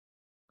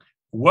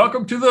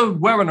Welcome to the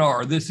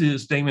webinar. This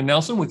is Damon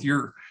Nelson with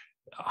your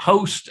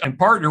host and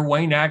partner,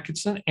 Wayne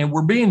Atkinson, and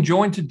we're being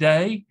joined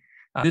today.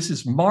 This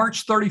is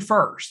March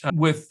 31st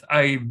with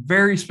a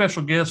very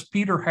special guest,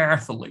 Peter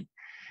Hatherley.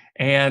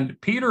 And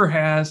Peter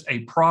has a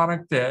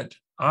product that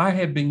I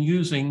have been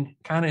using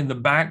kind of in the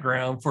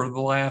background for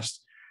the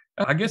last,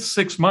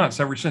 6 months,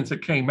 ever since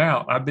it came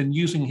out. I've been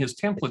using his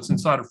templates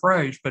inside of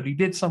Frase, but he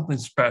did something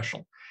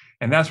special.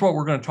 And that's what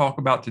we're going to talk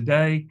about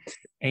today.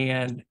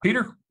 And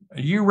Peter, are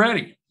you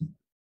ready?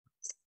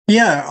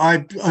 Yeah,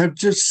 I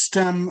just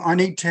I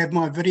need to have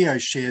my video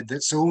shared.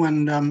 That's all,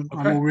 and I'm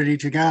all ready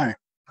to go.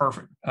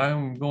 Perfect.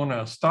 I'm going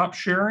to stop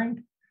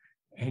sharing,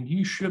 and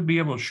you should be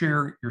able to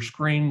share your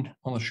screen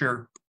on the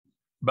share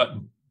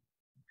button.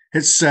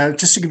 It's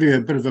just to give you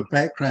a bit of a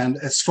background.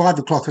 It's 5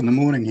 o'clock in the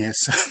morning here,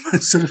 so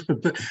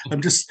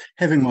I'm just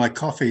having my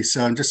coffee,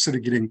 so I'm just sort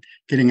of getting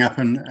up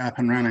and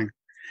running.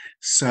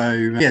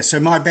 So so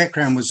my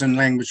background was in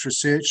language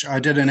research. I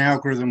did an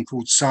algorithm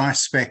called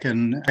SAAS back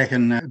in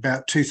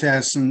about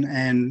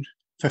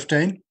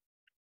 2015,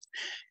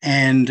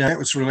 and that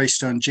was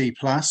released on G+,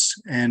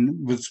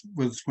 and with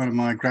one of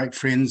my great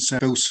friends,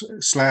 Bill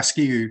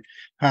Slarsky, who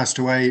passed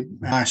away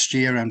last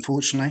year,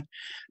 unfortunately.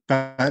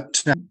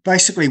 But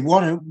basically,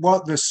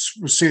 what this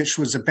research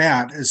was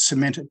about is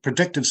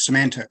predictive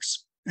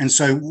semantics, and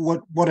so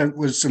what it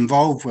was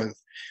involved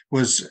with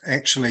was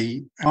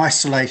actually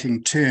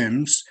isolating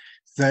terms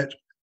that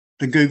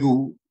the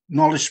Google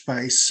knowledge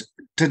base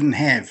didn't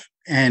have.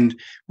 And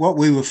what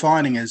we were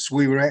finding is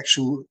we were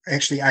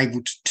actually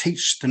able to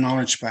teach the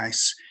knowledge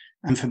base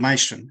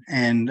information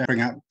and bring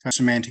up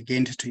semantic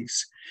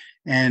entities,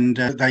 and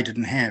they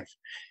didn't have.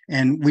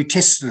 And we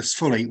tested this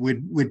fully.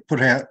 We'd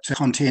put out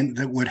content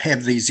that would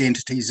have these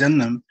entities in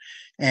them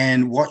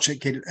and watch it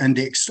get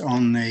indexed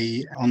on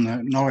the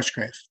knowledge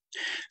graph.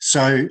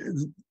 So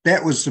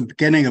that was the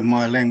beginning of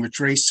my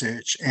language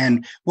research.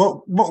 And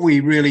what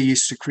we really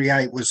used to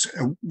create was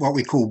what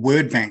we call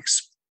word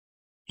banks.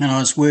 And I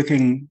was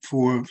working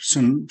for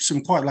some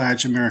quite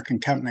large American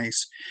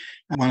companies,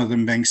 one of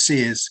them being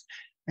SERPS,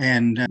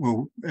 and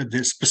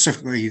they're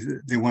specifically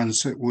the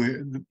ones that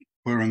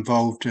were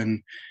involved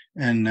in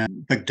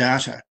big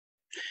data.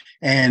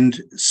 And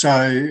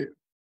so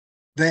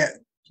that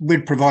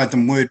we'd provide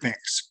them word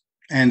banks.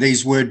 And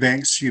these word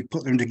banks, you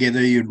put them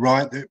together, you'd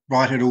write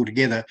it all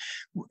together.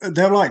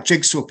 They're like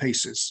jigsaw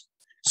pieces.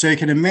 So you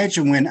can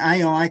imagine when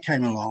AI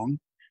came along,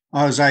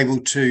 I was able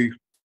to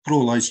put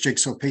all those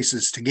jigsaw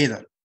pieces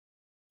together.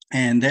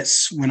 And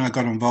that's when I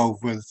got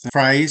involved with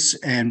Frase.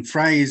 And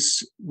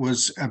Frase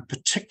was a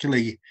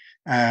particularly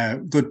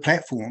good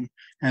platform,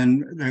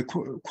 and they're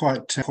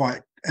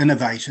quite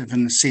innovative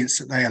in the sense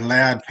that they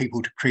allowed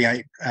people to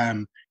create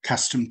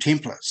custom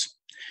templates.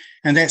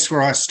 And that's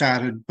where I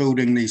started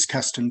building these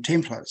custom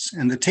templates.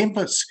 And the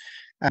templates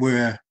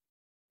were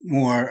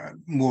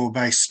more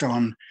based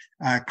on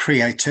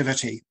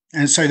creativity.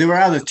 And so there were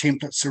other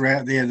templates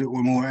out there that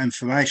were more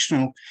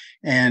informational,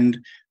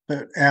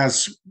 but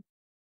ours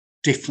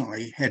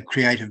definitely had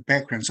creative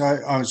backgrounds.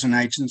 I was an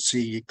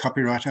agency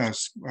copywriter.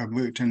 I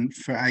worked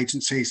for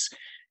agencies,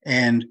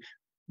 and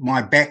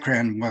my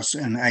background was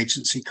in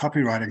agency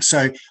copywriting.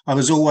 So I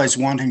was always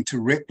wanting to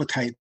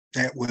replicate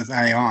that with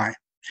AI.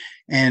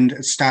 And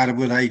it started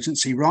with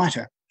Agency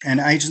Writer. And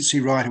Agency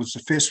Writer was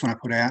the first one I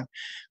put out,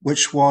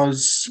 which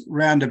was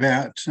around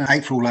about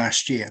April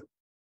last year.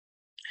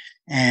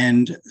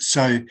 And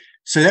so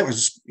that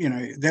was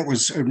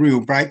a real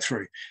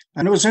breakthrough.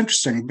 And it was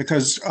interesting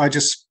because I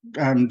just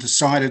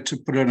decided to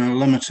put in a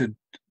limited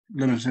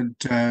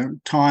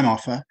time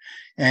offer,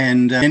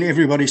 and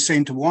everybody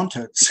seemed to want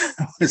it. So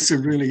it's a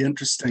really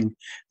interesting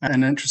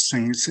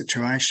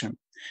situation.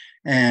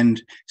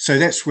 And so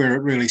that's where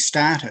it really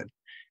started.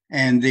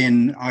 And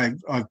then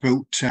I've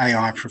built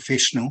AI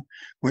Professional,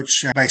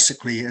 which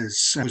basically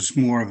was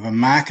more of a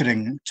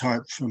marketing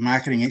type for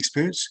marketing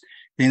experts.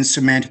 Then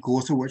Semantic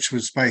Author, which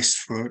was based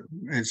for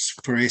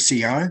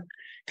SEO.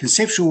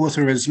 Conceptual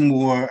Author is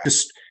more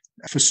just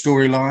for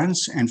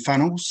storylines and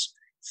funnels.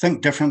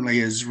 Think Differently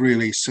is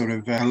really sort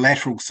of a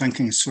lateral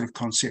thinking sort of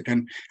concept.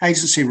 And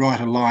Agency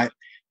Writer Lite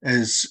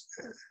is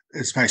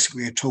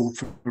basically a tool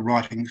for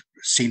writing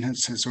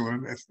sentences or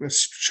a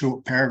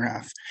short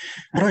paragraph.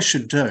 What I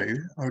should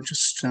do, I'll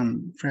just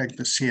drag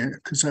this here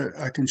because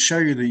I can show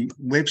you the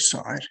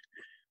website.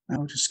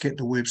 I'll just get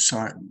the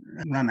website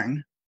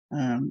running.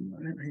 Let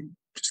me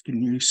just get a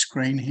new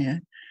screen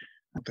here.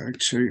 I'll go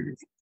to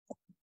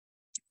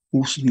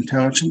Force of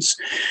Intelligence.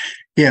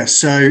 Yeah,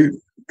 so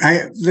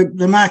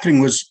the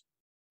marketing was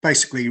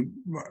basically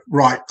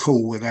write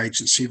cool with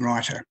Agency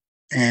Writer,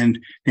 and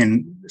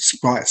then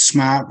write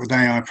smart with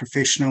AI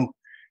Professional,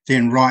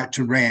 then write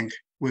to rank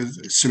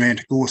with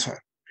Semantic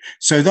Author.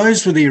 So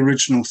those were the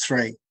original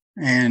three.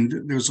 And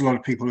there was a lot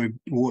of people who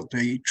bought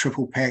the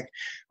triple pack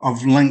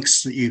of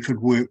links that you could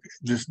work.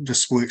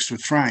 This works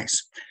with Frase.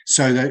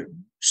 So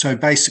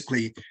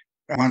basically,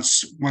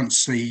 once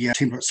the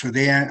templates were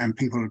there and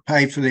people had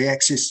paid for the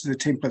access to the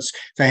templates,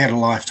 they had a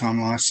lifetime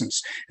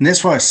license. And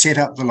that's why I set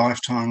up the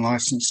lifetime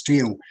license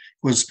deal,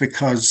 was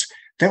because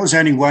that was the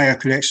only way I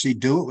could actually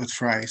do it with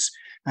Phrase,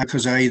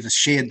 because I either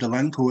shared the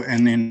link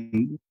and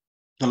then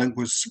the link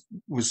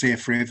was there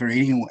forever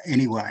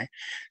anyway.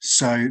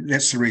 So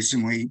that's the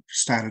reason we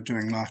started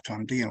doing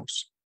lifetime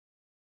deals.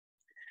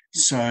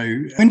 So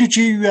when did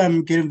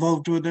you get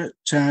involved with it,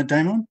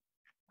 Damon?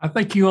 I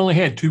think you only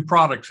had 2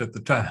 products at the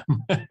time.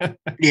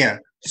 Yeah.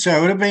 So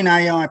it would have been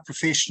AI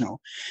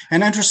Professional.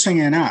 And interesting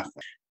enough,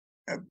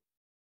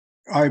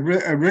 I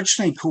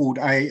originally called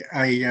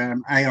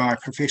AI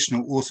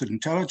Professional Authored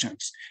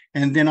Intelligence.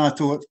 And then I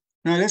thought,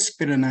 no, that's a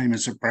better name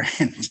as a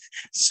brand.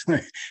 So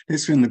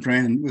that's when the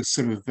brand was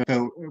sort of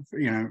built,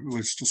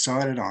 was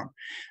decided on.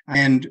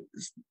 And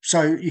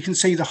so you can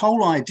see the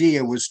whole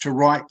idea was to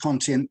write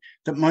content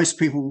that most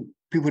people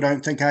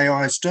don't think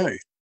AIs do.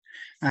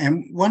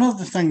 And one of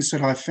the things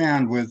that I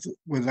found with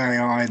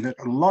AI, that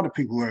a lot of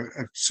people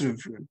have sort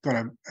of got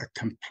a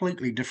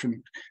completely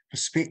different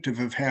perspective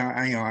of how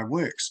AI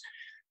works.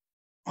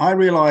 I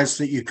realized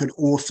that you could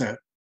author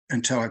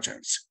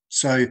intelligence.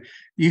 So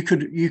you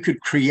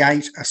could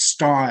create a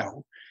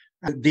style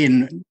that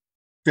then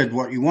did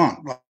what you want,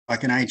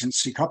 like an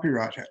agency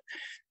copywriter.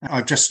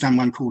 I've just done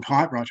one called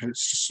Hypewriter.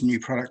 It's just a new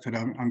product that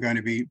I'm going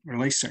to be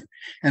releasing.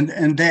 And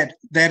that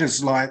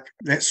is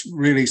that's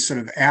really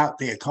sort of out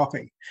there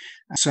copy.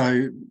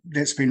 So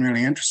that's been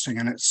really interesting.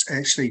 And it's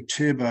actually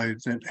Turbo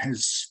that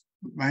has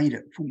made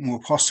it more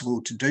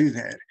possible to do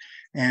that.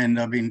 And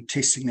I've been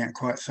testing that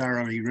quite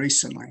thoroughly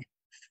recently.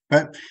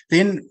 But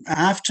then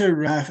after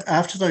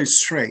those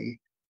 3,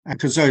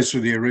 because those were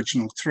the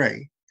original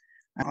 3,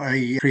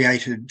 I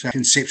created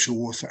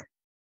Conceptual Author.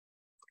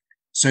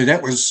 So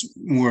that was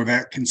more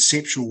about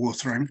conceptual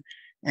authoring,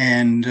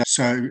 and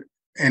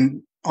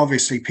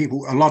obviously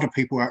a lot of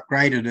people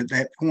upgraded at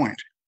that point,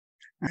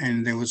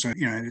 and there was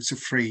it's a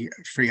free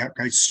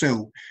upgrade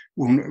still,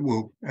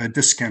 a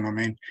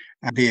discount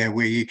there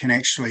where you can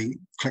actually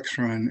click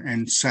through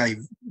and save.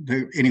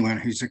 Anyone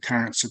who's a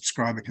current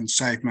subscriber can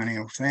save money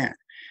off that.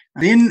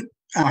 Then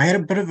I had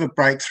a bit of a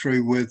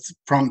breakthrough with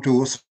Prompt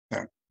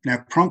Author.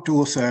 Now, Prompt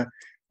Author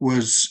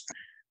was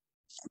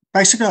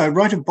basically, I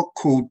wrote a book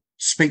called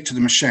Speak to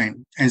the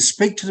Machine, and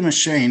Speak to the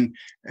Machine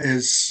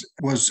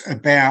was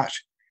about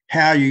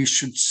how you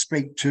should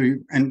speak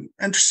to, and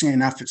interestingly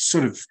enough, it's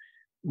sort of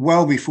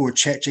well before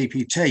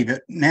ChatGPT,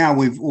 but now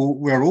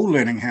we're all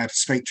learning how to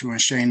speak to a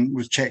machine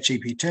with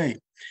ChatGPT.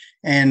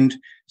 And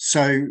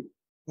so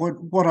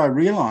what I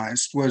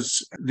realized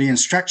was the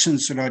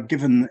instructions that I'd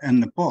given in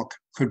the book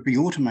could be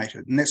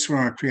automated, and that's where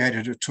I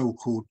created a tool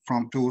called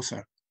Prompt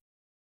Author.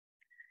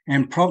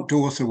 And Prompt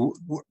Author,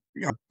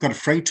 I've got a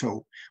free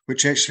tool,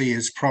 which actually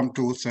is Prompt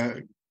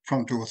Author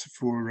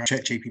for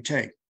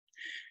ChatGPT.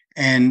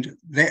 And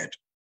that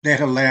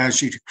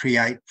allows you to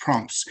create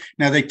prompts.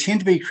 Now, they tend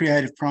to be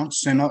creative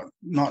prompts. They're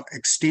not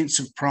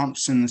extensive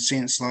prompts in the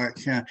sense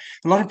like a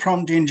lot of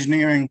prompt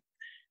engineering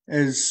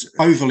is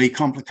overly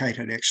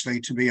complicated, actually,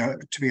 to be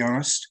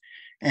honest.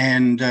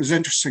 And it was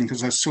interesting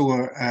because I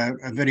saw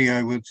a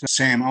video with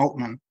Sam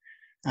Altman,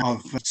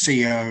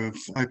 CEO of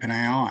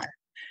OpenAI.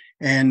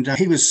 And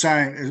he was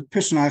saying, a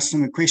person asked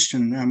him a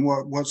question,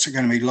 what's it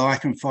going to be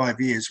like in 5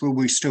 years? Will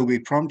we still be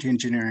prompt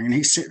engineering?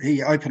 And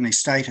he openly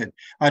stated,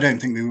 I don't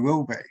think we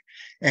will be.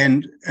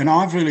 And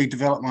I've really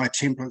developed my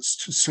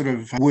templates to sort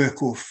of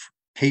work off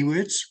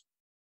keywords,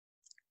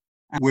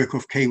 work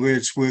off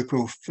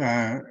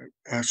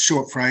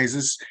short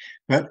phrases.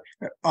 But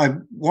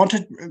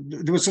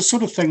there was a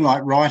sort of thing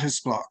like writer's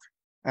block.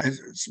 I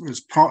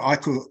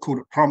called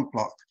it prompt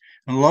block.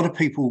 And a lot of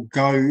people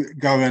go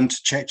into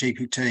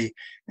ChatGPT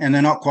and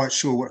they're not quite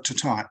sure what to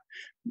type.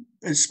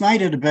 It's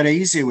made it a bit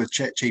easier with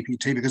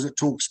ChatGPT because it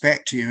talks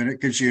back to you and it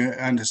gives you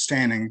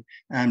understanding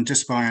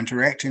just by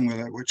interacting with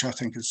it, which I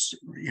think has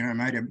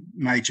made a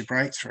major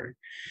breakthrough.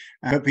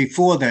 But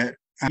before that,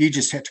 you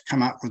just had to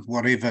come up with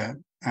whatever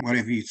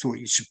you thought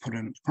you should put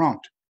in the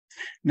prompt.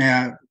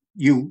 Now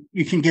you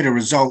can get a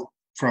result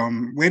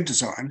from web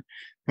design,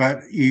 but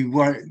you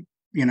won't.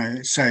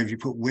 Say if you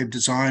put web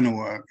design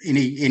or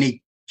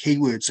any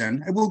keywords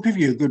in, it will give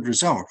you a good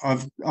result.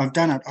 I've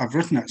done it, I've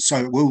written it, so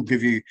it will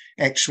give you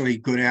actually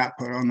good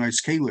output on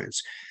those keywords.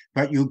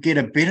 But you'll get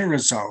a better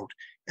result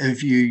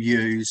if you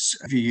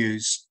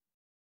use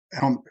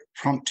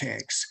prompt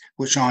tags,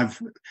 which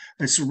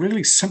it's a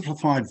really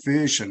simplified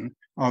version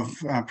of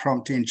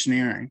prompt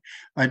engineering.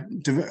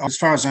 As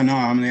far as I know,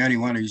 I'm the only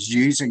one who's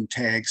using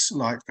tags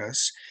like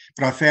this,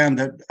 but I found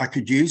that I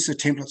could use the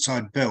templates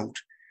I'd built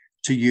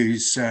to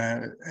use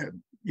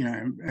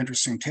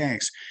interesting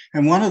tags.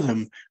 And one of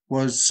them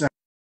was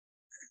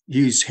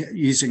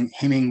using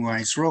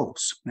Hemingway's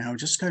rules. Now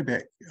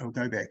I'll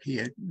go back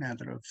here now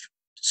that I've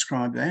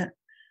described that.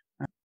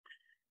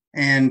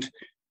 And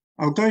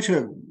I'll go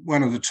to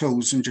one of the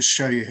tools and just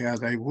show you how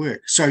they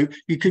work. So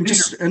you can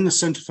just, in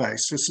this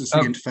interface, this is the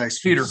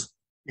interface. Peter,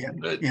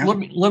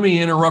 let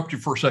me interrupt you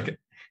for a second.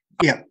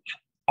 Yeah.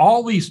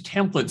 All these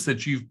templates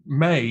that you've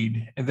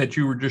made and that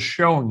you were just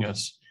showing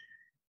us,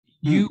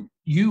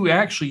 you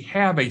actually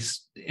have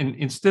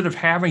instead of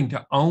having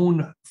to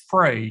own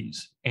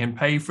Phrase and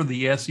pay for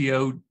the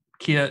SEO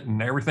kit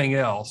and everything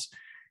else,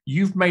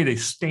 you've made a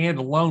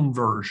standalone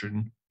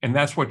version, and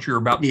that's what you're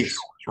about to show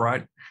us,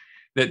 right?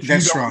 That you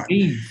don't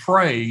need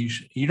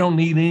phrase, you don't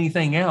need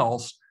anything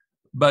else,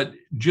 but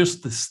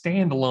just the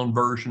standalone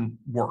version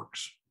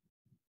works.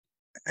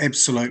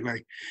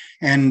 Absolutely,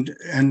 and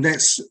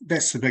that's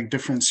the big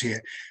difference here.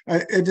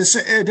 It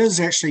is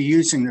actually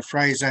using the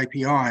phrase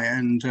API,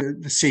 and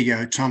the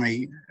CEO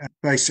Tommy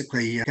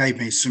basically gave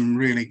me some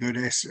really good.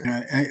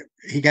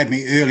 He gave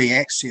me early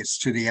access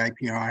to the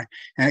API,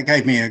 and it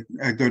gave me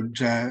a good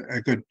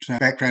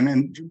background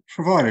and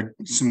provided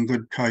some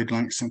good code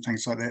links and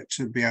things like that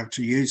to be able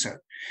to use it.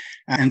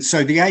 And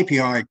so the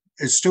API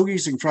is still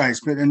using phrase,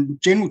 but in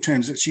general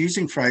terms, it's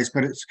using phrase,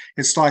 but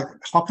it's like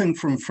hopping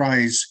from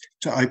phrase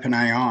to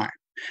OpenAI.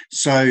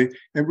 So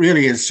it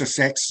really is just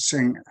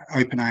accessing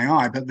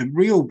OpenAI, but the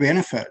real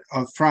benefit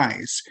of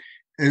phrase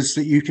is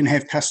that you can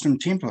have custom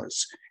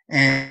templates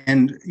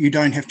and you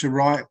don't have to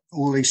write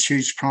all these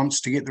huge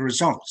prompts to get the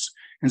results.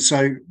 And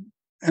so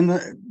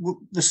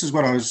this is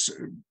what I was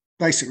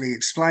basically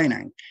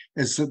explaining,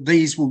 is that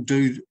these will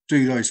do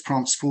those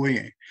prompts for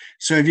you.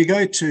 So if you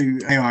go to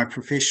AI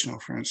Professional,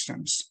 for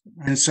instance,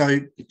 and so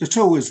the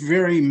tool is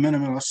very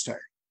minimalistic.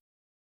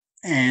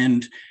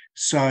 And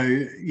so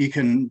you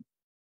can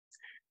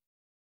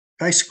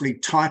basically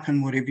type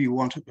in whatever you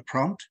want at the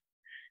prompt.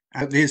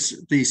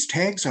 There's these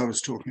tags I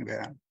was talking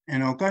about,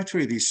 and I'll go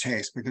through these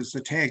tags because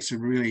the tags are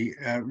really,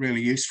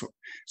 really useful.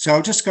 So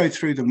I'll just go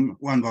through them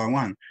one by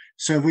one.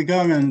 So if we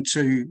go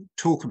into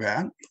talk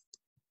about,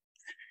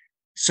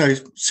 so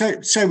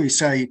we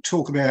say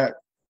talk about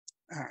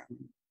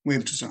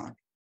web design.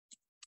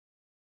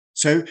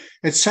 So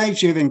it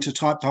saves you having to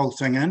type the whole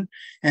thing in,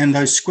 and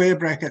those square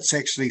brackets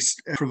actually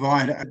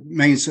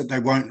means that they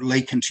won't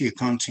leak into your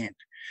content.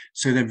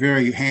 So they're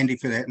very handy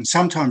for that. And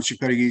sometimes you've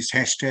got to use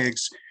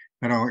hashtags,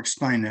 but I'll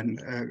explain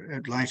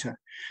it later.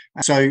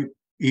 So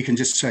you can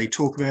just say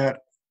talk about,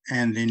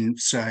 and then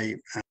say,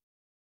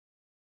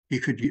 you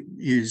could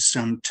use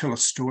tell a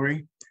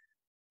story,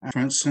 for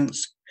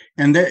instance,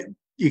 and that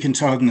you can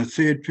type in the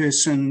third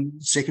person,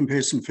 second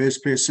person,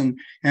 first person,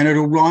 and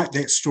it'll write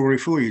that story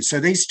for you. So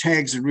these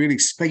tags really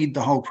speed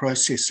the whole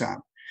process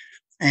up.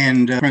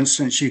 And for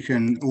instance, you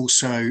can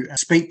also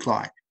speak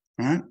like,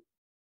 right?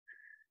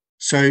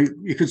 So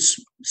you could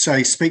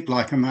say speak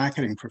like a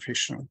marketing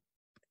professional,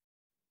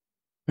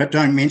 but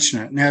don't mention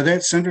it. Now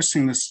that's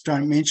interesting, this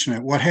don't mention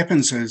it. What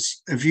happens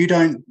is if you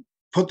don't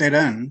put that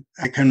in,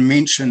 it can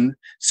mention,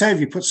 say if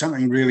you put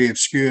something really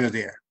obscure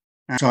there.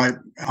 So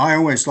I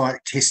always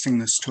like testing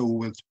this tool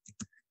with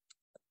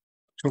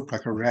talk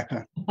like a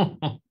rapper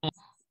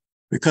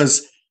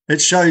because it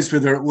shows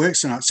whether it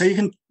works or not. So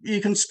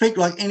you can speak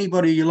like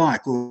anybody you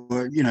like,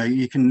 or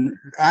you can,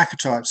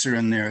 archetypes are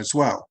in there as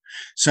well.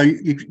 So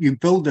you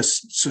build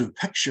this sort of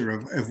picture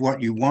of what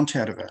you want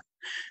out of it.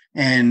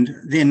 And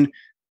then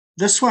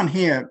this one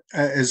here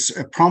is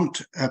a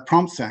prompt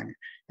thing.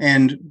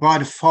 And by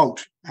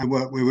default,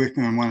 what we're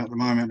working on one at the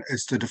moment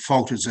is the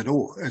default is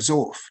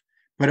off.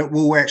 But it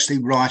will actually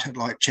write it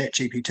like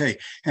ChatGPT.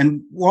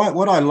 And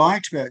what I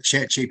liked about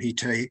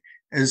ChatGPT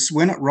is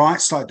when it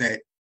writes like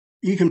that,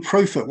 you can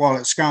proof it while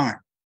it's going.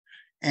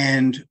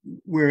 And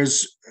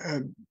whereas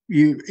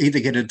you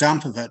either get a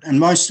dump of it, and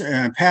most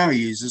power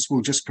users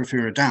will just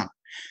prefer a dump.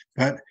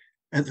 But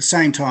at the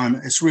same time,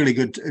 it's really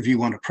good if you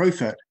want to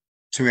proof it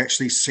to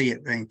actually see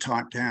it being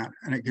typed out,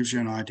 and it gives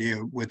you an idea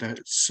whether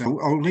it's.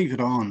 I'll leave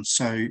it on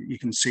so you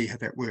can see how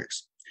that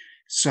works.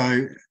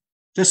 So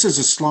this is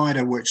a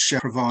slider which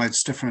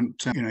provides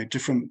different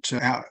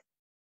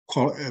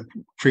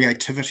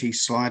creativity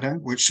slider,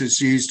 which is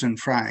used in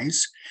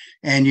phrase,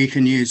 and you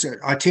can use it.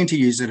 I tend to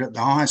use it at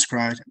the highest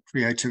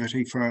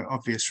creativity for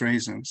obvious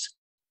reasons,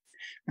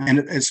 and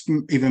it's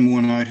even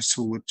more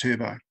noticeable with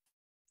Turbo.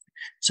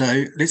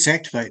 So let's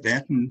activate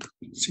that and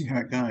see how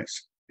it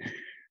goes.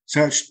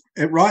 So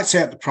it writes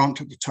out the prompt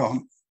at the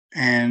top,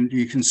 and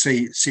you can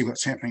see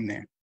what's happening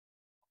there.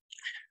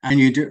 And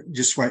you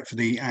just wait for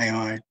the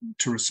AI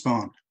to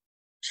respond.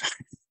 So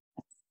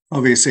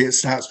obviously, it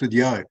starts with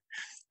yo,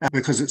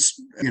 because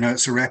it's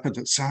a rapper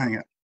that's saying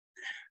it,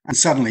 and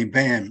suddenly,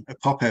 bam, a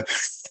pop-up.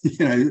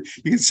 You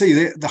can see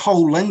that the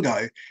whole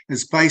lingo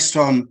is based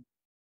on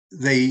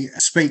the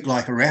speak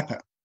like a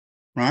rapper,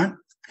 right?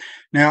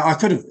 Now, I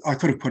could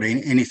have put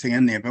anything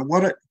in there, but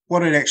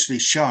what it actually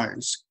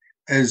shows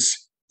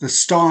is the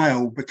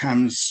style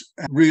becomes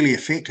really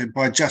affected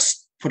by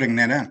just putting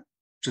that in,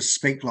 just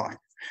speak like.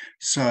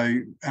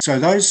 So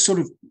those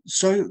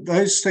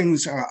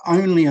things are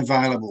only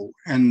available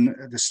in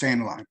the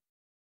standalone.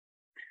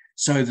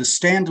 So the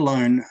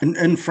standalone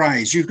in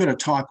phrase, you've got to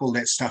type all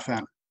that stuff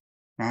in,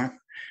 right?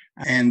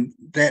 And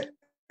that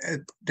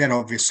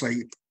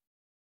obviously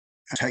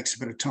takes a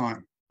bit of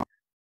time.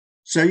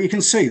 So you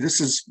can see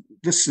this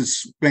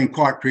is being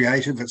quite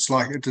creative. It's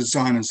like a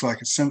design is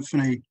like a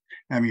symphony.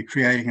 You're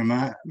creating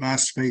a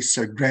masterpiece.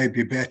 So grab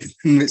your bat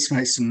and let's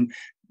make some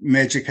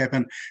magic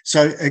happen.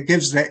 So it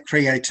gives that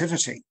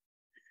creativity,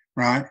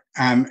 right?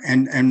 And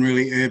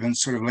really urban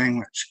sort of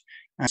language.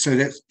 So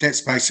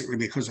that's basically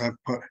because I've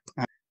put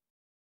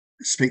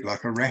speak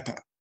like a rapper.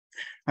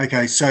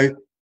 Okay, so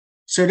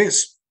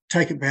let's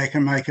take it back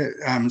and make it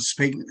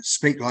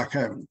speak like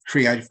a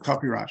creative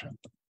copywriter,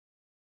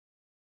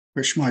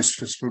 which most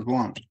of us would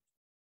want,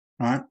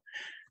 right?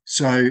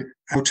 So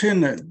I'll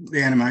turn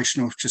the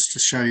animation off just to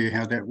show you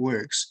how that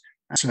works.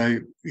 So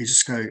you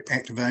just go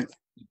activate.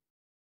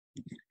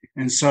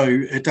 And so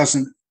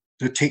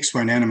the text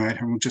won't animate,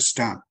 and will just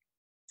start.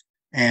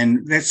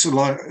 And that's a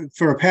lot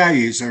for a power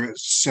user.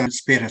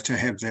 It's better to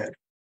have that.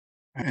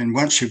 And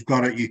once you've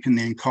got it, you can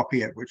then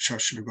copy it, which I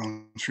should have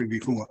gone through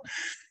before.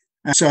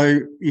 So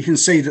you can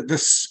see that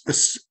this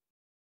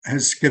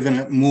has given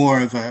it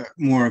more of a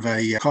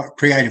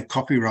creative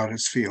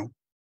copywriter's feel.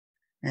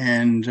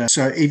 And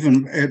so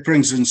even it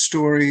brings in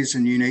stories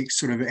and unique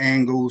sort of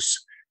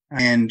angles,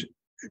 and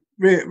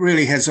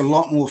really has a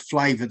lot more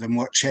flavor than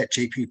what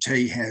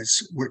ChatGPT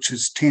has, which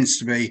tends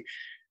to be,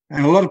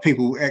 and a lot of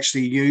people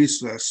actually use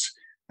this.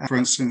 For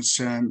instance,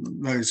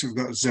 those who've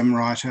got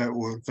ZimWriter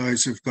or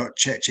those who've got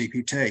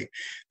ChatGPT,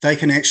 they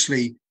can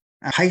actually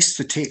paste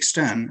the text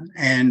in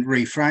and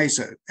rephrase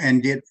it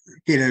and get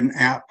an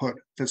output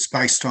that's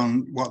based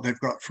on what they've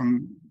got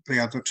from the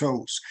other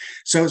tools.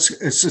 So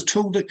it's a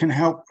tool that can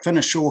help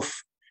finish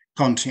off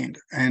content,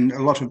 and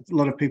a lot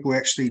of people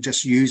actually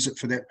just use it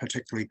for that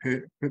particular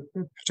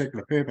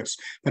purpose.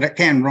 But it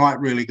can write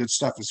really good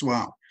stuff as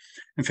well.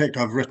 In fact,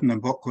 I've written a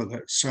book with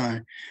it, so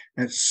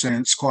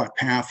it's quite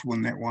powerful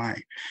in that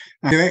way.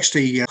 To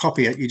actually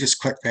copy it, you just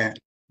click that,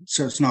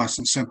 so it's nice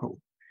and simple,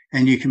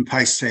 and you can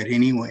paste that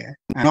anywhere.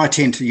 And I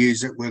tend to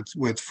use it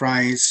with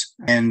phrase,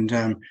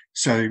 and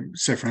so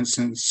for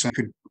instance, I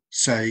could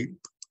say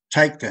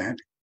take that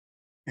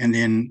and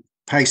then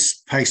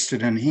paste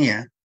it in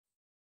here,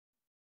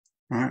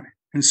 right?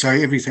 And so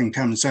everything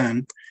comes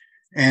in,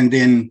 and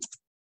then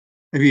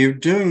if you're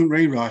doing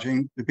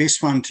rewriting, the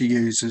best one to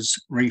use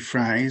is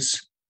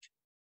rephrase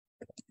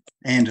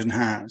and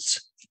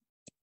enhance.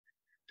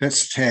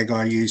 That's the tag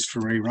I use for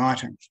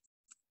rewriting,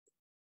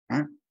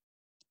 right?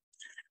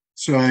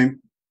 So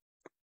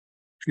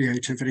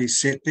creativity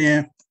set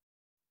there,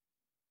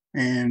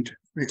 and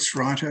let's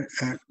write it,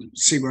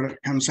 see what it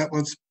comes up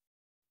with.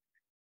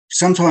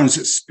 Sometimes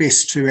it's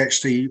best to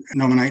actually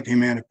nominate the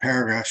amount of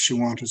paragraphs you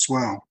want as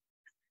well,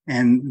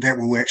 and that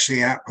will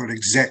actually output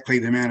exactly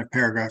the amount of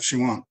paragraphs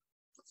you want.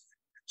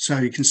 So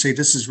you can see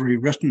this has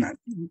rewritten it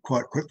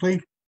quite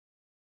quickly.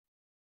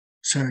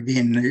 So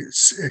again,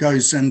 it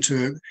goes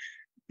into,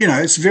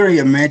 it's very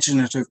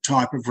imaginative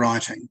type of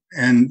writing,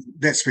 and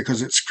that's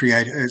because it's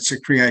creative. It's a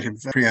creative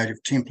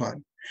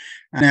template.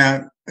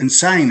 Now, in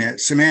saying that,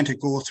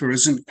 semantic author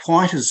isn't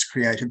quite as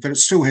creative, but it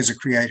still has a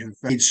creative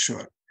edge to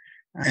it,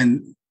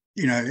 and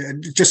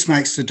it just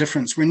makes the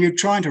difference when you're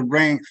trying to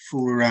rank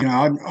for.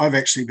 I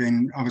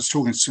was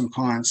talking to some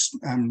clients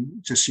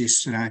just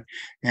yesterday,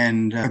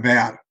 and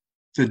about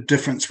the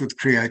difference with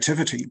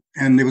creativity.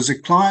 And there was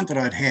a client that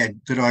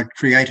I'd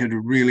created a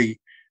really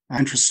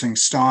interesting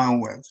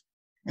style with.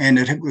 And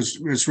it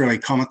was really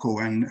comical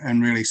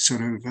and really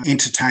sort of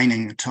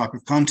entertaining type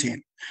of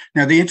content.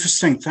 Now, the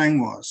interesting thing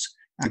was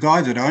a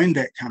guy that owned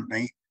that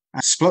company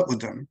split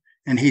with them,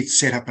 and he'd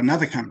set up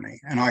another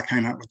company. And I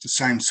came up with the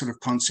same sort of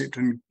concept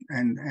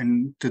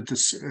and did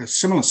this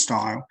similar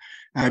style.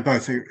 They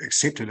both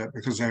accepted it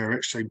because they were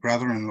actually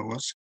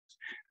brother-in-laws.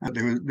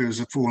 There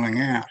was a falling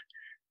out.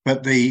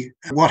 But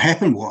what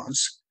happened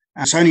was,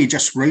 it's only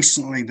just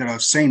recently that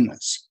I've seen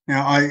this.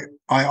 Now,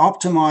 I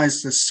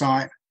optimized the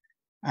site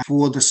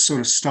for this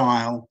sort of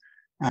style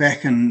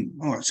back in,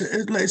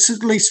 it's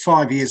at least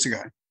 5 years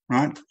ago,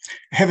 right?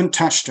 Haven't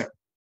touched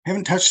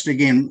it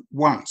again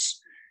once,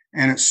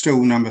 and it's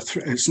still number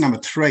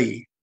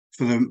 3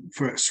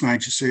 for its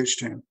major search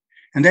term.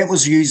 And that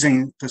was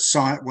using the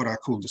site, what I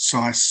call the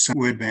SAAS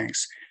word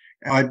banks.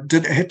 I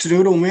had to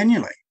do it all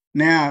manually.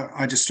 Now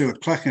I just do a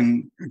click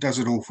and it does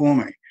it all for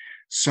me.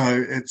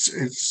 So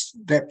it's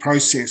that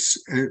process.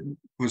 It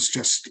was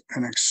just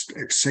an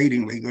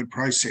exceedingly good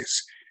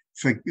process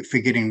for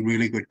getting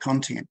really good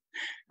content.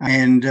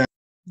 And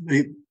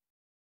the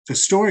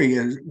story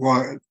is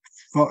what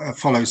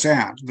follows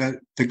out.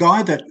 The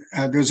guy that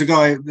there was a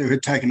guy that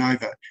had taken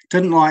over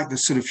didn't like the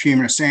sort of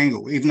humorous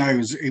angle, even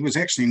though he was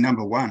actually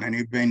number one, and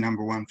he'd been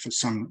number one for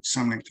some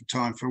length of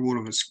time for all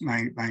of his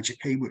major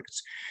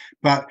keywords.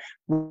 But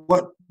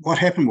what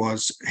happened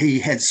was he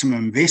had some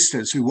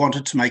investors who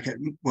wanted to make it,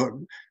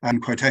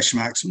 in quotation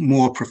marks,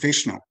 more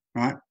professional,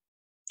 right?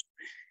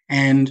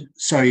 And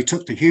so he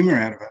took the humor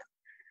out of it.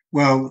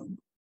 Well,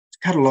 to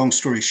cut a long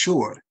story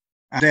short,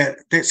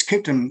 that's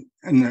kept him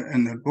in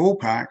the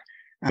ballpark,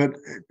 but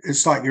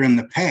it's like you're in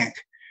the pack.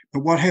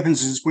 But what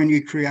happens is when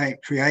you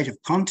create creative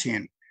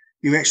content,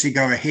 you actually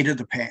go ahead of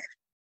the pack.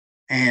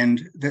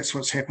 And that's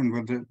what's happened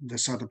with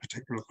this other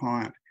particular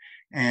client.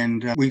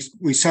 And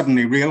we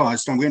suddenly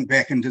realized, I went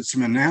back and did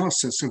some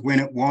analysis of when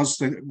it was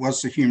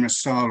the humorous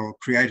style or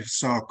creative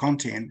style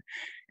content,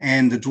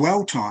 and the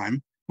dwell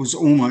time was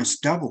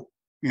almost double.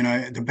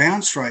 The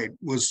bounce rate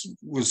was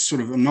sort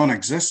of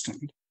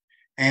non-existent,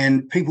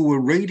 and people were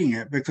reading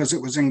it because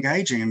it was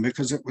engaging and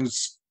because it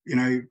was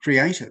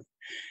creative.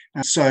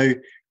 So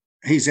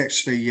he's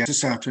actually,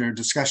 just after a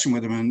discussion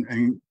with him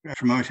and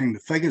promoting the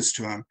figures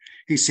to him,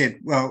 he said,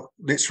 well,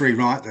 let's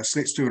rewrite this.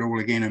 Let's do it all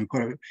again and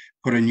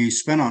put a new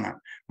spin on it.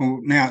 Well,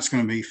 now it's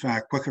going to be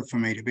far quicker for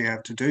me to be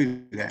able to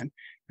do that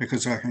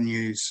because I can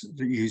use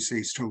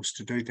these tools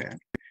to do that.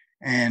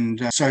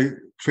 And so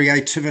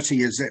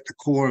creativity is at the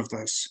core of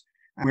this.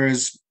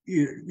 Whereas,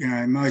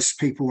 most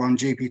people on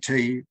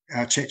GPT,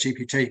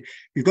 ChatGPT,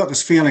 you've got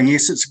this feeling,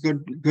 yes, it's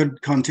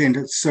good content.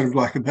 It's sort of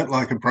like a bit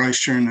like a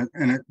brochure, and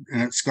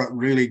it's got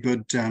really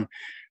good.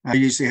 They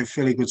usually have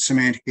fairly good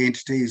semantic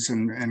entities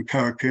and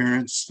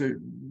co-occurrence.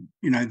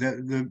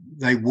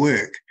 They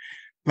work,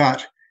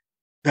 but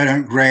they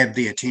don't grab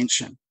the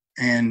attention.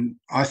 And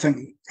I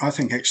think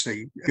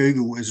actually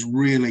Google is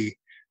really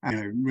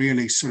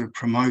sort of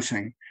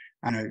promoting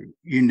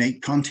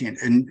unique content.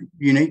 And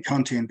unique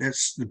content,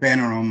 that's the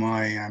banner on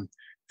my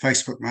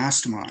Facebook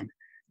mastermind.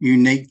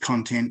 Unique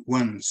content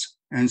wins.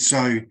 And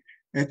so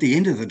at the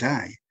end of the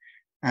day,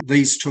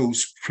 these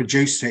tools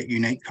produce that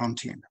unique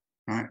content,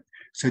 right?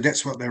 So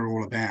that's what they're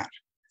all about.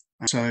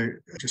 So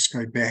I'll just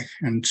go back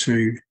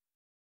into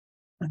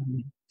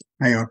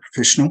AI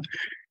Professional.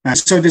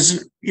 So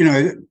there's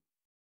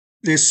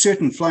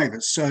certain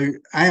flavors. So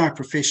AI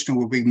Professional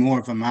will be more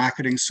of a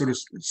marketing sort of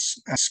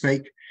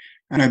speak.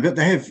 But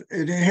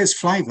it has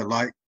flavor,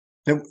 like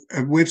a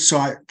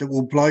website that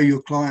will blow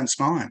your client's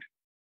mind.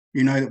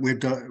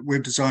 That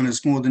web design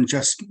is more than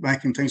just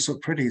making things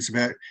look pretty. It's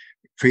about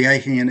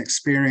creating an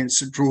experience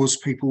that draws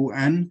people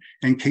in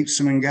and keeps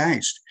them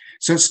engaged.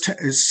 So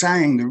it's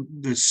saying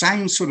the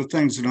same sort of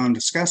things that I'm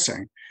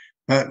discussing,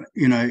 but,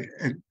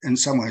 in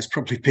some ways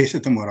probably better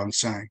than what I'm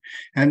saying.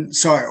 And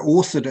so I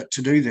authored it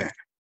to do that.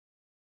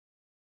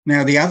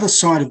 Now, the other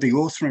side of the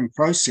authoring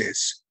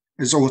process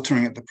is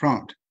authoring at the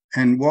prompt.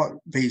 And what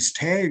these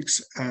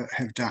tags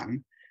have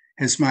done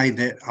has made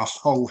that a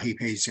whole heap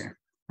easier,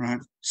 right?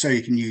 So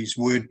you can use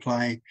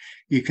wordplay,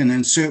 you can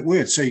insert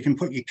words, so you can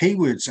put your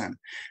keywords in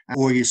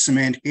or your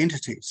semantic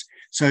entities.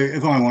 So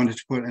if I wanted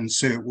to put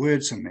insert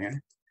words in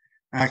there,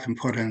 I can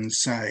put in,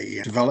 say,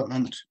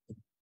 development,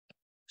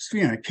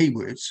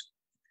 keywords.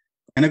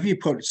 And if you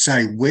put,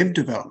 say, web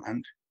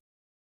development,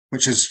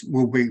 which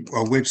will be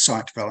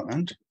website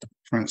development,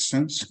 for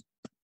instance,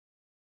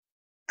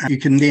 you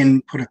can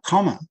then put a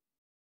comma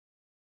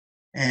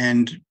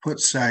and put,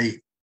 say,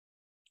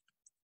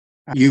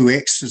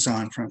 UX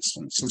design, for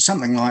instance, or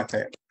something like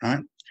that,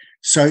 right?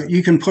 So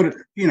you can put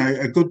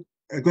a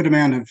good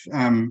amount of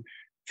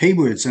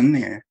keywords in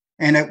there,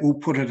 and it will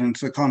put it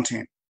into the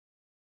content.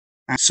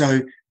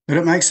 But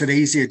it makes it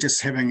easier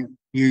just having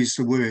used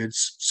the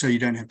words, so you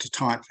don't have to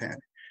type that.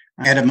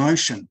 Add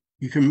emotion.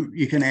 You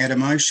can add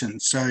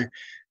emotion. So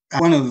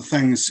one of the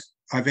things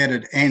I've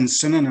added and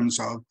synonyms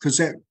of, because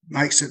that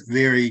makes it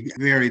very,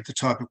 very the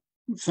type of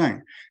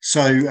thing.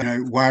 So,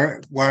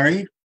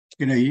 worry,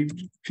 you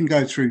can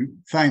go through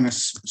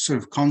famous sort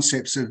of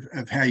concepts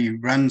of how you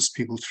run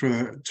people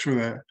through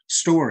a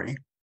story.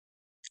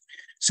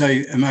 So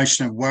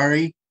emotion of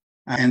worry,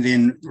 and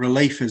then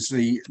relief is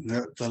the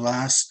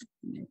last,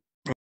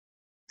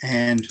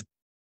 and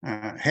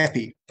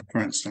happy,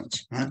 for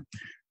instance, right?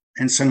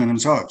 And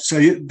synonyms of. So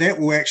that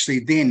will actually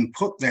then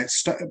put that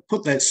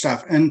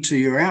stuff into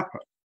your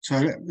output.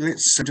 So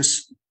let's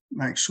just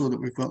make sure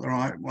that we've got the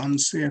right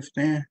ones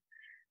there.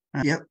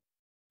 Yep.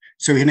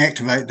 So we can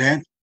activate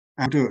that.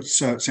 I'll do it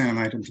so it's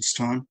animated this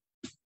time.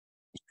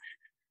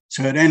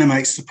 So it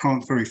animates the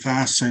prompt very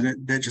fast, so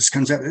that just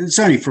comes up. It's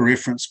only for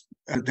reference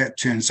that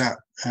turns up.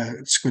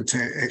 It's good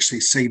to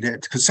actually see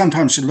that, because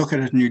sometimes you look at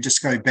it and you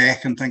just go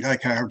back and think,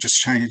 okay, I'll just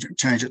change it,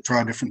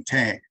 try a different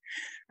tag.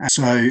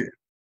 So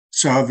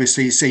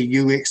obviously you see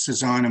UX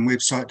design and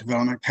website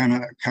development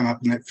come up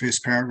in that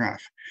first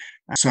paragraph.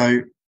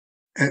 So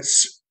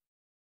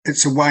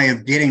it's a way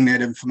of getting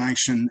that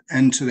information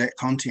into that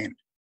content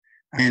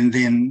and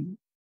then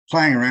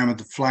playing around with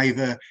the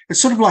flavor.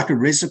 It's sort of like a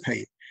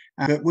recipe.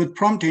 But with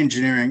prompt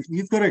engineering,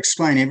 you've got to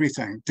explain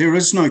everything. There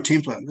is no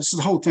template. This is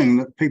the whole thing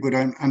that people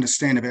don't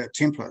understand about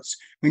templates.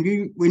 When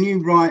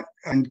you write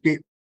and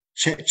get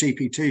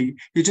ChatGPT,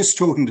 you're just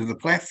talking to the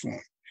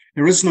platform.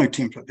 There is no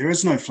template. There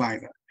is no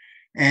flavor.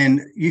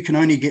 And you can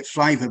only get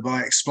flavor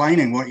by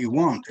explaining what you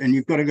want. And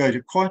you've got to go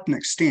to quite an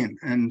extent.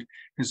 And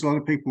there's a lot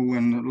of people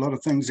and a lot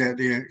of things out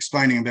there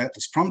explaining about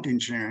this prompt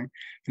engineering.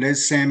 But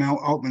as Sam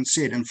Altman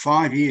said, in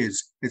 5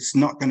 years, it's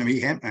not going to be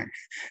happening.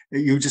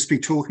 You'll just be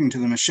talking to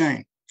the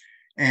machine.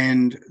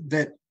 And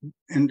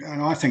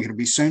I think it'll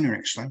be sooner,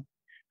 actually,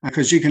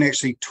 because you can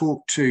actually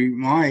talk to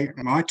my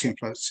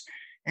templates,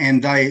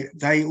 and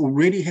they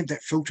already have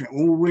that filter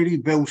already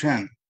built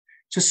in,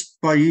 just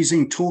by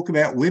using talk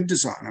about web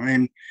design. I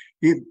mean,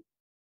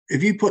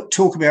 if you put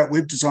talk about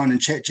web design in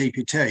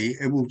ChatGPT,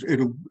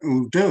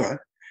 it'll do it,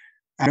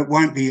 and it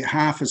won't be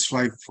half as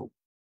flavorful.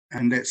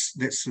 And that's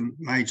the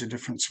major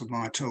difference with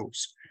my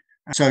tools.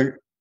 So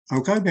I'll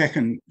go back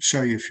and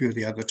show you a few of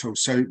the other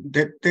tools. So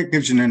that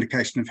gives you an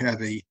indication of how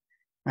the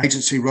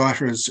agency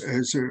writer is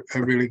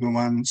a really good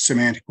one,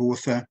 semantic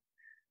author.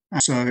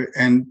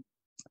 And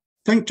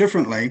Think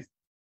Differently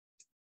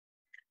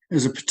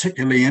is a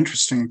particularly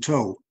interesting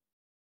tool.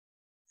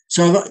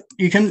 So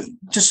you can,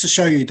 just to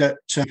show you that,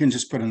 you can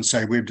just put in,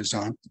 say, web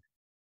design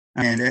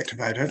and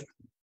activate it.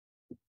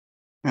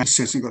 It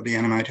hasn't got the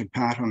animated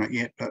part on it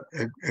yet, but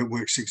it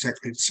works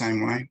exactly the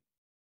same way.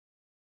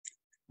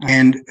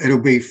 And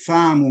it'll be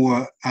far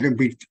more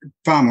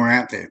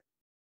out there,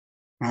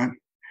 right?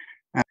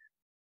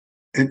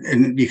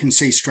 And you can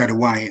see straight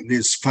away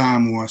there's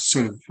far more,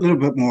 sort of a little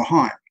bit more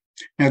hype.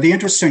 Now, the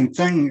interesting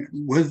thing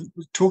with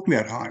talking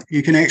about hype,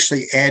 you can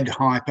actually add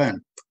hype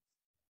in,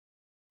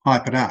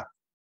 hype it up.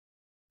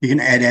 You can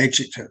add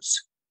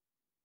adjectives.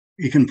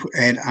 You can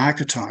add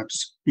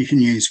archetypes. You can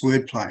use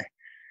wordplay.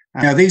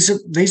 Now,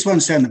 these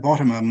ones down the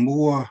bottom are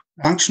more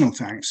functional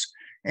things,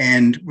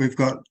 and we've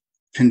got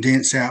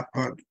condense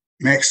output,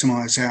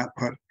 maximize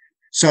output.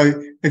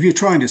 So if you're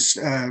trying to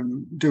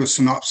do a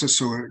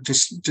synopsis or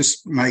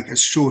just make a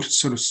short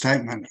sort of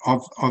statement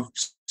of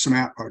some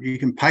output, you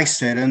can paste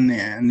that in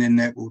there, and then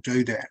that will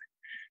do that.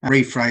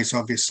 Rephrase,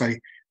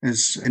 obviously,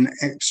 is an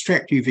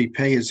extract UVP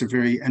is a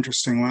very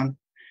interesting one.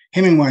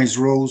 Hemingway's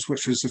rules,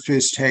 which was the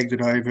first tag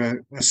that I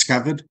ever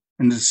discovered,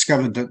 and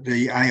discovered that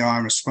the AI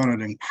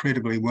responded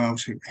incredibly well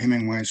to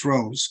Hemingway's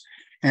rules.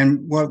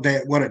 And what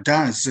it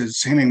does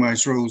is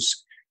Hemingway's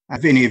rules,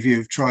 if any of you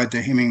have tried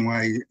the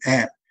Hemingway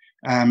app,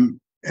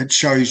 it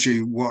shows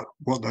you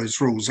what those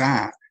rules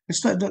are.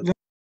 It's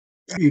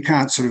you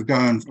can't sort of go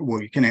and,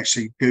 well, you can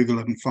actually Google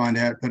it and find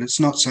out, but it's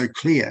not so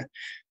clear.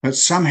 But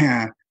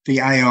somehow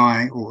the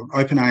AI or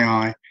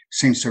OpenAI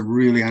seems to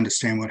really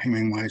understand what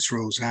Hemingway's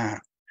rules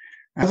are.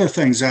 Other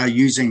things are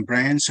using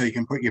brands, so you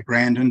can put your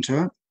brand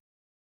into it.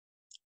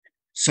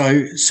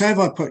 So say if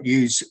I put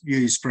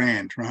use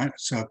brand, right?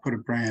 So I put a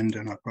brand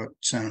and I put,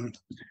 I'll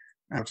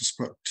just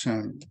put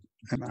art.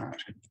 I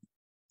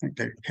think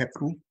they're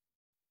capital.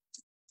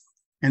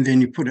 And then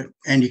you put it,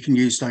 and you can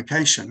use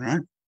location,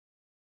 right?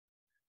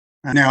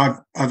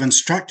 Now I've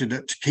instructed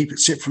it to keep it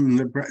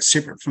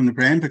separate from the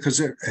brand, because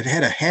it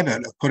had a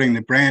habit of putting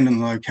the brand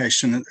and the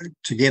location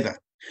together,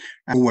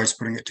 always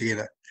putting it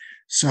together.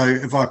 So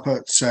if I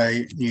put,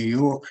 say, New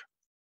York,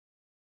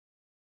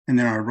 and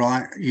then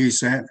I use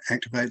that,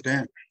 activate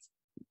that,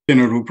 then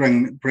it'll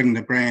bring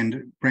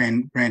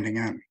the branding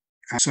up.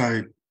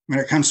 So when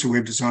it comes to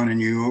web design in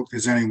New York,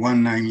 there's only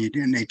one name you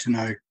need to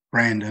know: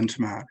 Brand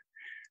Intermart.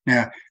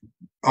 Now,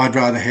 I'd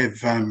rather have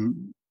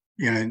that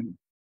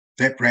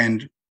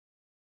brand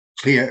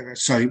clear.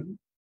 So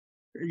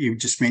you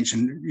just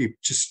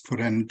put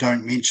in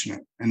 "don't mention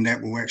it," and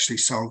that will actually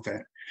solve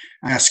that.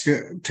 Our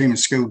team of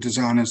skilled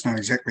designers know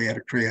exactly how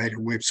to create a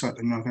website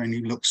that not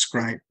only looks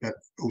great but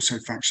also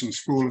functions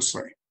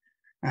flawlessly.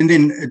 And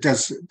then it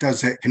does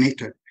that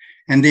connected.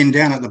 And then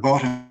down at the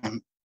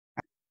bottom,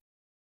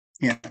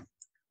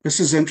 this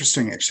is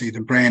interesting actually,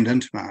 the Brand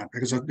Intermart,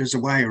 because there's a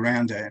way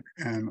around that,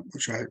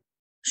 which I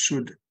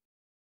should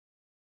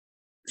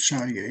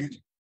show you,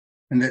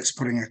 and that's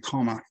putting a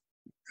comma,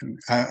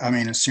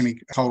 a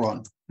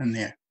semicolon in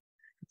there,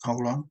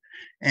 colon.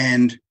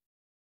 And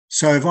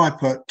so if I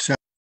put,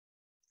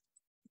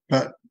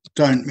 but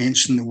don't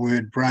mention the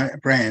word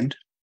brand.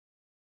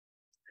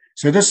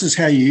 So this is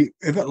how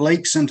if it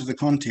leaks into the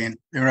content,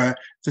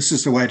 this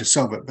is the way to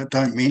solve it, but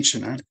don't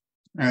mention it.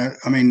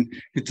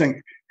 You'd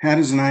think, how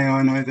does an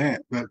AI know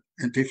that? But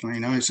it definitely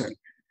knows it.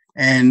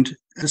 And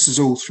this is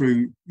all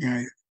through,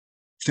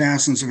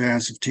 thousands of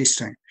hours of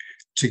testing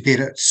to get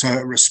it so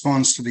it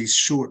responds to these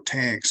short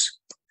tags.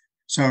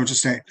 So I'll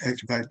just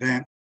activate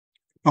that.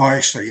 Oh,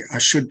 actually, I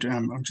should,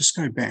 I'll just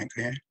go back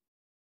there,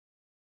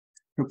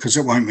 because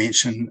it won't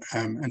mention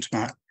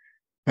Intermart,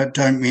 but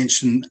don't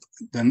mention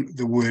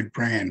the word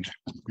brand,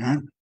 right?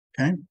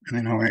 Okay, and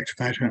then I'll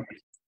activate it.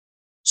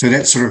 So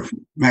that sort of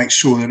makes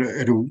sure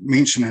that it'll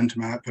mention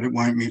Intermart, but it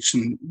won't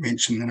mention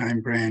the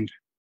name brand.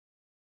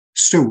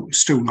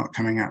 Still not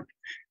coming up.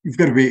 You've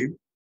got to be,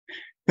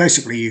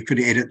 basically you could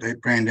edit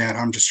that brand out.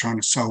 I'm just trying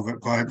to solve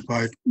it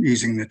by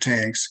using the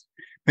tags.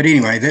 But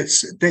anyway,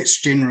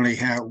 that's generally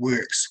how it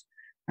works.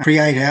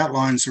 Create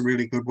outline's a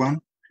really good one.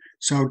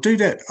 So I'll do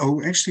that.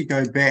 I'll actually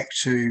go back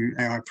to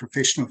AI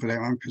Professional for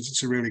that one, because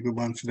it's a really good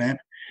one for that.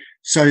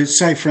 So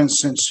say, for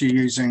instance, you're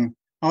using,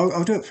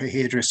 I'll do it for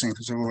hairdressing,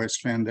 because I've always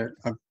found that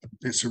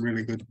that's a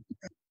really good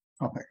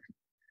topic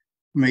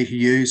for me to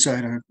use. I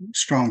had a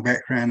strong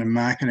background in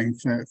marketing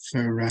for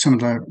some of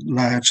the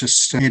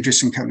largest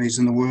hairdressing companies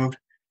in the world.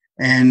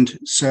 And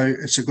so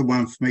it's a good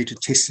one for me to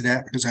test it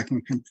out, because I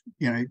can,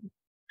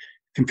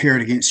 compare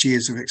it against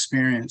years of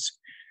experience.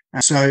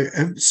 So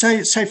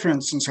say for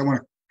instance, I want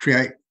to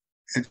create,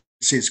 it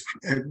says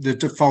the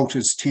default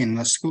is 10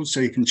 listicles, so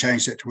you can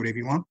change that to whatever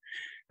you want,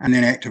 and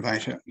then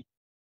activate it.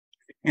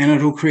 And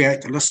it'll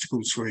create the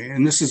listicles for you.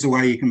 And this is the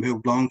way you can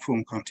build long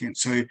form content.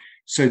 So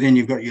then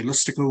you've got your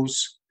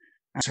listicles.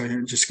 So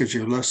it just gives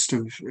you a list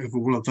of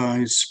all of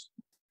those.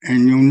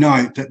 And you'll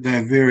note that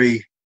they're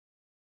very,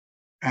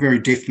 very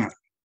definite.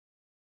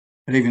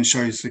 It even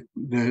shows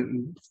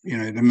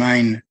the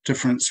main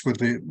difference with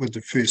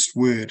the first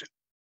word.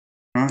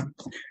 Right.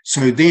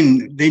 So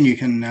then you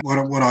can,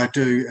 what I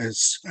do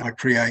is I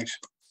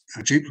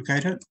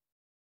duplicate it.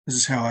 This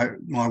is how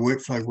my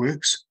workflow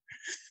works.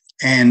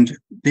 And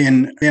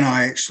then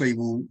I actually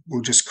will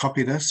just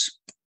copy this.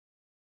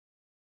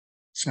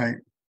 So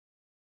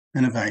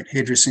innovate,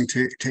 hairdressing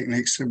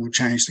techniques that will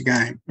change the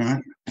game,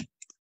 right?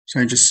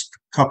 So just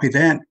copy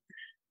that,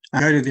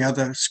 go to the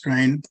other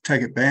screen,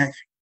 take it back,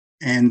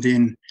 and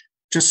then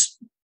just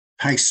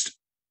paste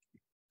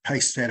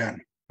that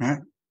in, right?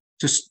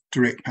 Just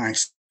direct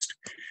paste.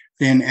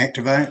 Then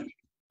activate,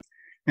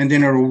 and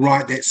then it'll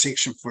write that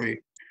section for you.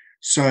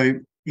 So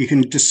you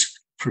can just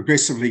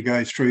progressively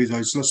go through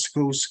those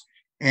listicles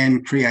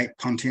and create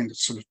content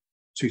that's sort of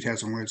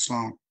 2,000 words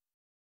long.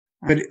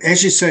 But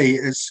as you see,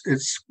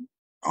 it's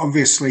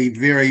obviously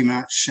very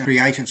much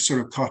creative sort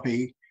of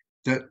copy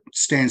that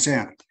stands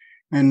out.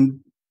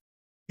 And,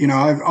 you know,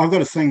 I've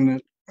got a thing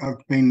that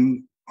I've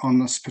been on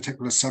this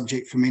particular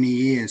subject for many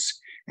years.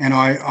 And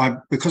I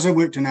because I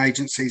worked in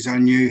agencies, I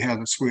knew how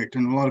this worked.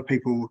 And a lot of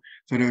people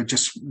that are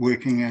just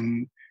working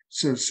in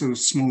sort of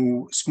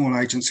small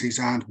agencies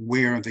aren't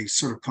aware of these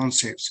sort of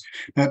concepts.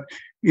 But,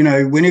 you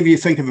know, whenever you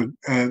think of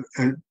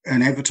an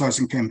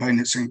advertising campaign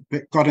that's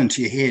got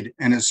into your head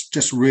and it's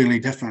just really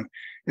different,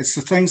 it's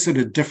the things that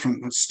are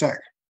different that stick.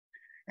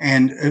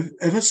 And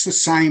if it's the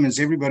same as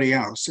everybody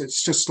else,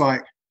 it's just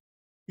like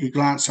you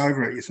glance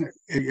over it. You think,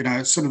 you know,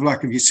 it's sort of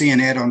like if you see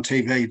an ad on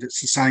TV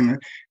that's the same,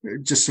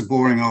 just a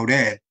boring old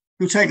ad,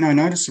 you'll take no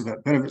notice of it.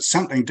 But if it's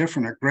something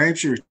different, it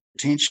grabs your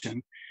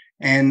attention.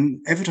 And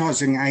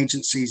advertising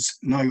agencies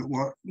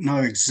know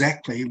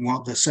exactly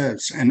what this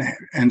is,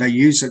 and they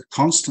use it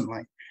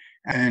constantly.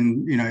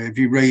 And, you know, if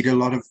you read a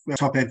lot of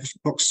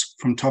books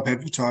from top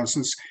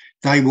advertisers,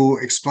 they will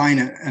explain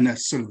it in a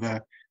sort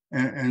of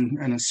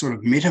in a sort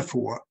of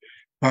metaphor,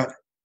 but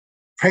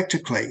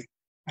practically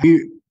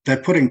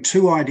they're putting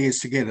two ideas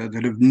together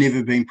that have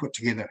never been put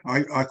together.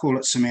 I call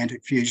it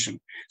semantic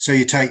fusion. So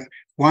you take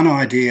one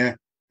idea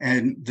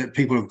and that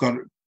people have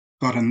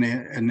got in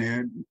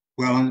their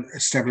well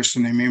established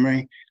in their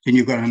memory, then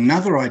you've got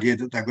another idea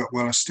that they've got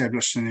well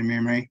established in their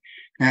memory.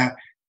 Now,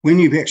 when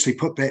you've actually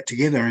put that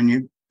together,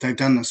 and they've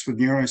done this with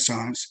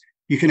neuroscience,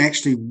 you can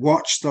actually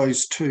watch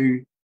those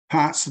two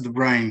parts of the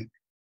brain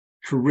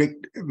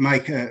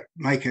make a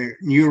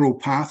neural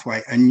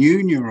pathway, a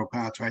new neural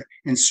pathway,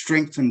 and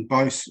strengthen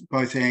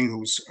both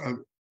angles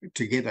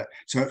together.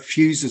 So it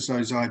fuses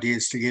those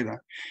ideas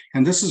together.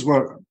 And this is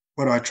what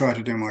I try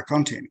to do in my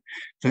content,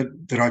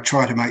 that I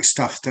try to make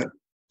stuff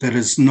that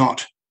is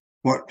not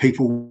what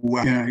people,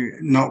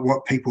 not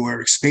what people are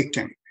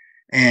expecting.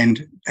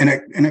 And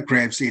it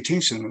grabs the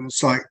attention.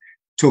 It's like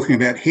talking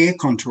about hair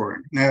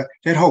contouring. Now,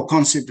 that whole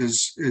concept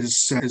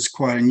is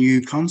quite a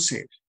new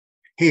concept.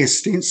 Hair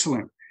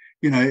stenciling,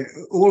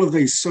 all of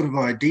these sort of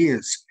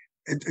ideas,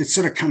 it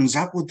sort of comes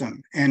up with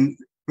them. And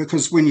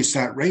because when you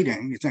start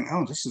reading, you think,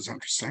 oh, this is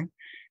interesting.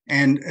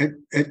 And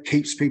it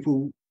keeps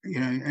people,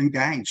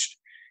 engaged.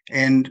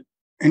 And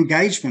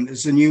engagement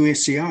is the new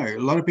SEO. A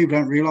lot of people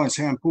don't realize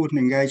how important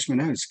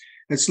engagement is.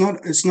 It's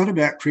not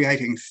about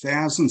creating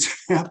thousands of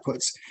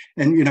outputs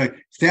and,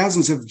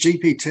 thousands of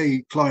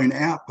GPT clone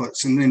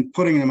outputs and then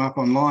putting them up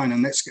online.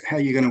 And that's how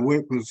you're going to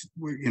work with,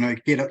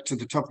 get up to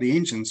the top of the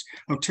engines.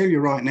 I'll tell you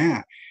right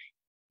now,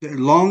 the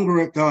longer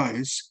it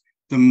goes,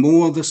 the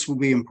more this will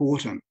be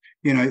important.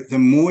 The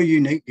more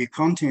unique your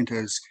content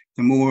is,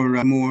 the more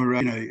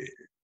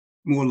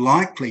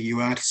likely you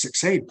are to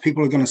succeed.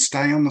 People are going to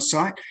stay on the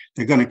site.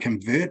 They're going to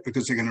convert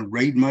because they're going to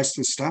read most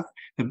of the stuff.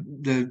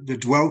 The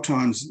dwell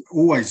times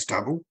always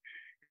double.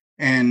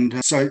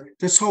 And so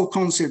this whole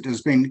concept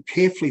has been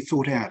carefully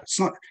thought out. It's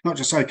not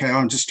just, okay,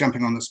 I'm just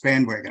jumping on this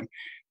bandwagon.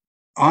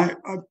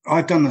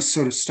 I've done this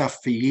sort of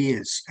stuff for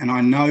years and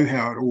I know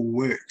how it all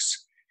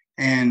works.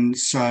 And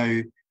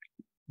so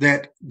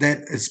that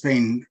has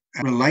been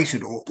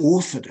related or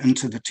authored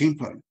into the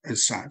template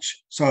as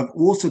such. So I've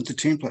authored the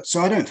template.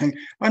 So I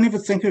never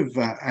think of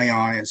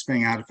AI as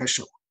being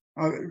artificial.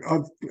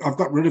 I've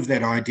got rid of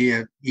that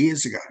idea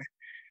years ago.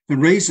 The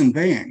reason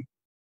being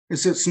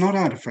is it's not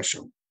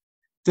artificial.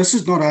 This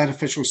is not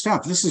artificial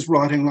stuff. This is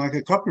writing like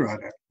a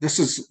copywriter. This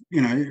is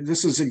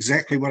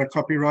exactly what a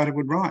copywriter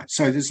would write.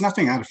 So there's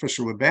nothing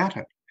artificial about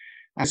it.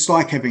 It's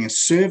like having a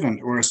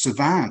servant or a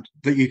savant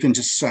that you can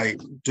just say,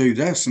 do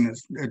this, and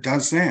it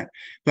does that.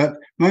 But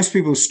most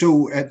people are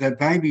still at the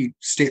baby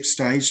step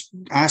stage,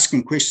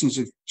 asking questions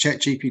of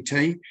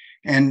ChatGPT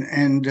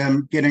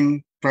and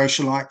getting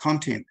brochure-like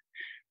content.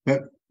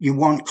 But you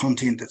want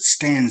content that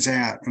stands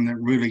out and that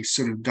really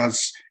sort of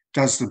does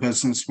the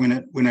business when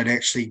it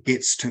actually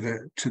gets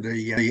to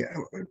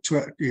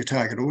your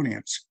target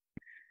audience.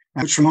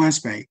 Which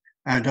reminds me,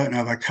 I don't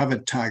know if I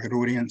covered target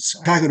audience.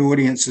 Target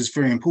audience is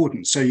very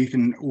important. So you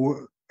can,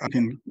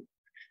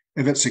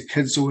 if it's a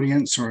kids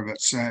audience or if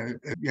it's a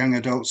young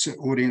adults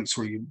audience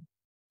or you're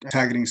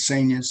targeting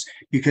seniors,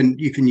 you can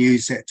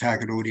use that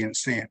target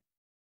audience there.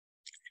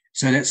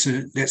 So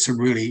that's a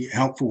really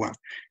helpful one.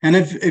 And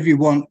if you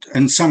want,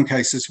 in some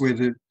cases where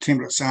the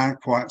templates aren't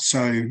quite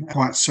so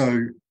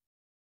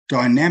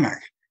dynamic,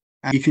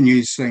 you can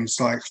use things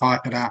like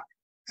hype it up.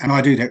 And I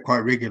do that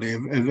quite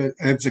regularly.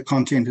 If the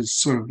content is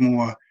sort of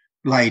more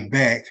laid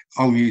back,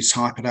 I'll use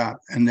hype it up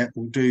and that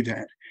will do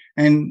that.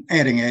 And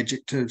adding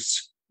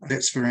adjectives,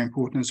 that's very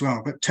important as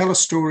well. But tell a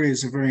story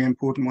is a very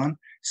important one.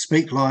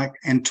 Speak like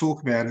and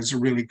talk about is a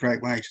really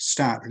great way to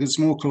start because it's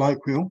more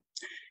colloquial.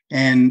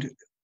 And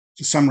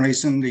for some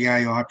reason, the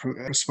AI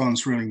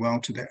responds really well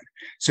to that.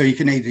 So you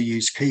can either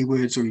use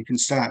keywords or you can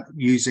start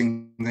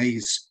using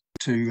these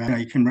to,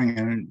 you can bring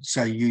in and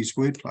say, use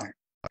wordplay.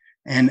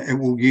 And it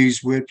will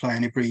use wordplay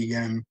in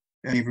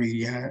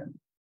every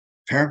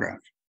paragraph.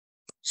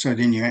 So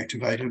then you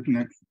activate it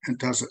and it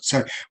does it.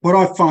 So what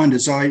I find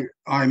is I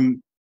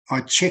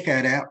check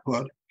out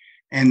output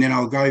and then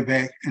I'll go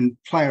back and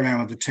play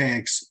around with the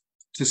tags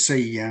to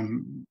see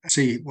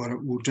what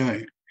it will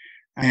do.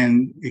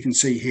 And you can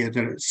see here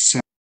that it's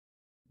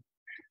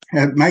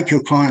make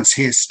your client's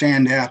hair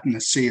stand out in a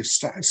sea of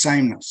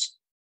sameness,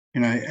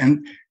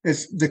 and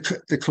it's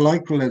the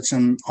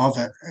colloquialism of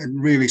it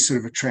really sort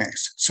of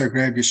attracts. So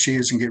grab your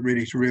shears and get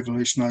ready to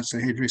revolutionize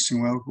the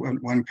hairdressing world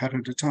one cut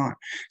at a time.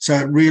 So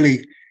it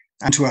really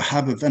into a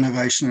hub of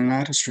innovation and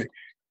artistry.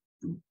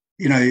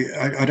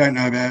 I don't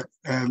know about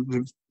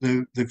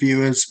the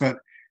viewers, but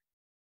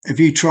if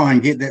you try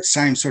and get that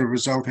same sort of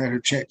result out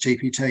of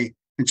ChatGPT,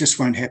 it just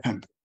won't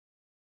happen.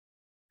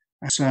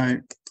 So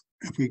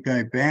if we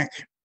go back,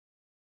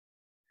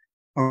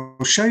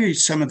 I'll show you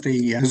some of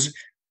the,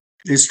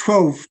 there's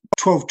 12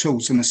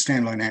 tools in the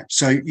standalone app.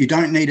 So you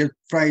don't need a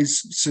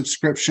phrase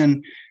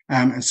subscription.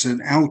 It's an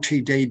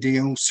LTD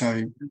deal,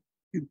 so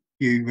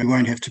you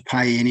won't have to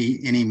pay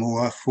any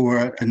more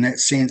for it in that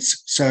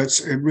sense. So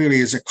it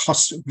really is a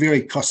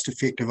very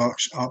cost-effective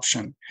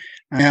option.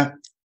 Now,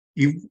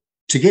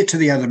 to get to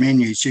the other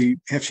menus, you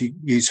have to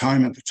use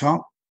Home at the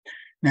top.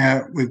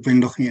 Now, we've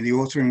been looking at the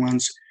authoring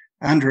ones.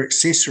 Under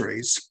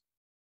accessories,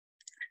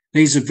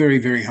 these are very,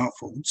 very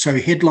helpful. So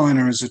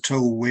Headliner is a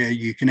tool where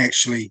you can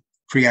actually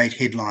create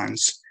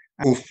headlines,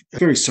 or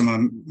very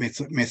similar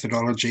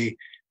methodology,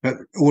 but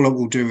all it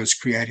will do is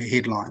create a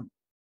headline.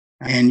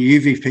 And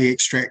UVP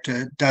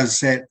Extractor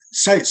does that.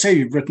 Say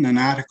you've written an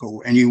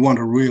article and you want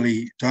a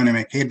really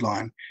dynamic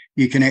headline,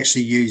 you can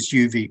actually use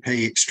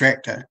UVP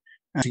Extractor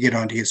to get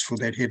ideas for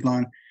that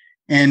headline.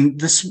 And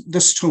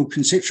this tool,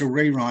 Conceptual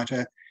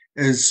Rewriter,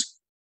 is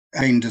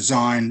been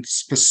designed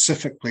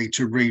specifically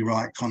to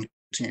rewrite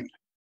content.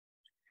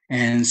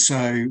 And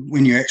so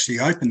when you actually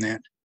open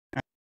that,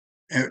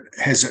 it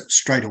has it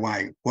straight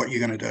away, what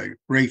you're going to do.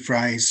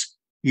 Rephrase,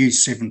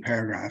 use 7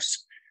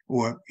 paragraphs,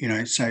 or,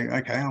 say,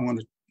 okay, I want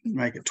to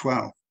make it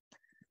 12.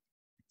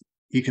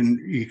 You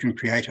can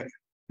create it.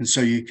 And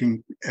so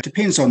it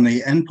depends on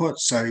the input.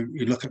 So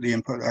you look at the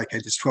input, okay,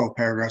 there's 12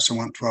 paragraphs, I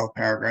want 12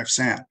 paragraphs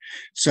out.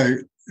 So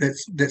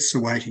that's the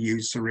way to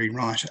use the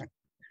rewriter.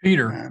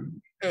 Peter,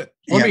 let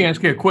me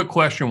ask you a quick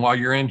question while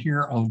you're in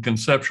here on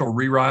Conceptual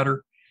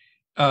Rewriter.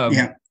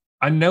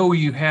 I know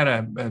you had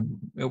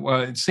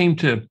it seemed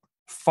to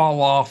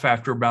fall off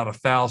after about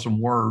 1,000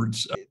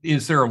 words.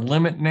 Is there a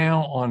limit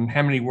now on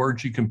how many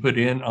words you can put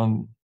in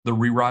on the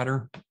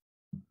rewriter?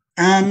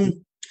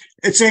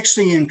 It's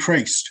actually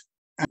increased.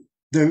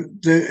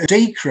 The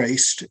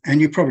decreased, and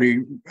you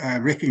probably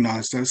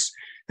recognize this,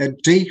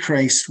 it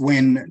decreased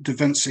when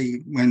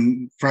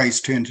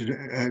phrase changed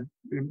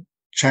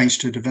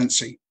to Da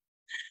Vinci.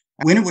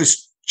 When it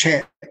was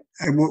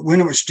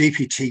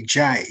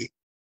GPTJ,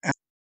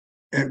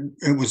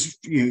 it was,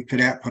 you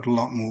could output a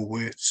lot more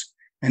words.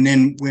 And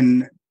then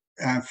when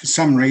for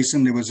some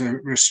reason there was a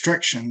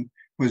restriction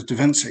with Da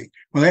Vinci,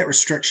 well, that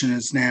restriction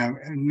is now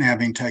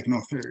being taken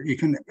off. You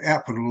can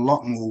output a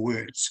lot more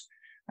words.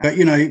 But,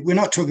 we're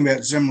not talking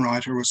about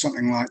ZimWriter or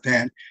something like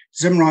that.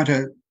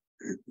 ZimWriter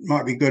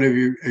might be good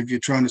if you're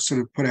trying to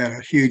sort of put out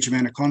a huge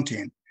amount of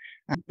content,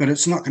 but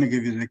it's not going to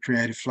give you the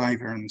creative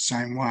flavor in the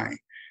same way.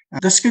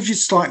 This gives you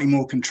slightly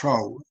more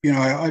control.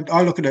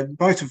 I look at it,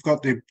 both have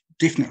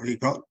definitely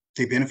got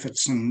their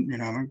benefits, and,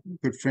 I'm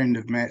a good friend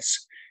of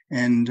Matt's,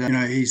 and,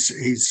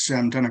 he's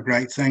done a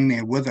great thing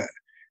there with it.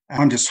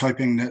 I'm just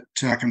hoping that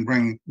I can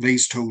bring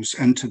these tools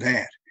into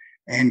that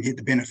and get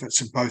the benefits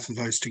of both of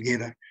those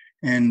together.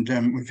 And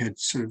we've had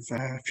sort of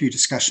a few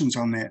discussions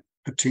on that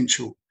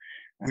potential,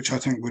 which I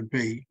think would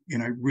be,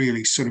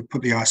 really sort of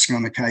put the icing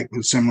on the cake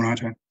with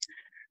ZimWriter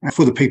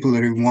for the people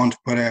that want to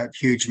put out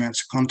huge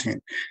amounts of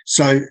content.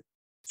 So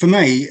for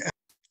me,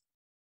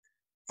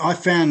 I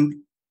found,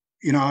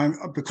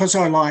 because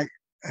I like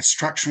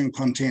structuring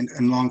content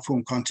and long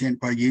form content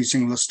by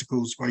using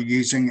listicles, by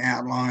using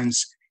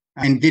outlines,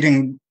 and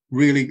getting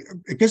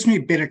it gives me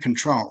better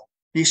control.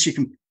 Yes, you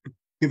can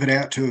give it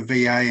out to a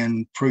VA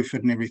and proof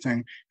it and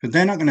everything, but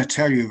they're not going to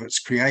tell you if it's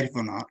creative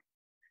or not.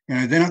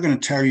 They're not going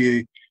to tell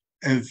you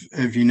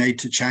if you need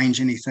to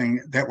change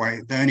anything that way.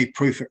 They only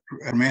proof it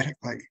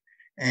automatically.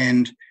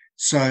 And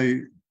so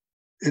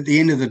at the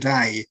end of the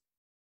day,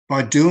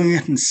 by doing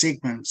it in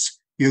segments,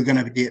 you're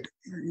going to get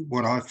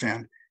what I've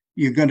found.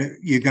 You're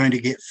going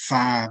to get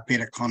far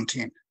better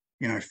content,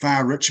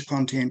 far richer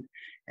content,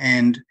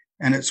 and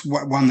it's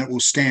one that will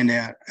stand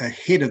out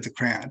ahead of the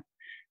crowd.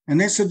 And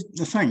that's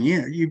the thing.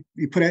 Yeah, you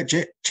put out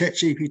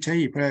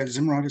ChatGPT, you put out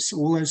ZimWriter,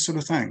 all those sort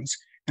of things,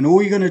 and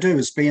all you're going to do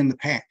is be in the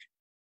pack.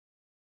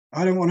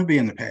 I don't want to be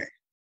in the pack.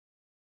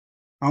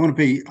 I want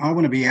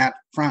to be out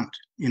front,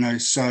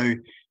 so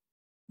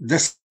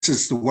this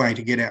is the way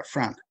to get out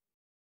front.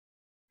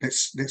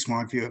 That's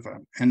my view of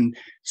it. And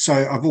so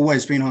I've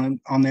always been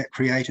on that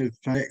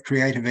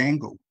creative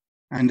angle,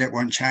 and that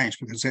won't change,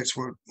 because that's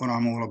what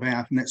I'm all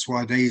about, and that's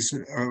why these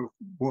are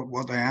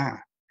what they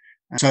are.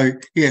 So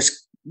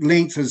yes,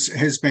 length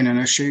has been an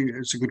issue.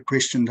 It's a good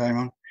question,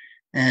 Damon,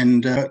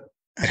 and it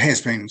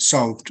has been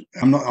solved.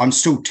 I'm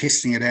still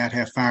testing it out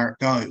how far it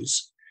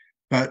goes,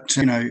 but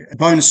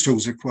bonus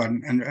tools are quite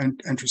an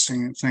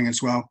interesting thing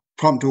as well.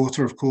 Prompt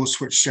Author, of course,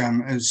 which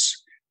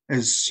is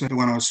the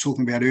one I was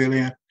talking about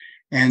earlier,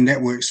 and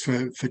that works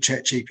for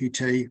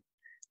ChatGPT.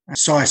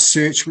 SAAS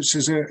Search, which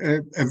is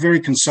a very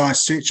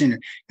concise search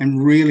engine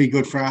and really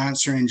good for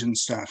answer engine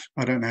stuff.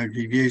 I don't know if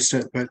you've used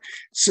it, but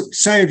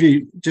say if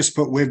you just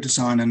put web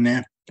design in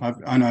there,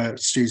 I know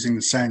it's using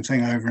the same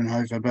thing over and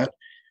over, but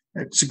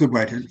it's a good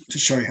way to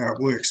show you how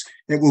it works.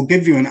 It will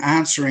give you an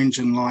answer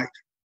engine-like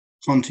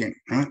content,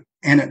 right?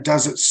 And it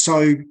does it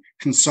so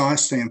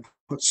concisely and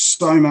puts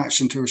so much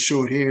into a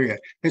short area.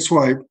 That's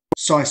why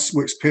SAAS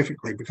works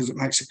perfectly, because it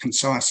makes it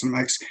concise and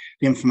makes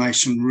the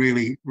information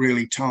really,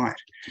 really tight.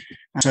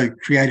 So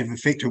creative,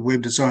 effective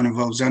web design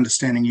involves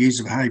understanding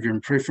user behavior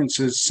and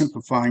preferences,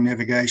 simplifying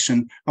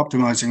navigation,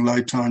 optimizing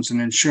load times, and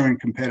ensuring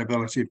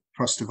compatibility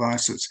across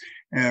devices.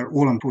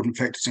 All important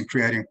factors in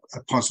creating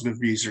a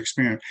positive user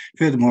experience.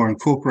 Furthermore,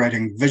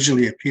 incorporating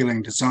visually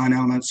appealing design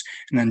elements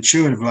and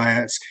intuitive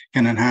layouts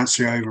can enhance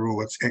the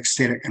overall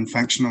aesthetic and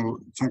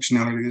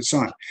functionality of the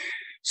site.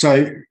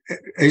 So,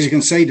 as you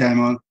can see,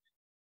 Damon,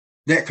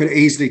 that could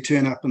easily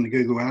turn up in the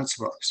Google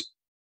answer box.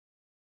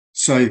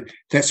 So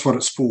that's what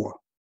it's for.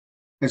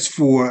 It's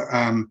for,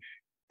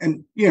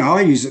 and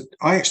I use it.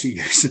 I actually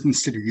use it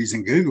instead of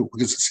using Google,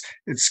 because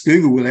it's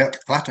Google without the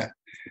clutter.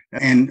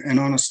 And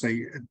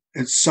honestly,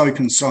 it's so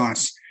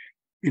concise.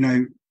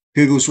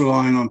 Google's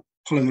relying on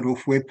pulling it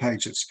off web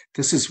pages.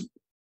 This is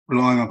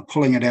relying on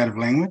pulling it out of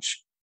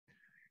language,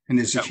 and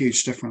there's a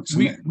huge difference.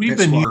 We've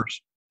been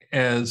used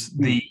as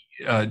the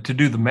to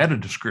do the meta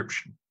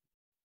description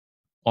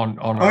on.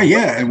 Oh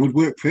yeah, website. It would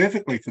work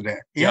perfectly for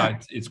that. Yeah,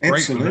 it's great.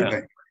 Absolutely. For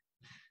that.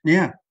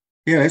 Yeah,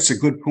 that's a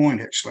good point,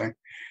 actually.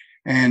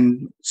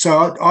 And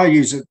so I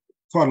use it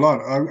quite a lot.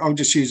 I'll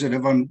just use it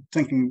if I'm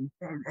thinking,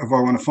 if I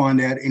want to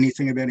find out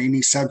anything about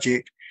any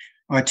subject,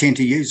 I tend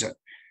to use it.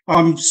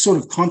 I'm sort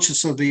of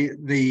conscious of the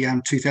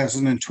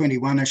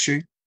 2021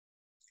 issue.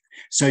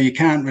 So you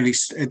can't really,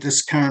 at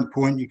this current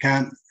point, you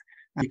can't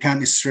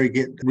necessarily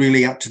get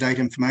really up-to-date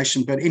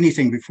information, but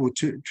anything before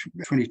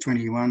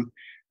 2021,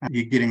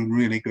 you're getting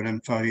really good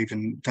info,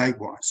 even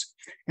date-wise.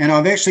 And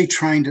I've actually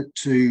trained it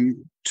to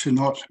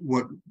not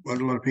what a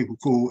lot of people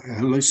call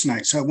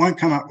hallucinate. So it won't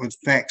come up with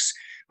facts.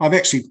 I've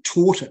actually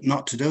taught it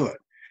not to do it.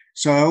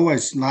 So I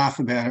always laugh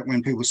about it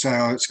when people say,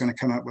 oh, it's going to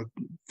come up with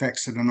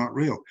facts that are not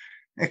real.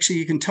 Actually,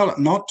 you can tell it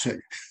not to.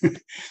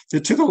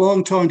 It took a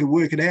long time to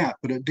work it out,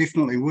 but it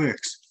definitely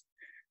works.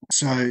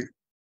 So,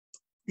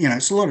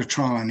 it's a lot of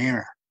trial and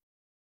error.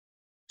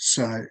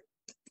 So,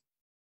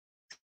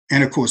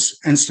 and of course,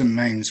 instant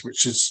memes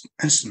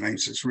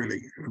is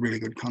really a really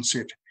good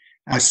concept.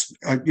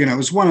 It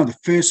was one of the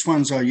first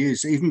ones I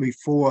used, even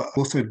before I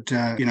authored,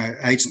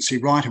 Agency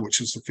Writer,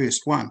 which was the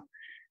first one.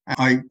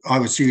 I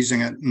was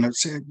using it, and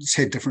it's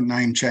had different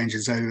name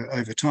changes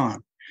over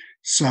time.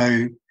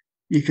 So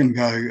you can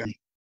go,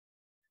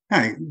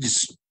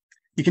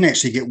 you can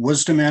actually get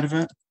wisdom out of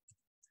it.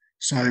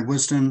 So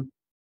wisdom,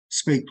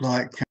 speak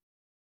like,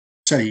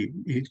 so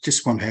you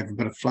just want to have a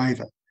bit of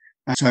flavour.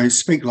 So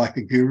speak like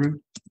a guru,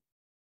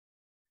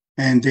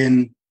 and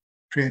then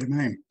create a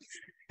meme.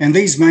 And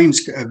these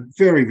memes are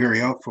very, very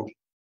helpful.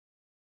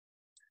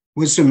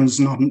 Wisdom is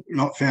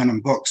not found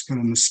in books, but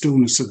in the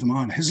stillness of the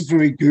mind. It has a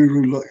very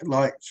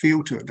guru-like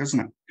feel to it, doesn't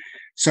it?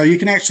 So you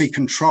can actually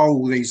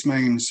control these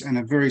memes in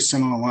a very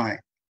similar way.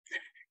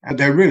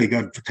 They're really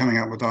good for coming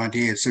up with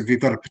ideas. If you've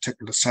got a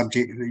particular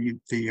subject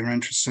that you're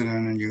interested in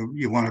and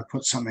you want to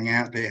put something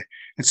out there,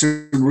 it's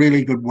a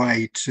really good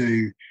way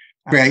to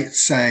create,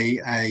 say,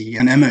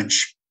 an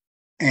image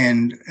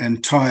and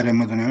tie it in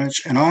with an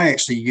image. And I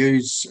actually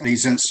use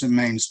these instant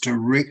memes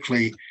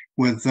directly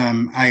with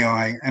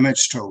AI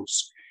image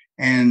tools,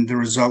 and the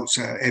results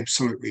are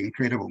absolutely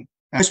incredible.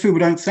 Most people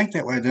don't think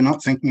that way. They're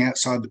not thinking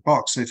outside the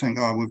box. They think,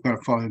 oh, we've got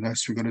to follow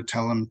this. We've got to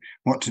tell them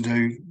what to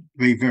do,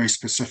 be very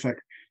specific.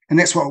 And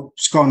that's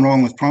what's gone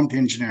wrong with prompt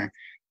engineering.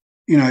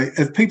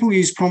 If people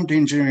use prompt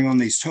engineering on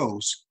these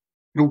tools,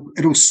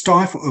 it'll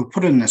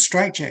put it in a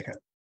straitjacket,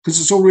 because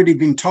it's already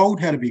been told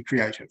how to be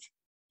creative.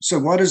 So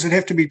why does it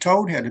have to be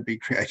told how to be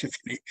creative?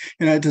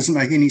 It doesn't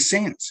make any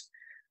sense.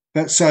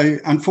 But so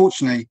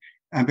unfortunately,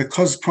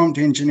 because prompt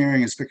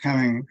engineering is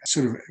becoming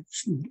sort of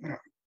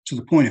to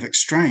the point of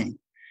extreme,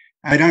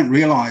 they don't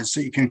realize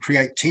that you can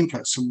create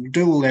templates and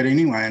do all that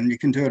anyway, and you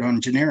can do it on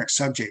generic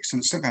subjects,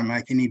 and it's not going to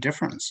make any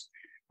difference.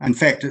 In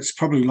fact, it's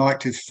probably like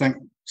to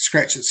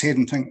scratch its head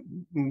and think,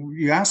 well,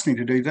 you asked me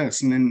to do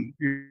this, and then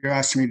you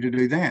asked me to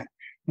do that.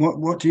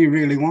 What do you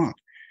really want?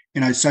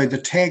 So the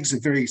tags are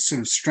very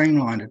sort of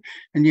streamlined.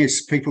 And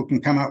yes, people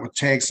can come up with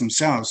tags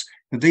themselves,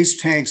 But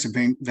these tags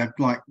they're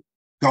like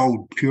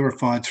gold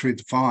purified through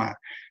the fire.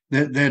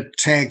 They're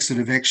tags that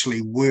have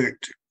actually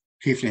worked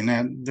carefully.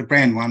 Now, the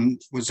brand one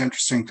was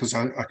interesting because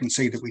I can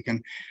see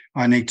that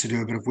I need to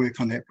do a bit of work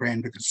on that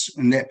brand, because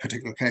in that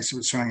particular case, it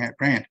was showing that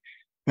brand.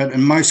 But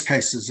in most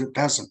cases, it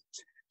doesn't.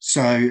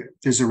 So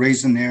there's a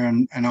reason there,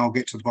 and I'll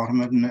get to the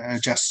bottom of it and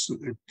adjust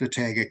the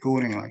tag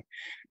accordingly.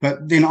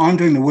 But then I'm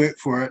doing the work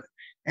for it,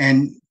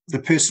 and the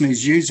person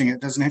who's using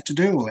it doesn't have to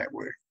do all that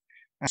work.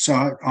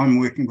 So I'm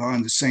working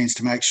behind the scenes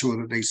to make sure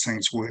that these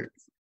things work.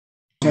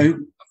 So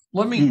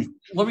let me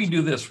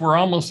do this. We're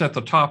almost at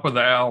the top of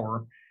the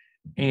hour,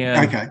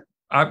 and okay.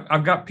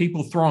 I've got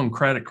people throwing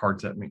credit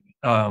cards at me.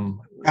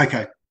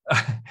 Okay.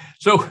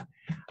 So,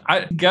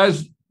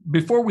 guys,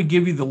 before we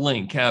give you the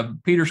link,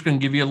 Peter's going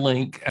to give you a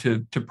link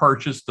to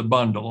purchase the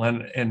bundle,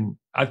 and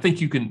I think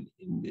you can.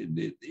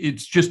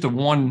 It's just a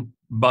one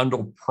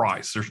bundle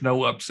price. There's no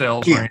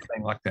upsells or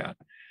anything like that.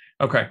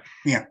 Okay.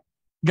 Yeah.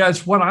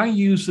 Guys, what I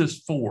use this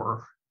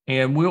for,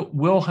 and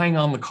we'll hang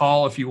on the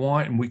call if you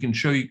want, and we can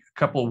show you a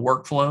couple of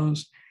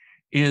workflows,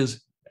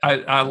 is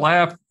I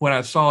laughed when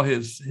I saw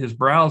his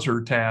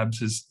browser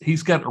tabs.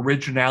 He's got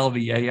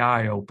Originality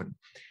AI open.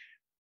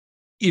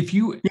 If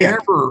you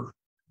ever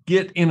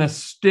get in a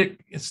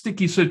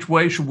sticky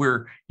situation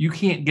where you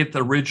can't get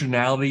the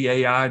Originality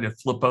AI to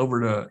flip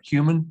over to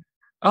human,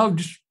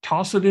 just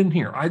toss it in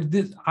here.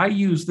 I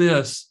use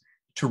this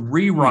to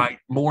rewrite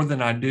more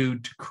than I do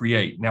to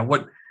create. Now,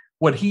 what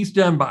he's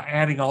done by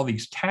adding all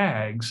these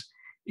tags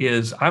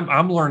is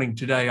I'm learning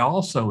today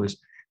also is,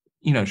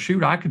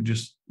 shoot, I could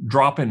just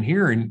drop in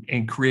here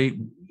and create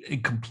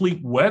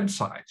complete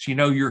websites.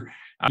 You're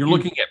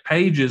looking at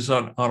pages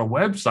on a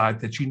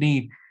website that you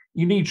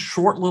need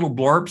short little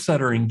blurbs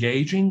that are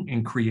engaging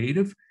and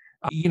creative.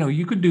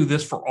 You could do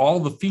this for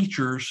all the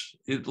features,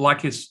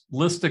 like his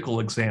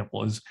listicle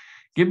example is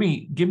give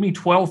me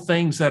 12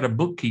 things that a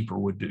bookkeeper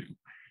would do,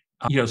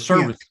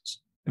 services. Yeah.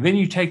 And then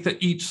you take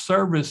each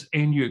service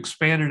and you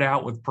expand it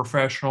out with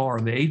professional or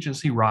the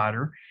agency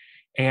writer.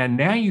 And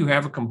now you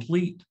have a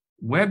complete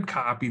web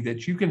copy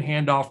that you can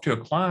hand off to a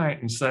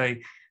client and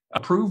say,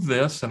 approve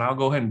this, and I'll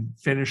go ahead and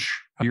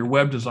finish your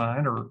web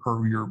design or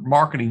your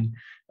marketing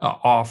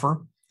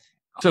offer.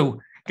 So,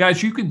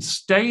 guys, you can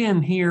stay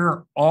in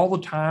here all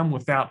the time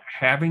without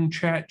having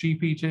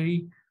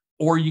ChatGPT,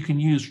 or you can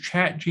use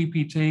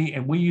ChatGPT,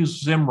 and we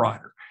use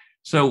ZimWriter.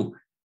 So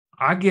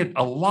I get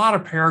a lot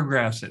of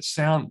paragraphs that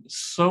sound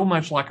so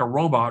much like a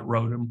robot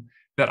wrote them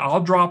that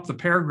I'll drop the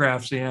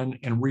paragraphs in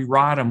and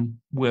rewrite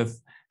them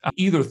with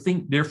either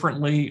Think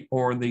Differently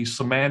or the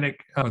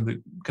semantic,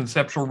 the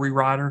conceptual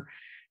rewriter.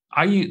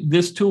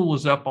 This tool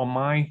is up on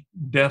my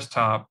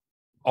desktop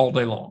all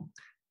day long,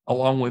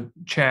 along with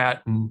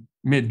Chat and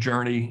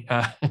MidJourney.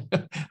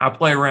 I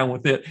play around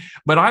with it,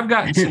 but I've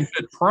gotten some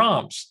good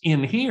prompts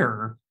in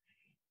here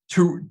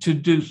to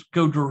just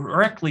go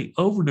directly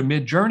over to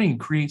MidJourney and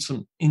create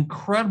some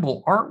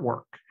incredible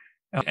artwork.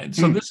 And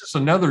so this is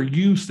another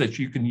use that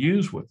you can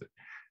use with it.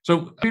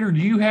 So, Peter, do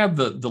you have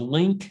the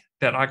link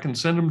that I can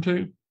send them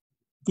to?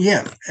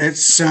 Yeah,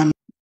 it's I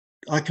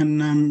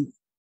can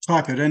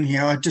type it in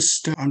here. I'm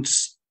just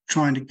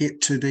trying to get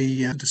to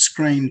the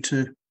screen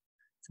to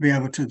be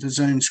able to the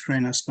Zoom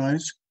screen, I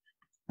suppose.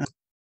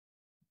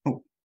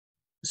 Oh,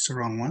 it's the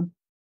wrong one.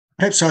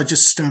 Perhaps I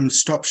just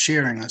stop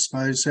sharing. I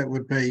suppose that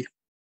would be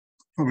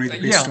probably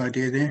the best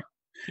idea there.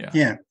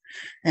 Yeah.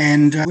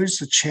 And where's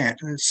the chat?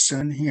 It's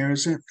in here,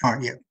 is it? Oh,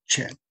 yeah,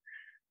 chat.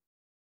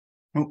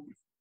 Oh,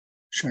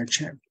 show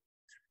chat.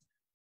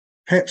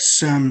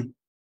 Perhaps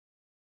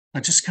I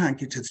just can't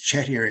get to the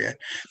chat area,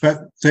 but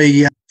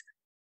the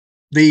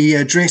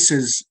address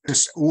is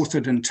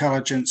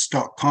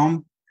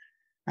authoredintelligence.com,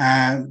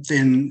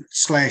 then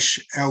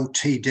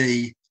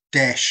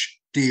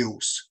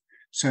 /LTD-deals.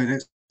 So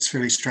that's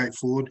fairly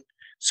straightforward.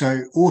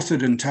 So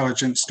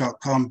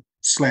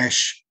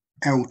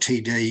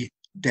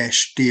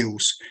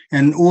authoredintelligence.com/LTD-deals.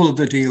 And all of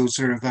the deals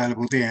are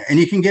available there. And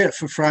you can get it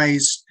for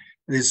phrase.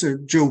 There's a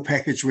dual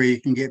package where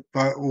you can get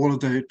all of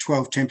the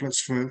 12 templates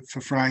for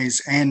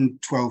phrase and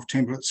 12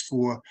 templates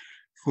for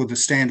the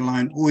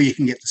standalone, or you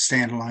can get the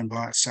standalone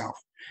by itself.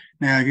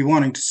 Now, if you're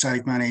wanting to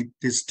save money,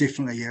 there's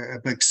definitely a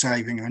big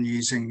saving on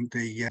using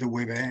the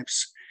web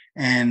apps,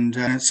 and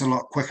it's a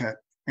lot quicker.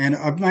 And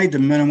I've made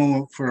them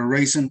minimal for a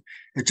reason.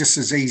 It just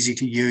is easy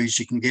to use.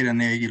 You can get in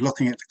there, you're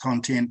looking at the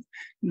content,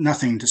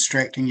 nothing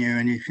distracting you,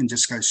 and you can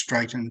just go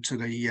straight into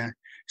the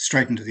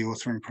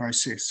authoring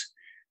process.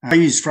 I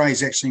use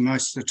Phrase actually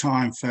most of the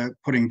time for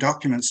putting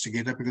documents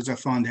together because I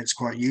find that's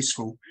quite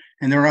useful.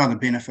 And there are other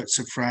benefits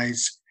of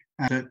Phrase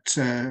that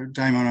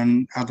Damon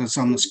and others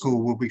on this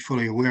call will be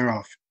fully aware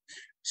of.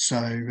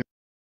 So,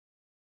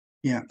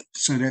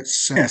 so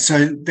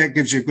that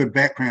gives you a good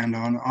background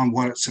on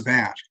what it's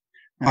about.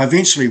 I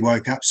eventually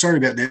woke up. Sorry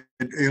about that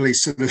early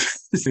sort of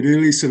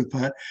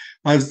part.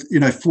 I was,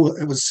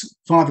 it was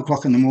 5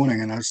 o'clock in the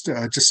morning, and I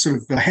just sort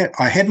of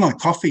I had my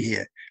coffee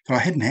here, but I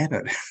hadn't had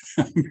it.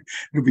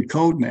 It'll be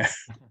cold now.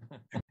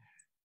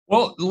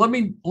 Well, let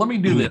me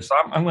do this.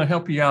 I'm going to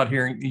help you out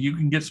here. You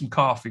can get some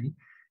coffee,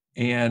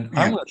 And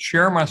I'm going to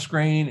share my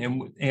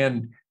screen,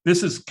 and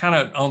this is kind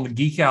of on the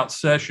Geek Out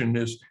session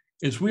is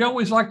we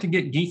always like to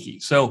get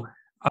geeky. So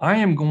I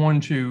am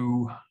going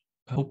to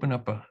open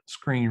up a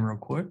screen real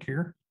quick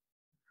here.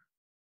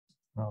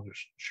 I'll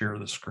just share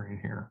the screen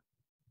here.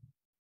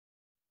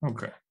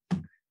 Okay.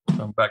 So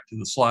I'm back to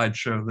the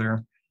slideshow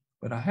there,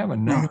 but I have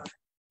another.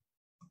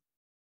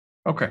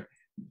 Okay.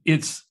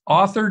 It's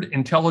authored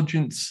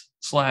intelligence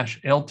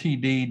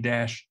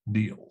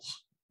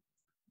 /LTD-deals.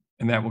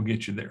 And that will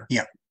get you there.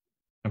 Yeah.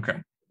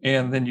 Okay.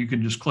 And then you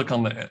can just click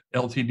on the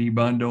LTD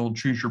bundle,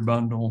 choose your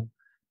bundle.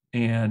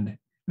 And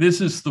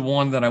this is the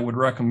one that I would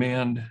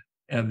recommend.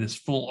 This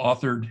full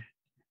authored.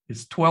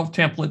 It's 12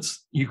 templates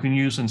you can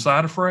use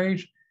inside of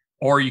Phrase,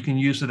 or you can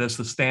use it as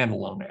the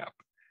standalone app.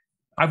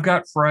 I've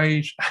got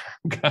Phrase.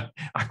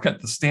 I've got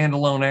the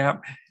standalone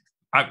app.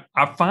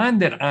 I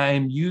find that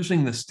I'm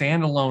using the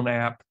standalone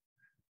app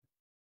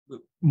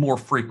more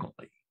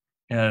frequently.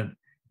 And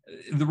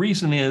the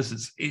reason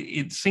is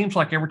it seems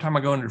like every time I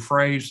go into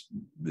Phrase,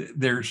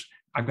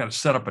 I've got to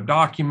set up a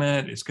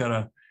document. It's got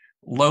to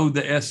load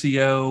the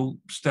SEO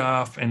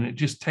stuff, and it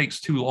just takes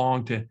too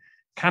long to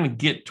kind of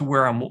get to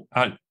where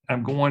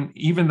I'm going,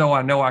 even though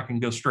I know I can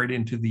go straight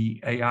into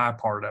the AI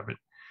part of it.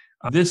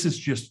 This is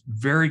just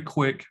very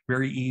quick,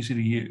 very easy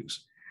to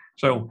use.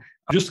 So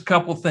just a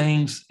couple of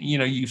things,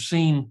 you've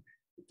seen,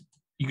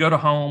 you go to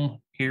home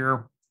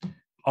here,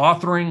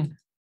 authoring.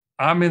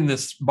 I'm in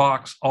this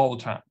box all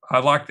the time. I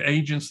like the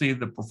agency,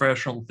 the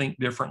professional, think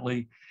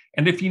differently.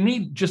 And if you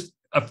need just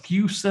a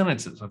few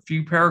sentences, a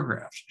few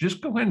paragraphs,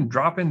 just go ahead and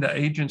drop into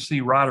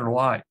agency writer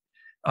light.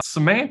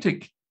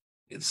 Semantic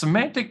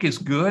is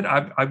good.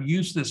 I've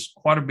used this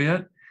quite a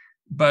bit,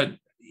 but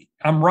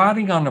I'm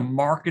writing on a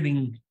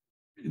marketing,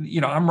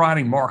 I'm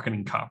writing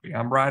marketing copy.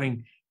 I'm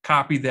writing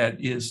copy that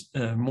is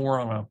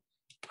more on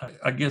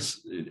I guess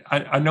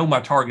I know my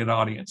target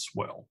audience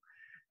well.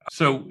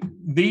 So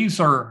these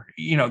are,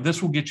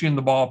 this will get you in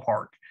the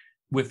ballpark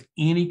with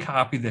any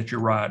copy that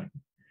you're writing.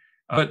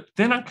 But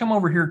then I come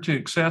over here to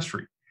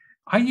accessory.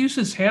 I use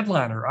this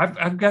headliner.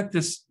 I've got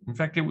this, in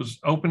fact, it was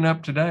opened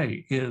up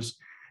today, is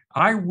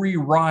I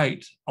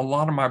rewrite a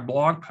lot of my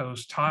blog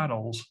post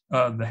titles,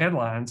 the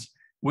headlines,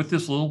 with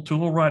this little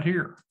tool right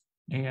here.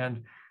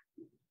 And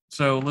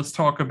so let's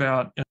talk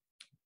about,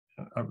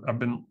 I've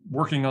been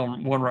working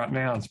on one right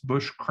now. It's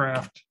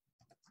bushcraft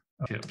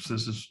tips.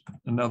 This is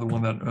another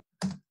one that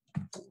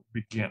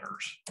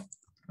beginners.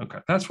 Okay,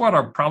 that's what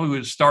I probably would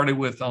have started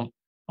with on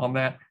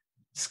that.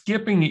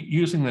 Skipping it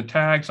using the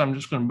tags, I'm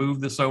just going to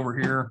move this over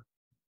here.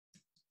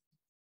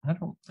 I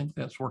don't think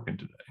that's working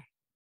today.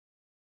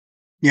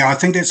 Yeah, I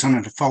think that's on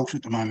a default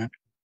at the moment.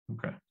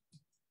 Okay.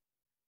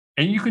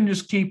 And you can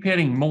just keep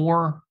hitting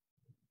more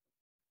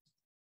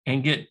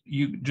and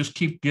you just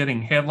keep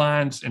getting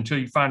headlines until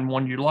you find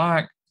one you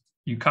like,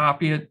 you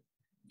copy it,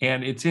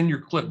 and it's in your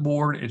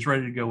clipboard, it's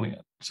ready to go in.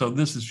 So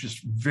this is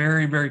just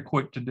very, very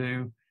quick to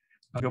do.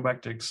 I'll go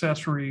back to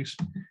accessories,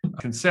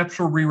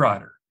 conceptual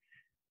rewriter.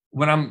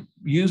 When I'm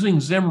using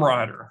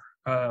ZimWriter,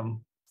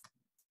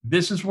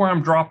 this is where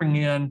I'm dropping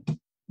in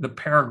the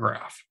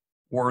paragraph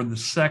or the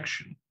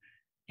section.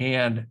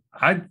 And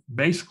I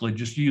basically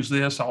just use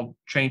this. I'll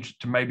change it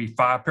to maybe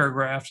 5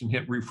 paragraphs and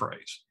hit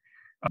rephrase.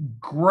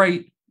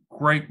 Great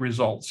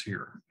results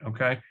here,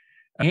 okay?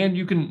 And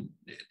you can,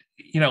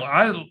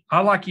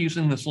 I like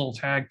using this little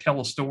tag,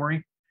 tell a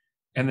story,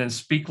 and then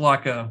speak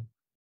like a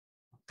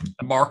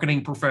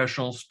marketing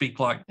professional, speak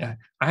like, I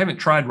haven't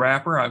tried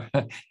rapper.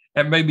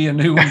 That may be a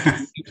new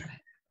one,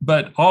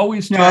 but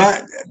always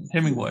try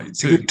Hemingway.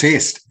 It's a good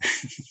test.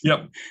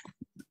 Yep.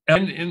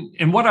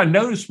 And what I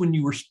noticed when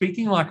you were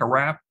speaking like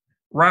a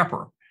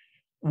rapper,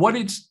 what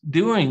it's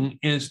doing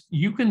is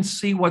you can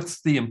see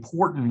what's the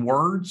important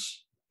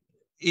words.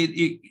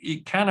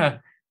 It kind of,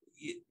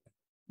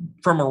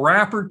 from a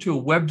rapper to a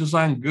web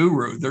design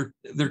guru,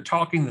 they're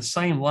talking the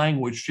same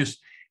language, just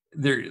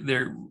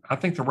I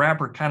think the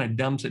rapper kind of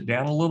dumbs it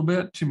down a little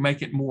bit to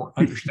make it more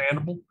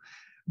understandable.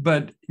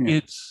 But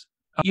it's,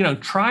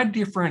 try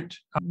different,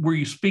 where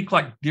you speak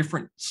like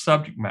different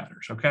subject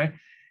matters, okay?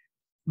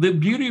 The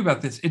beauty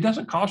about this, it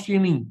doesn't cost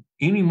you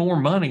any more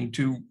money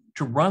to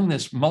run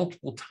this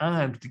multiple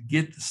times to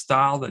get the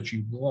style that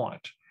you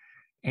want.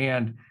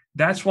 And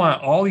that's why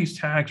all these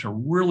tags are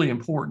really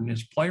important,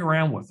 is play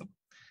around with them.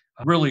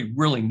 Really,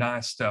 really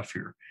nice stuff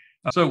here.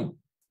 So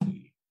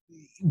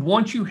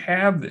once you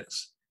have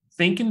this,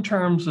 think in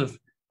terms of,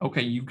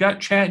 okay, you've got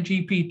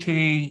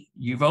ChatGPT,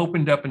 you've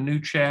opened up a new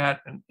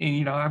chat,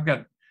 and I've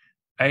got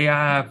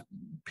AI,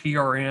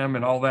 PRM,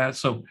 and all that.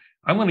 So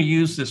I'm going to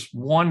use this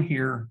one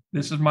here.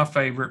 This is my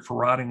favorite for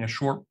writing a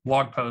short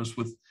blog post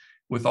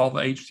with all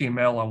the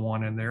HTML I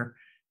want in there.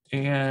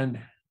 And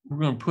we're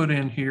going to put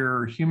in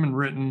here human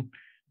written.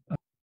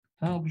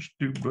 I'll just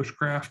do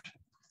bushcraft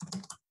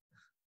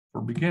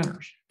for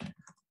beginners.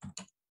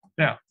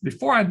 Now,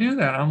 before I do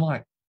that, I'm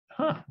like,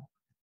 I'm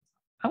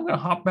going to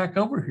hop back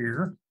over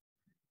here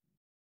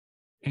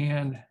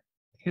and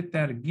hit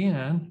that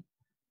again.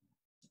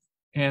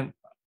 And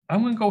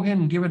I'm going to go ahead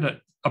and give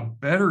it a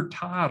better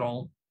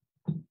title.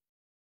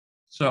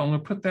 So I'm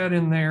going to put that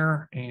in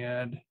there,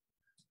 and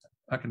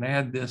I can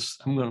add this.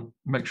 I'm going to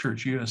make sure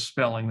it's US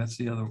spelling. That's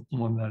the other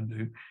one that I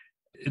do.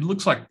 It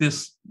looks like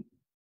this,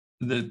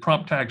 the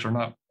prompt tags are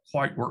not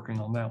quite working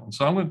on that one.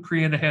 So I'm going to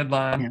create a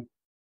headline. Yeah.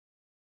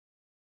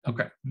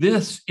 Okay,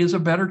 this is a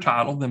better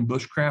title than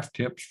Bushcraft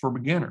Tips for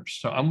Beginners.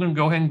 So I'm going to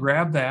go ahead and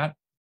grab that,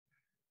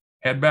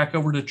 head back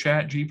over to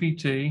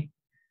ChatGPT,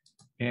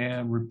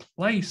 and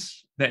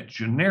replace that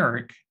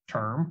generic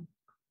term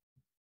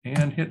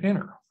and hit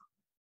enter.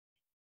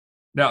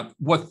 Now,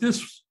 what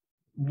this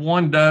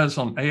one does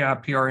on AI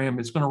PRM,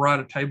 it's going to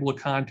write a table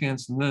of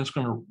contents, and then it's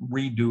going to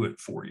redo it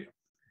for you.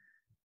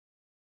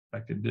 In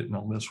fact, it didn't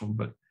on this one,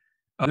 but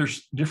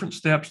there's different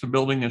steps to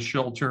building a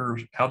shelter,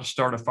 how to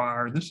start a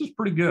fire. This is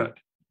pretty good.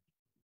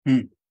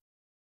 Okay.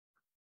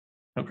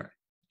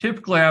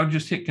 Typically, I would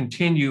just hit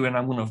continue, and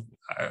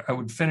I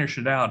would finish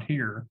it out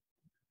here.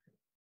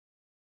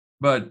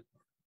 But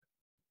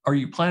are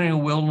you planning a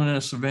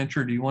wilderness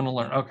adventure? Do you want to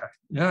learn? Okay.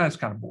 Yeah, that's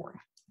kind of boring.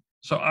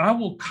 So I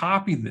will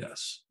copy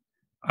this.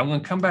 I'm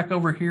going to come back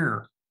over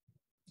here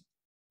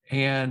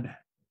and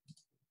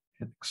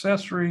hit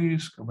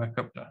accessories, go back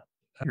up to,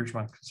 here's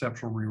my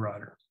conceptual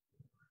rewriter.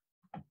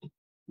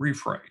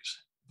 Rephrase.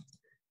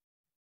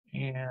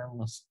 And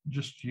let's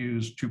just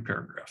use 2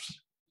 paragraphs.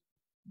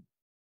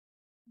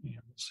 Yeah,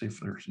 let's see if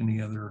there's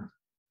any other.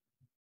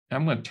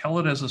 I'm going to tell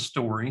it as a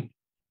story.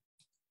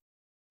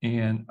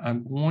 And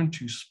I'm going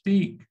to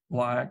speak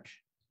like,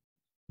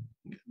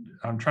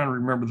 I'm trying to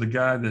remember the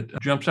guy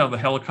that jumps out of the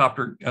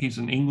helicopter. He's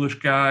an English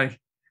guy.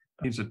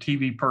 He's a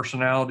TV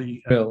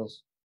personality.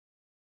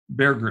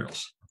 Bear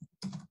Grylls.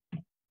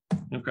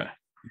 Okay.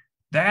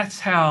 That's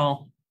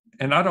how,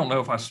 and I don't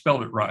know if I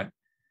spelled it right,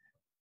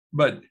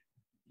 but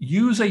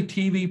use a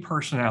TV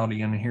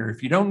personality in here.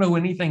 If you don't know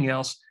anything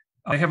else,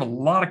 I have a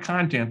lot of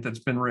content that's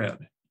been read.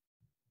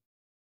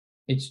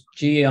 It's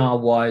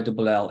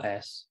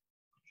GRYLLS.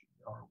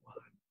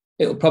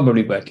 It'll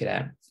probably work it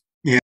out.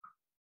 Yeah.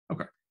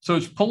 Okay. So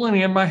it's pulling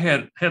in my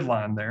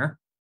headline there.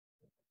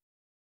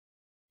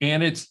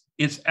 And it's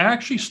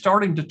actually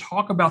starting to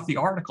talk about the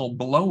article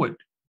below it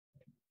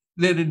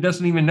that it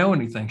doesn't even know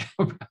anything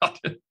about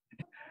it.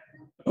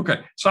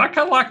 Okay. So I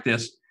kind of like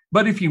this,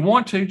 but if you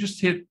want to,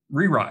 just hit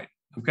rewrite.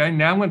 Okay.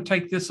 Now I'm going to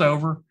take this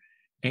over,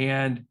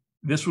 and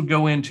this would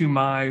go into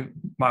my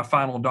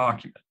final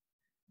document.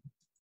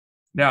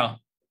 Now,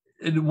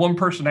 one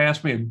person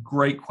asked me a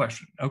great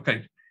question.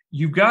 Okay.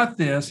 You got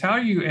this. How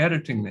are you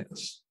editing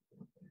this?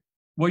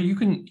 Well, you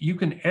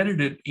can edit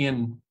it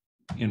in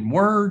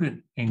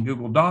Word and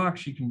Google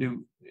Docs. You can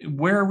do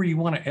wherever you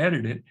want to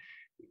edit it.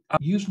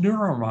 Use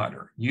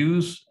Neuromiter.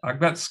 I've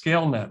got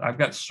ScaleNet. I've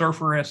got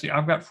Surfer SE.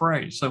 I've got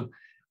Phrase. So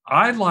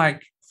I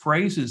like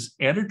Phrase's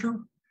editor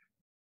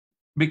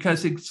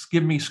because it's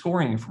giving me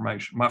scoring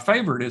information. My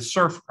favorite is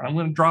Surfer. I'm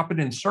going to drop it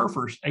in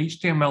Surfer's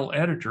HTML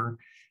editor,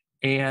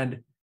 and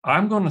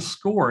I'm going to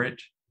score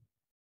it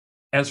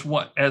as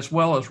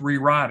well as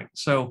rewriting.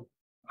 So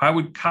I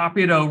would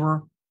copy it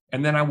over,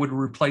 and then I would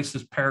replace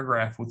this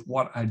paragraph with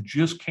what I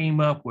just came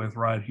up with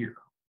right here.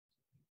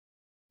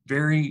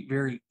 Very,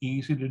 very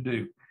easy to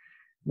do.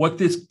 What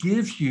this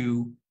gives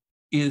you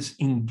is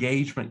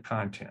engagement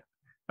content.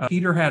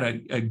 Peter had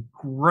a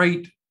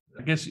great,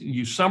 I guess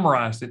you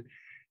summarized it.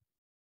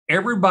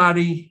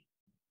 Everybody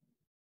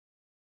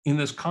in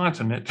this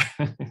continent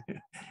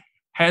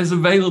has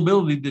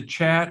availability to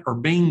chat, or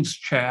Bing's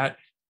chat,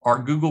 or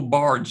Google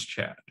Bard's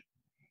chat.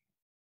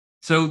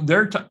 So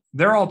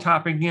they're all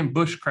typing in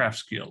bushcraft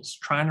skills,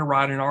 trying to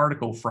write an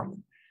article from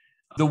them.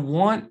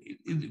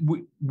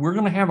 We're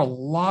going to have a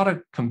lot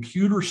of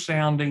computer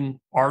sounding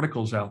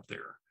articles out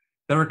there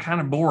that are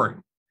kind of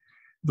boring.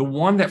 The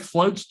one that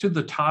floats to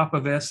the top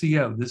of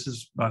SEO, this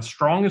is my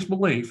strongest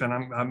belief, and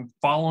I'm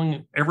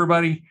following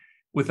everybody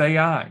with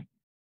AI,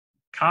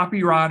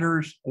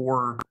 copywriters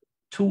or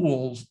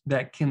tools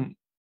that can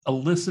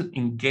elicit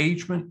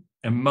engagement,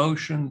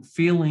 emotion,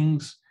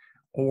 feelings,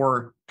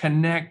 or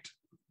connect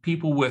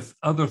people with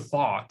other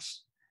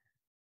thoughts,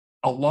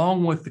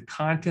 along with the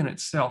content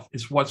itself,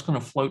 is what's going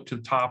to float to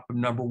the top of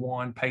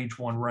 #1, page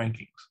 1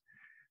 rankings.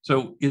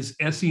 So is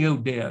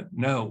SEO dead?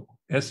 No,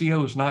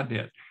 SEO is not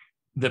dead.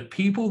 The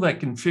people that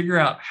can figure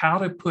out how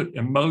to put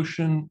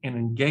emotion and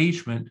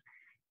engagement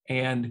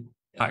and,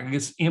 I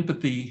guess,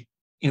 empathy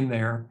in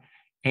there,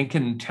 and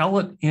can tell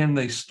it in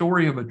the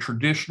story of a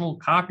traditional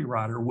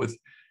copywriter with,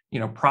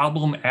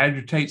 problem,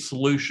 agitate,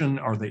 solution,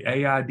 or the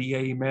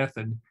AIDA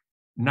method,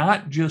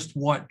 not just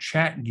what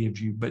chat gives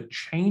you, but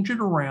change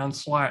it around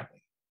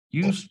slightly.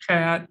 Use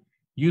chat,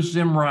 use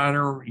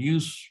ZimWriter,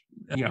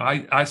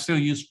 I still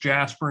use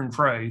Jasper and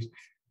Phrase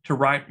to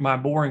write my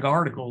boring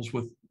articles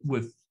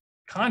with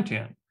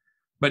content.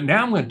 But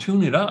now I'm going to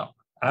tune it up.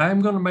 I'm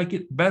going to make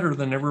it better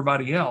than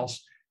everybody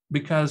else,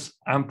 because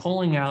I'm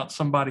pulling out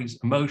somebody's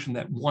emotion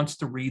that wants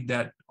to read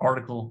that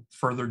article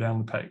further down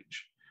the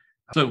page.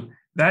 So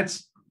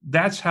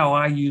that's how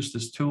I use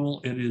this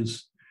tool. It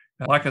is,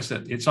 like I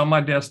said, it's on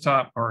my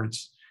desktop, or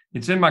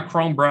it's in my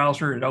Chrome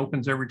browser. It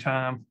opens every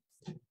time.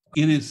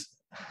 It is,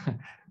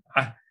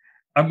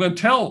 I'm going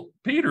to tell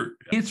Peter,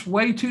 it's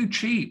way too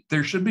cheap.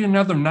 There should be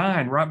another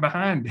 9 right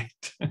behind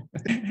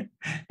it.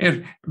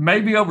 And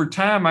maybe over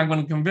time, I'm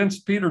going to convince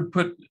Peter to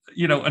put,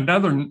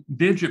 another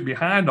digit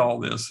behind all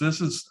this.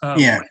 This is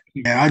I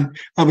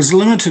was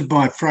limited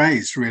by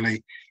phrase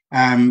really,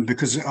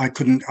 because I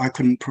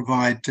couldn't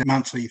provide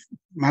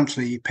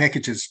monthly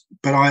packages.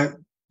 But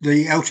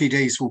the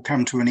LTDs will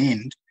come to an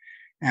end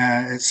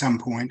at some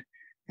point,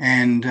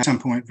 and at some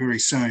point very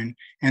soon,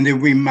 and there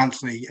will be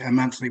a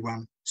monthly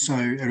one. So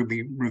it'll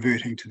be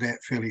reverting to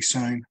that fairly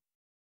soon.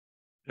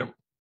 Yep.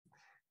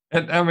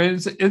 And I mean,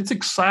 it's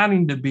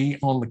exciting to be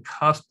on the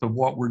cusp of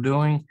what we're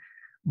doing,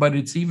 but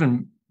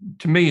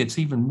to me, it's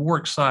even more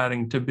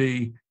exciting to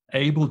be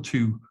able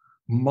to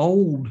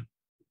mold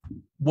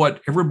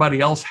what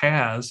everybody else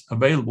has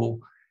available,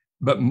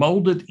 but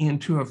mold it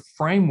into a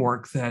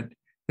framework that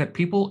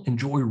people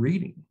enjoy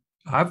reading.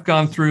 I've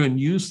gone through and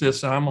used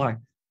this, and I'm like,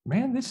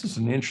 man, this is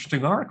an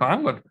interesting article.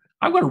 I'm going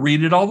to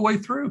read it all the way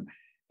through.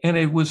 And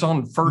it was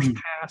on first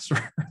pass.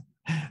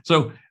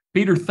 So,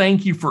 Peter,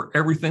 thank you for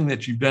everything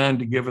that you've done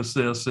to give us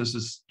this. This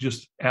is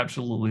just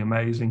absolutely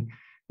amazing.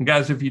 And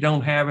guys, if you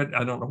don't have it,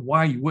 I don't know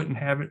why you wouldn't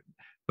have it,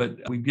 but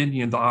we've given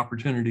you the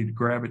opportunity to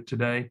grab it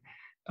today.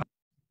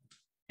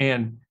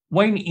 And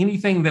Wayne,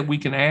 anything that we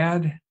can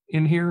add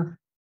in here?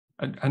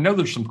 I know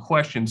there's some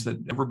questions that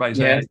everybody's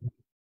asking.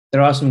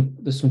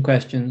 There's some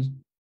questions.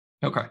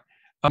 Okay.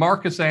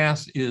 Marcus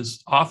asks,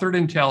 is authored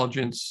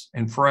intelligence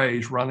and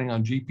phrase running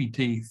on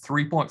GPT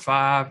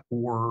 3.5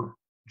 or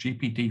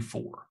GPT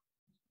 4?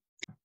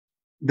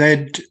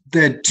 They'd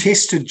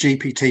tested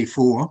GPT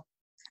 4,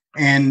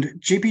 and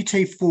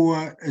GPT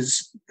 4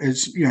 is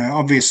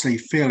obviously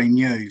fairly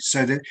new.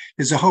 So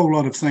there's a whole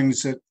lot of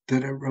things that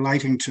are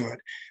relating to it.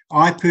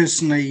 I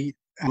personally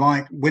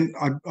like when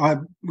I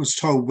was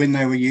told when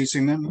they were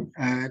using them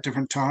at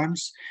different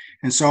times.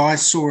 And so I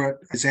saw it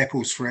as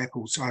apples for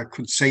apples. I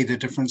could see the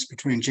difference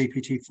between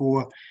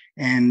GPT-4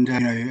 and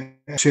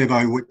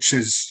Turbo, which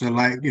is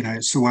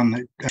it's the one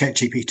that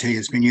ChatGPT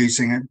has been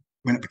using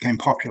when it became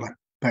popular,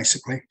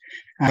 basically.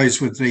 Those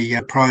with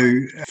the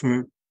Pro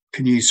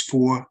can use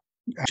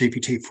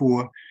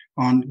GPT-4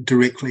 on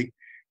directly.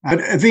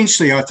 But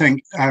eventually, I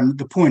think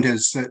the point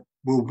is that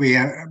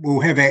we'll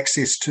have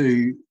access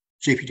to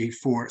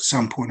GPT-4 at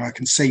some point. I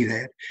can see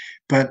that,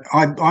 but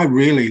I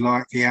really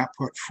like the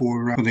output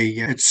for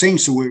it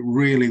seems to work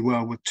really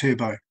well with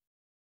Turbo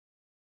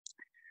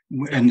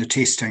in the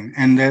testing,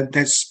 and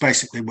that's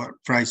basically what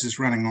Phrase is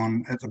running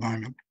on at the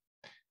moment.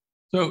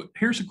 So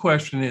here's a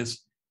question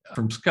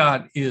from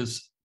Scott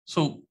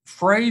so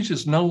Phrase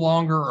is no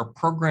longer a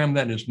program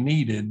that is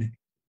needed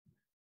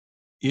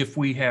if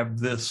we have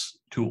this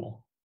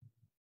tool?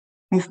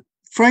 Well,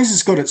 Phrase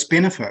has got its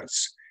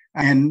benefits.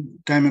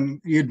 And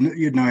Damon,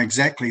 you'd know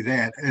exactly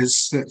that,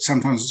 is that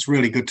sometimes it's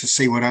really good to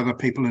see what other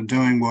people are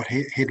doing, what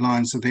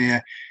headlines are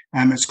there.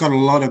 It's got a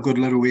lot of good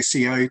little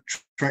SEO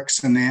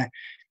tricks in there,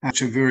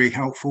 which are very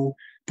helpful.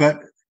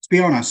 But to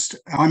be honest,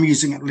 I'm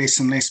using it less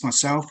and less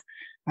myself.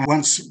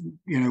 Once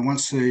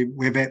the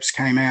web apps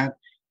came out,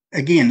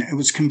 again, it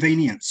was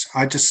convenience.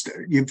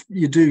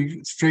 You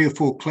do 3 or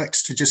 4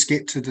 clicks to just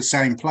get to the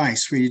same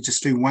place, where you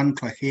just do 1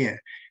 click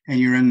here and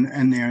you're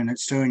in there and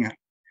it's doing it.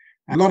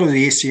 A lot of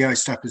the SEO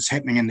stuff is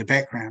happening in the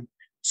background.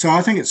 So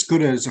I think it's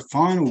good as a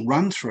final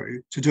run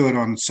through to do it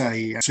on,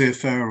 say,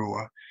 Surfer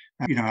or,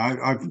 a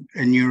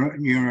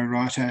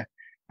NeuroWriter,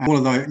 all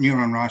of those,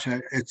 Neuron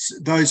Writer. It's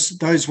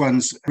those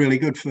ones really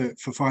good for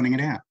finding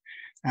it out.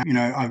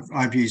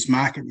 I've used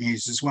Market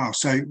News as well.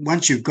 So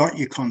once you've got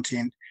your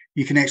content,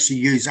 you can actually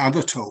use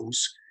other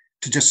tools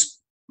to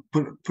just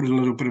put a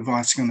little bit of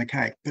icing on the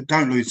cake. But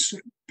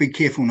be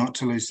careful not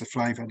to lose the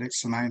flavor.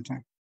 That's the main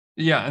thing.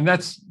 Yeah, and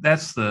that's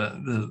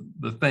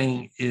the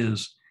thing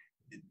is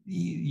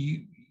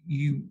you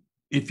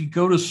if you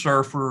go to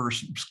Surfer or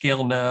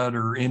ScaleNut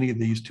or any of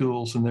these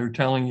tools and they're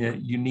telling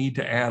you need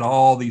to add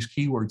all these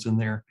keywords in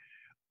there,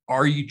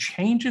 are you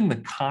changing the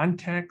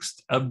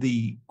context of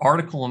the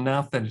article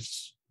enough that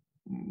it's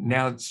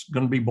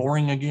going to be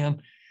boring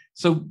again?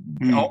 So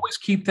always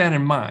keep that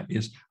in mind.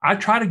 I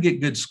try to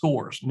get good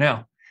scores.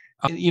 Now,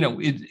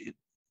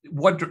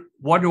 what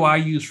do I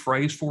use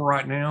Phrase for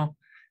right now?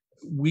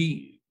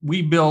 We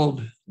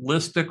build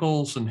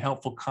listicles and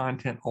helpful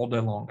content all day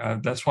long.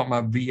 That's what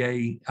my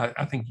VA,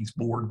 I think he's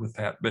bored with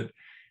that, but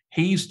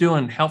he's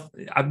doing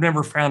I've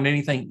never found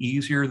anything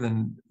easier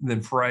than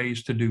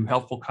Phrase to do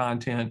helpful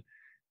content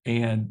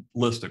and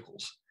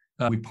listicles.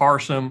 We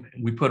parse them,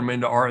 we put them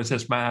into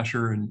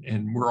RSSMasher,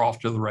 and we're off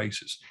to the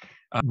races.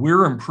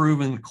 We're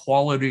improving the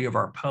quality of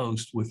our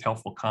posts with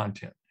helpful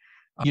content.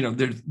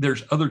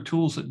 There's other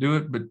tools that do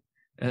it, but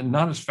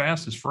not as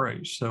fast as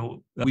Phrase.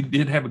 So we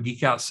did have a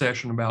Geek Out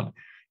session about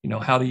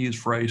how to use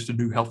Phrase to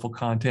do helpful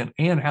content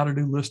and how to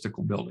do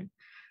listicle building.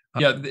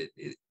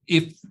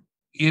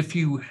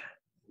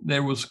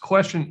 There was a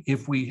question,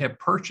 if we have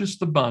purchased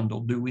the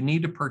bundle, do we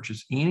need to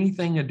purchase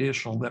anything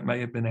additional that may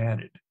have been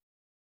added?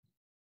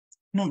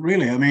 Not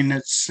really. I mean,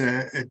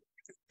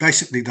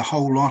 basically the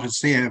whole lot is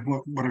there,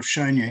 what I've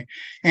shown you.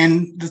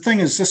 And the thing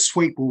is, this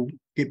suite will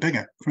get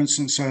bigger. For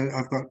instance, so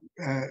I've got,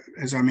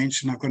 as I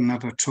mentioned, I've got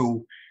another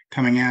tool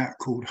coming out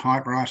called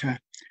Hypewriter.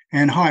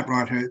 And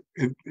Hypewriter,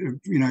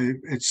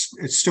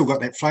 it's still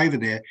got that flavor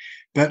there.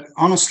 But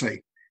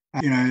honestly,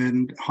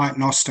 and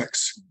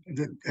Hypnostics,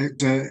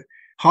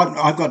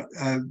 I've got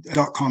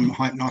 .com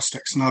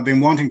Hypnostics, and I've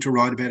been wanting to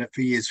write about it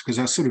for years because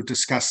I sort of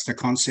discussed the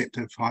concept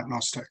of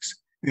hypnostics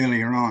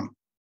earlier on.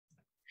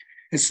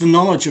 It's the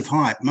knowledge of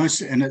hype,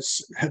 and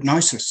it's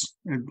hypnosis.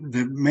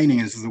 The meaning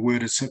is the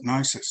word is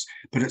hypnosis,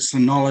 but it's the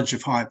knowledge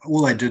of hype.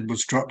 All they did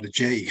was drop the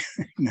G,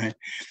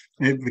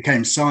 it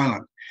became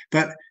silent.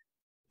 But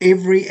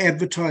every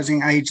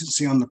advertising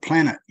agency on the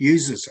planet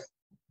uses it.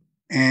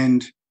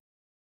 And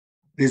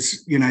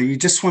there's, you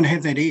just want to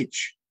have that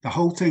edge. The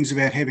whole thing's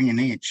about having an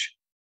edge.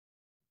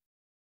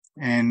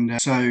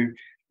 And so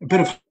a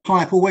bit of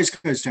hype always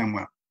goes down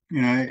well,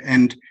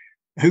 and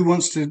who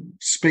wants to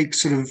speak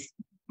sort of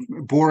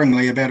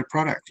boringly about a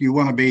product? You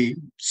want to be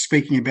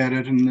speaking about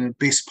it in the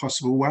best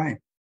possible way.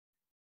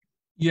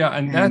 Yeah,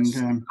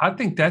 and I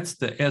think that's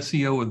the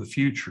SEO of the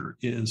future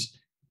is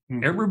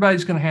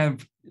everybody's going to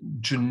have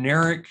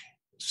generic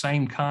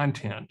same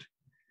content,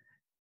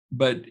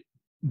 but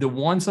the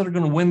ones that are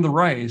going to win the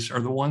race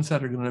are the ones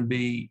that are going to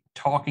be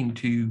talking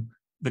to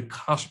the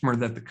customer,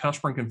 that the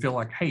customer can feel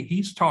like, hey,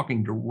 he's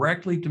talking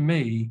directly to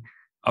me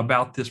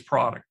about this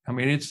product. I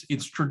mean,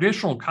 it's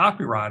traditional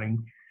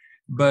copywriting,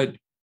 but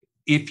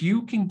if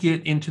you can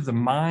get into the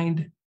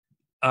mind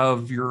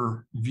of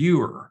your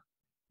viewer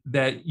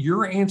that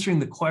you're answering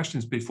the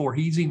questions before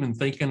he's even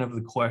thinking of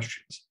the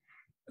questions,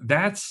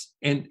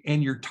 and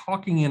you're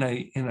talking in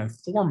a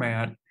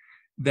format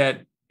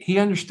that he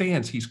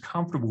understands, he's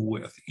comfortable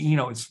with,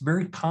 it's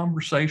very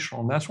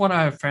conversational. And that's what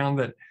I have found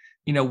that,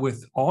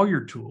 with all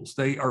your tools,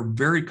 they are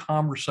very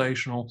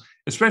conversational,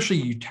 especially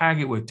you tag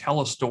it with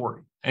tell a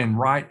story and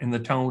write in the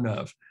tone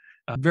of.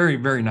 Very,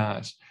 very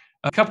nice.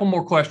 A couple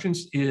more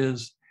questions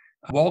is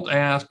Walt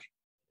asked,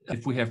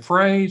 if we have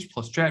Phrase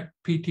plus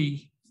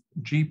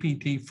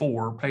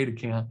GPT-4 paid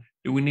account,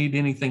 do we need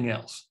anything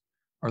else?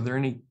 Are there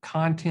any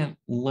content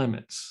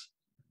limits?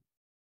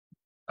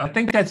 I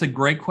think that's a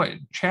great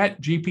question.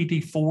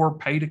 ChatGPT-4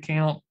 paid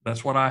account,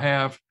 that's what I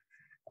have.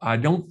 I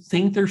don't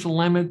think there's a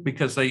limit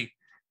because they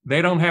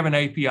don't have an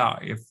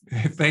API.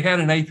 If they had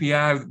an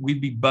API,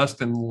 we'd be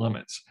busting the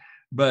limits.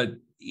 But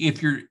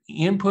if you're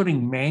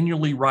inputting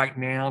manually right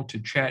now to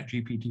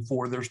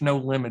ChatGPT-4, there's no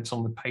limits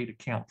on the paid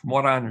account, from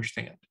what I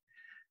understand.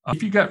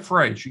 If you got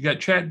Phrase, you got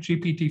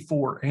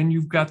ChatGPT-4, and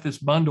you've got this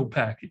bundle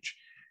package,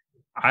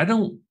 I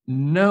don't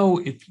know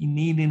if you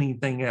need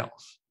anything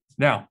else.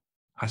 Now,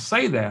 I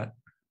say that,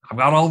 I've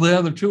got all the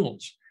other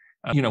tools.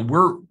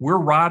 We're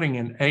writing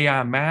an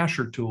AI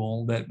Masher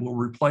tool that will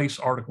replace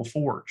Article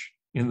Forge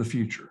in the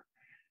future.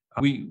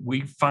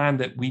 We find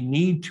that we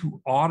need to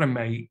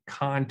automate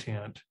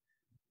content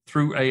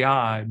through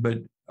AI, but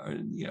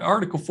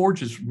Article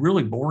Forge is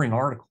really boring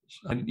articles.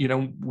 And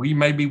we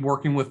may be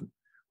working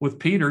with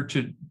Peter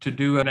to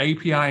do an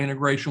API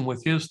integration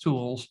with his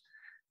tools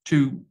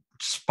to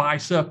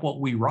spice up what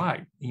we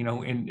write,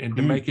 and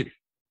to make it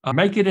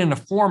in a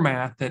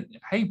format that,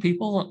 hey,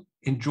 people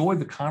enjoy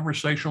the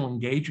conversational,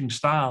 engaging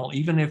style,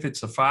 even if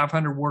it's a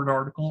 500-word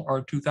article or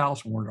a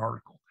 2,000-word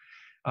article.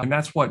 And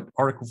that's what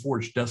Article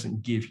Forge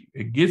doesn't give you.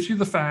 It gives you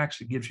the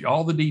facts, it gives you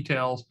all the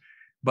details,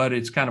 but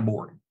it's kind of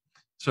boring.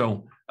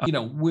 So,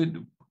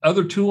 with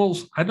other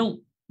tools, I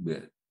don't,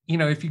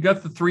 if you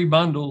got the 3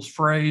 bundles,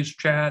 Phrase,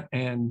 Chat,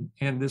 and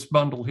this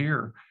bundle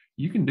here,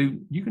 you can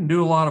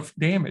do a lot of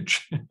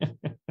damage.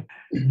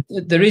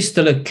 There is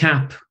still a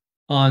cap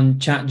on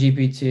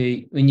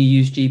ChatGPT when you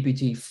use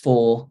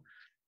GPT-4,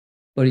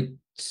 but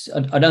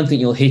I don't think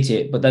you'll hit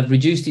it, but they've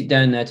reduced it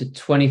down there to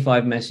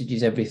 25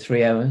 messages every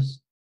 3 hours.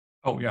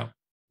 Oh, yeah.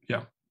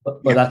 Yeah.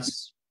 But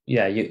that's,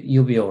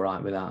 you'll be all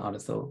right with that, I'd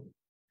have thought.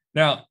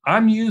 Now,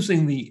 I'm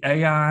using the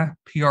AI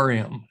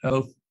PRM.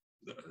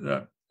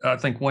 I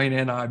think Wayne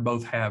and I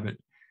both have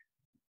it.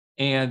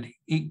 And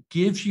it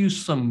gives you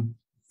some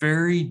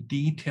very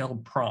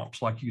detailed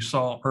prompts, like you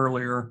saw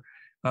earlier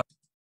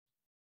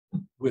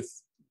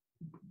with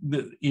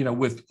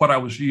what I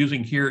was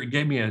using here. It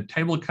gave me a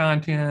table of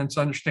contents,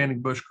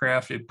 understanding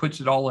bushcraft. It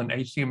puts it all in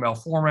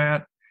HTML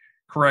format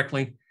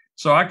correctly.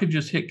 So I could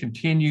just hit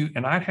continue,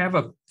 and I'd have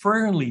a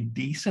fairly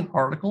decent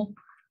article.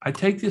 I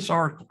take this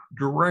article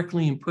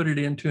directly and put it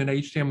into an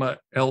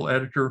HTML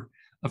editor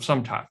of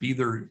some type,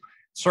 either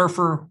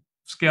Surfer,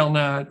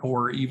 ScaleNet,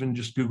 or even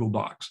just Google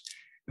Docs.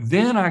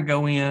 Then I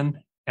go in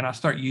and I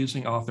start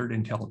using authored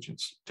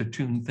intelligence to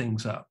tune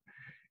things up.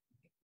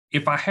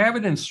 If I have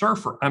it in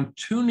Surfer, I'm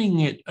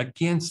tuning it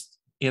against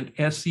an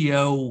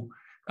SEO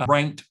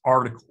ranked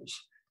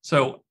articles.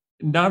 So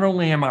not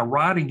only am I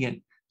writing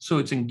it so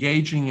it's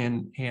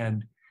engaging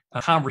and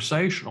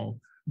conversational,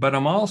 but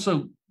I'm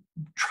also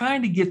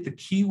trying to get the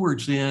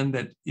keywords in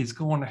that is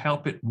going to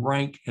help it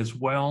rank as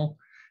well.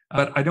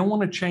 But I don't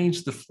want to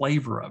change the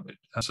flavor of it.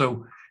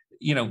 So,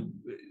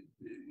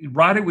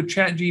 write it with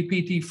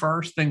ChatGPT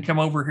first, then come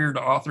over here to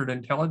authored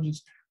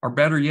intelligence. or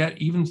better yet,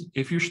 even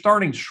if you're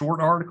starting short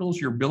articles,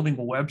 you're building a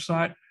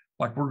website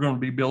like we're going to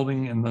be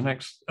building in the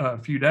next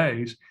few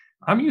days,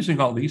 I'm using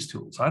all these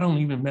tools. I don't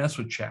even mess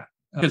with chat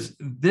because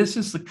this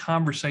is the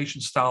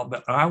conversation style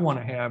that I want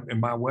to have in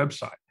my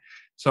website.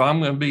 So I'm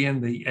going to be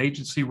in the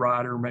agency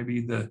writer,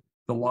 maybe the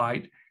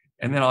light,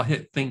 and then I'll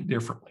hit think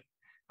differently.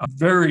 I'm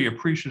very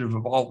appreciative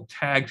of all the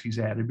tags he's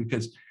added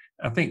because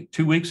I think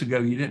 2 weeks ago,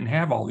 you didn't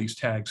have all these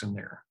tags in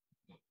there.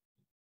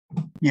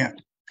 Yeah.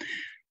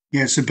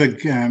 Yeah, it's a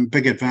big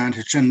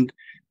advantage. And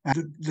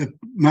the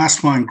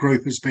mastermind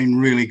group has been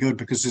really good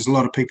because there's a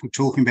lot of people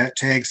talking about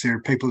tags. There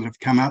are people that have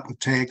come up with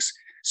tags.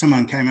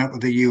 Someone came up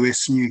with the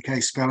US and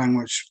UK spelling,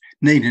 which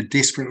needed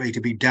desperately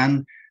to be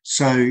done.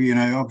 So, you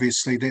know,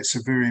 obviously that's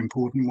a very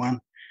important one.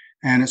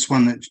 And it's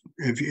one that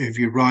if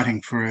you're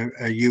writing for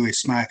a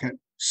US market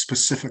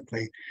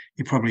specifically,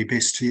 you're probably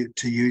best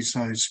to use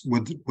those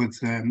with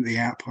the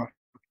output.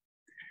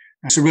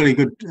 It's a really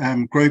good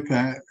group,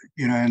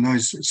 you know, and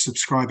those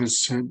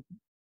subscribers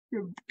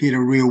get a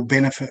real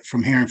benefit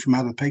from hearing from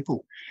other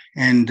people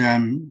and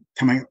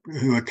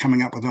who are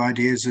coming up with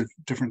ideas of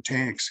different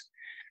tags.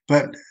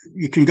 But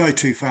you can go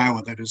too far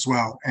with it as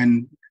well.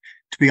 And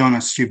to be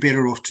honest, you're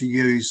better off to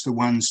use the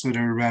ones that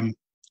are in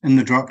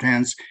the drop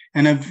downs.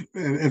 And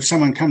if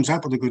someone comes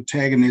up with a good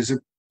tag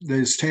and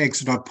there's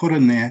tags that I put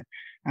in there,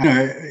 you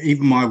know,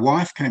 even my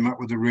wife came up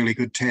with a really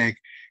good tag.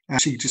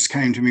 She just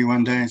came to me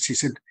one day and she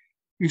said,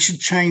 you should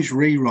change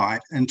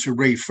rewrite into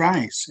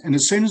rephrase. And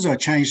as soon as I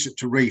changed it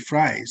to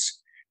rephrase,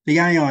 the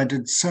AI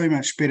did so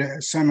much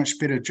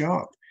better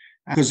job.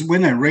 Because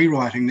when they're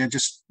rewriting, they're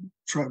just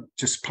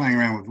playing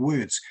around with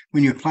words.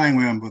 When you're playing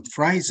around with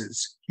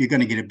phrases, you're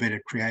going to get a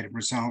better creative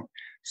result.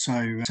 So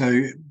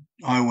I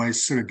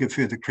always sort of give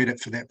her the credit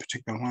for that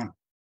particular one.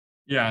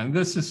 Yeah, and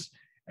this is,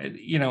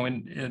 you know,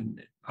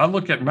 and I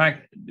look at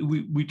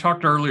we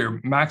talked earlier,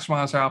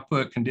 maximize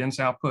output, condense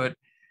output.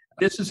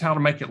 This is how to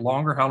make it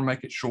longer, how to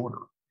make it shorter.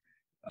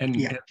 And,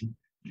 yeah. and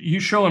you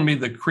showing me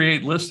the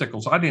create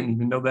listicles. I didn't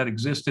even know that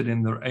existed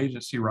in the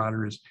agency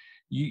writer. Is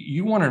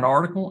you want an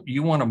article,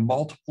 you want a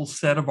multiple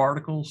set of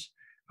articles.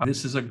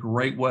 This is a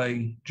great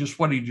way, just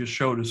what he just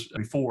showed us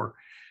before.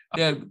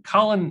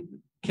 Colin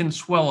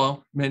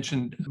Kinsuelo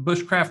mentioned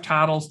bushcraft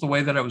titles, the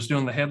way that I was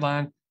doing the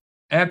headline.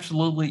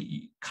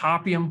 Absolutely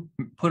copy them,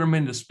 put them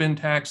into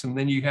Spintax, and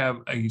then you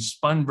have a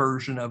spun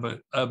version of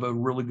a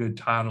really good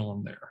title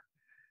in there.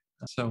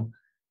 So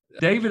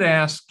David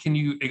asks, can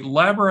you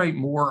elaborate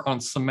more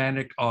on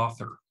semantic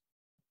author?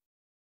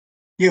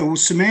 Yeah, well,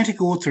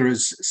 semantic author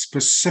is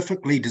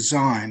specifically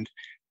designed.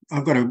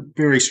 I've got a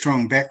very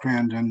strong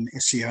background in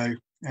SEO.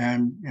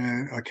 You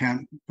know,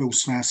 Bill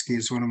Slasky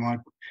is one of my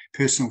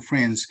personal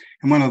friends.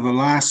 And one of the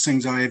last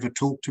things I ever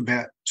talked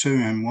about to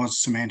him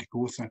was semantic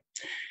author.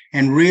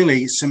 And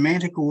really,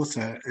 semantic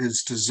author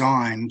is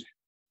designed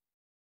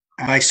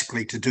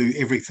basically to do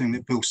everything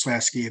that Bill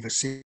Slasky ever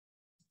said.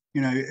 You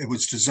know, it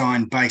was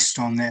designed based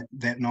on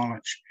that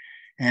knowledge.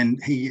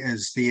 And he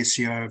is the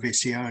SEO of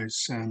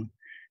SEOs.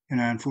 You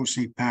know,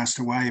 unfortunately passed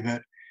away,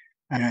 but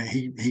you know,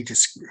 he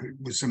just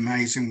was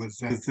amazing with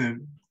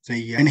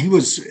and he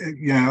was,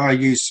 you know, I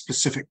used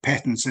specific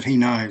patterns that he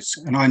knows,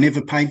 and I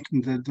never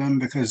patented them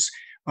because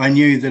I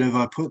knew that if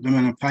I put them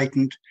in a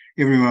patent,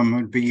 everyone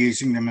would be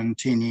using them in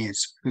 10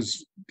 years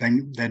because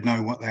they'd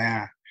know what they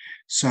are.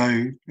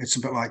 So it's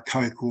a bit like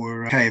Coke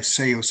or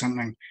KFC or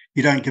something.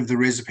 You don't give the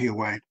recipe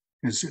away.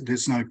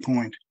 There's no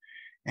point.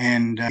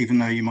 And even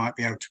though you might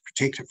be able to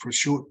protect it for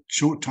a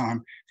short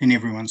time, then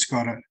everyone's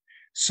got it.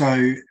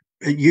 So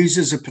it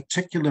uses a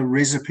particular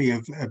recipe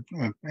of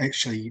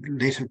actually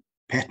letter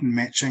pattern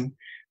matching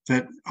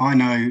that I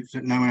know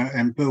that no one,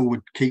 and Bill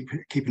would keep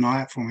an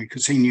eye out for me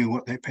because he knew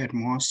what that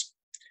pattern was.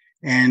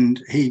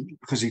 And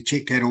because he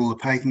checked out all the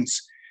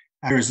patents,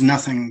 there is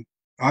nothing.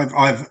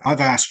 I've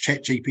asked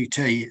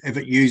ChatGPT if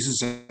it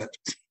uses it,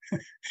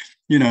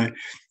 you know,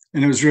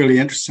 and it was really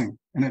interesting,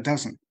 and it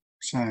doesn't.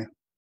 So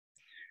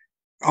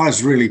I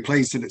was really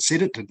pleased that it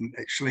said it didn't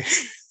actually,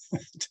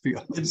 to be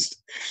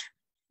honest.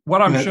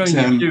 What I'm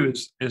showing you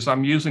is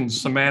I'm using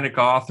semantic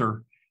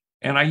author,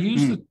 and I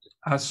use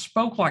I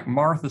spoke like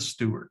Martha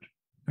Stewart.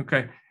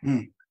 Okay.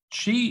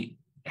 She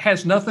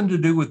has nothing to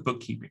do with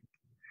bookkeeping,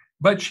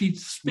 but she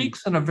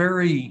speaks in a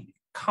very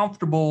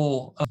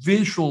comfortable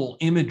visual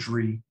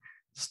imagery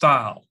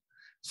style.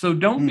 So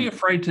don't be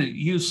afraid to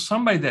use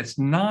somebody that's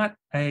not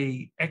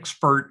an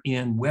expert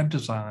in web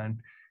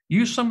design.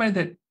 Use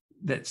somebody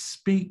that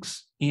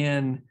speaks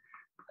in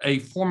a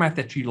format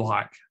that you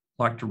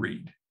like to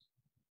read.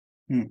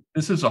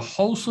 This is a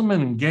wholesome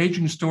and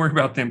engaging story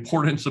about the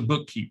importance of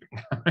bookkeeping.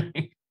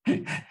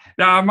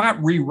 Now, I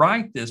might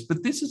rewrite this,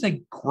 but this is a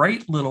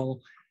great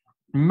little,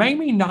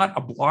 maybe not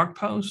a blog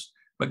post,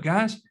 but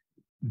guys,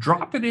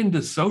 drop it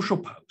into social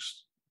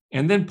posts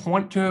and then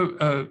point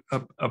to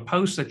a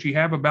post that you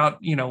have about,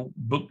 you know,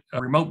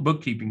 remote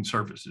bookkeeping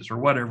services or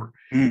whatever.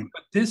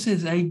 But this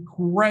is a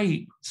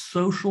great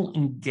social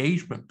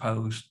engagement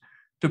post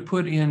to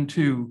put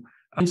into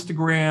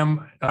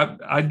Instagram.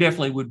 I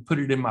definitely would put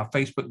it in my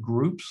Facebook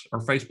groups or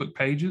Facebook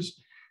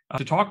pages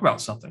to talk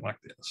about something like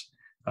this.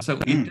 So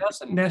it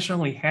doesn't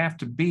necessarily have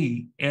to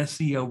be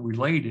SEO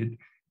related.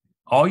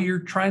 All you're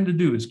trying to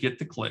do is get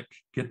the click,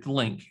 get the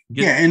link.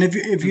 And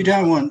if you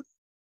don't want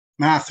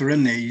Martha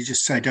in there, you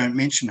just say don't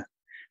mention it.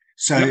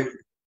 So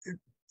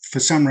for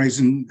some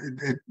reason,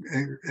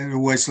 it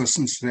always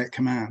listens to that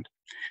command.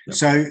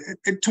 So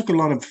it took a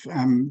lot of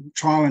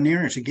trial and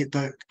error to get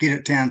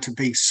it down to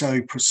be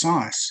so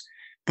precise.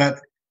 But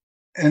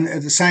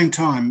at the same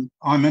time,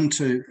 I'm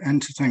into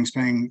things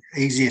being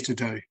easier to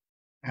do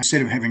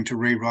instead of having to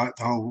rewrite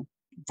the whole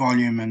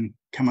volume and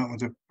come up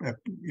with a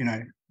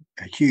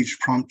huge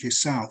prompt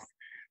yourself.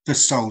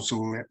 This solves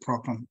all that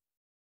problem.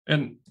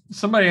 And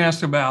somebody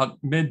asked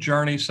about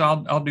MidJourney,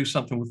 so I'll do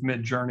something with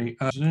MidJourney.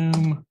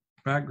 Zoom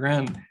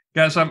background,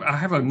 guys. I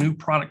have a new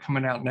product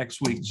coming out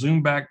next week.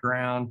 Zoom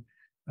background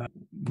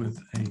with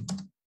a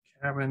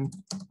cabin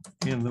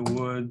in the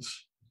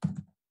woods.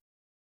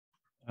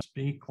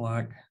 Speak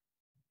like.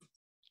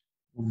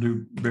 We'll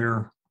do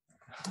Bear.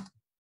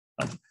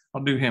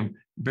 I'll do him.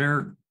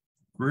 Bear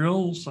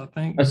Grylls, I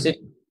think. That's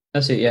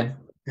it. Yeah.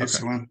 That's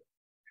the one.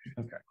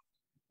 Okay.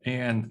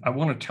 And I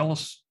want to tell a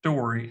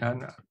story.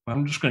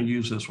 I'm just going to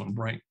use this one,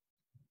 right?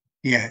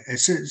 Yeah,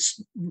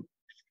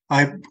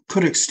 I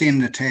could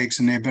extend the tags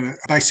in there, but I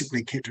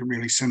basically kept it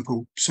really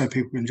simple so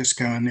people can just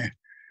go in there.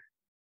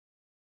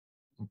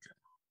 Okay.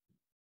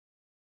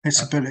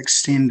 That's a bit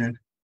extended.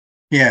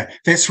 Yeah,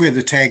 that's where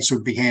the tags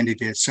would be handy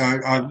there. So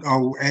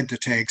I'll add the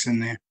tags in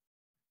there.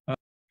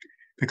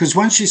 Because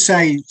once you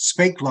say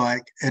speak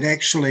like, it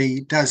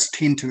actually does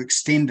tend to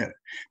extend it.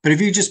 But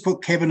if you just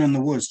put cabin in the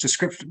woods,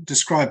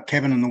 describe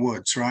cabin in the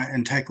woods, right,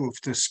 and take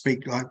off the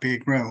speak like Bear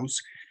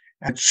Grylls,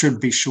 it should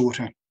be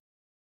shorter.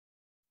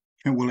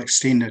 It will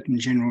extend it in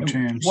general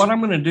terms. What I'm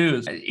going to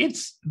do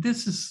is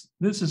this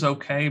is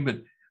okay,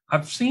 but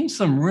I've seen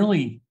some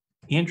really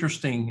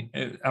interesting.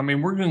 I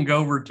mean, we're going to go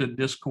over to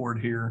Discord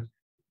here,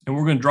 and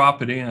we're going to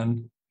drop it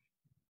in.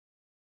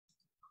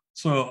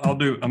 So I'll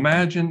do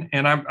imagine,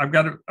 and I've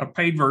got a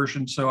paid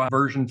version, so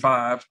version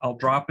 5. I'll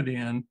drop it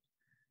in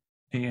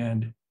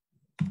and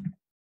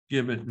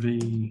give it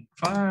V5.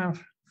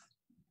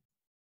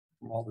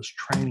 From all this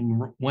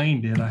training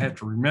Wayne did, I have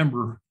to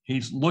remember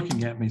he's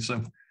looking at me,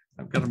 so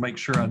I've got to make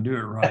sure I do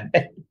it right.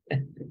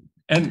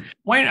 And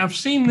Wayne, I've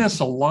seen this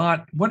a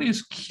lot. What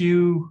does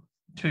Q2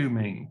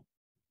 mean?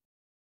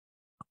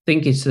 I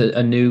think it's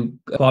a new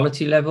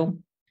quality level.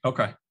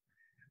 Okay.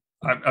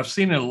 I've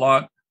seen it a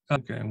lot.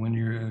 Okay, when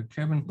you're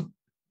Kevin.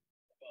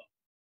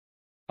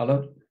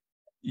 Hello?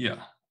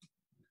 Yeah.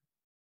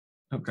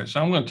 Okay, so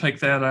I'm going to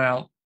take that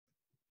out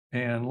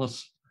and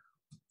let's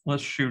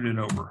shoot it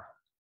over.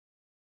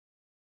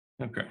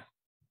 Okay.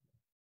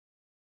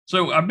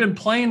 So I've been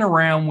playing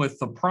around with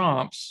the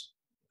prompts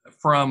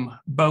from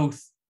both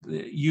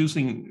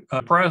using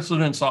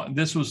president's.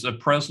 This was a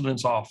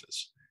president's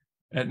office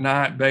at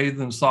night, bathed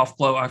in soft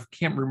glow. I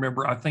can't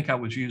remember. I think I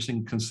was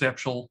using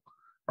conceptual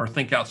or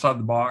think outside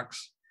the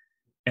box.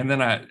 And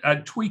then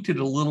I tweaked it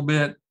a little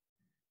bit,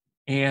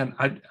 and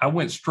I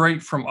went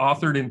straight from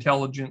authored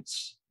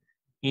intelligence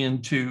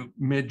into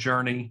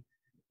MidJourney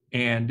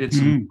and did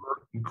some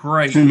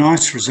great. It's a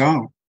nice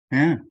result.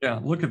 Yeah.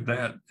 Yeah, look at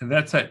that. And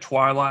that's at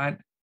Twilight.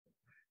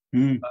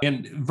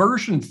 And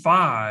version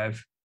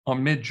 5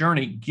 on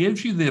MidJourney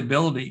gives you the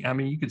ability. I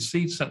mean, you could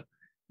see some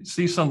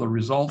of the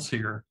results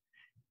here.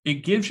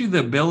 It gives you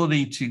the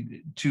ability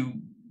to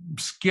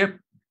skip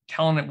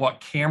telling it what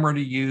camera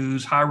to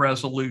use, high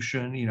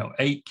resolution,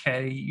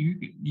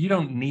 8K. You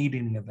don't need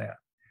any of that.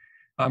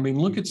 I mean,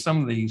 look at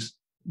some of these,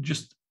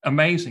 just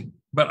amazing.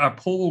 But I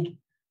pulled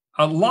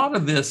a lot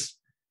of this.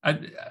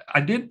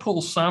 I did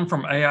pull some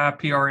from AI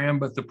PRM,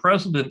 but the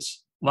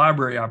President's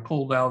Library, I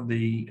pulled out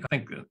I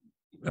think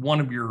one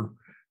of your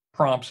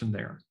prompts in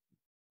there.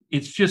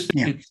 It's just,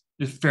 it's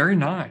very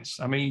nice.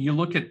 I mean, you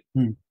look at,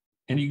 and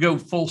you go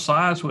full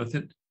size with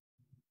it.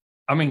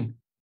 I mean,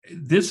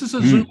 this is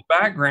a Zoom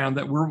background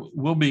that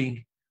we'll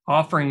be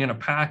offering in a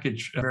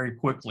package very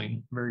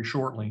quickly, very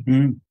shortly.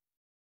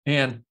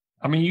 And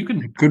I mean, you can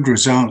good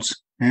results.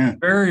 Yeah,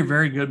 very,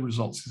 very good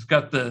results. It's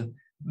got the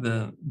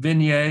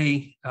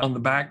vignette on the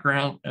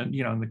background and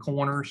in the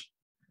corners.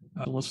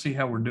 Let's see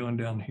how we're doing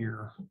down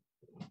here.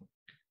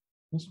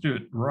 Let's do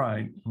it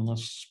right and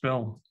let's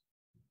spell.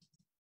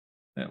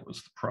 That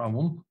was the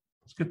problem.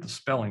 Let's get the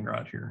spelling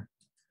right here.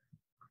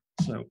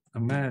 So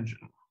imagine.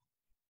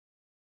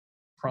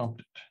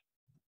 Prompt it.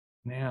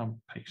 Now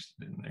paste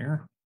it in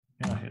there.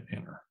 Now hit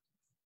enter.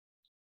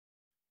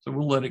 So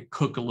we'll let it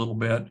cook a little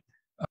bit.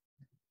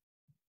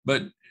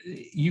 But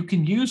you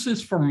can use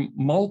this for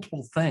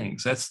multiple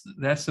things.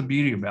 That's the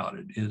beauty about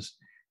it is,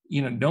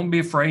 don't be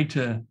afraid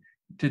to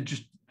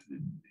just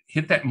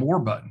hit that more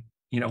button.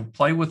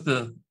 Play with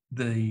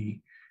the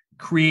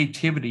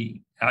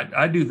creativity.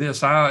 I do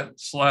this. I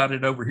slide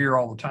it over here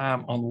all the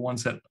time on the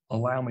ones that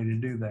allow me to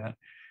do that.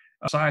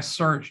 So I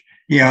search.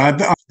 Yeah,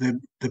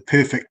 the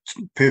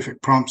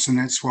perfect prompts, and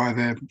that's why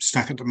they're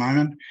stuck at the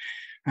moment.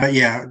 But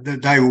yeah,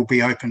 they will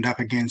be opened up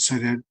again, so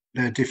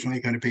they're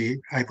definitely going to be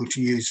able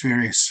to use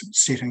various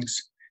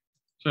settings.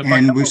 So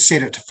and we've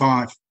set it to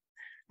 5.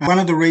 One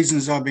of the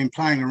reasons I've been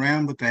playing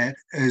around with that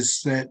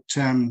is that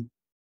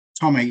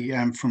Tommy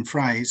from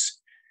Phrase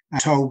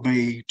told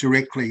me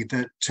directly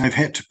that I've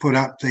had to put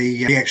up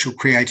the actual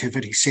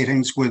creativity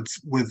settings with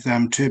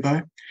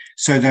Turbo.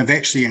 So they've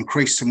actually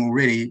increased them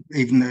already,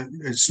 even though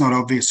it's not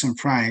obvious in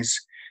Phrase,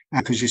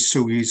 because you're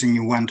still using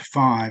your 1 to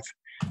 5.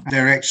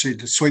 They're actually,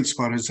 the sweet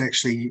spot is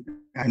actually,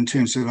 in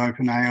terms of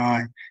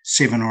OpenAI,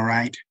 7 or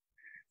 8,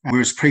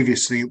 whereas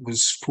previously it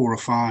was 4 or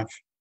 5.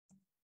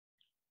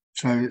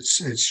 So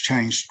it's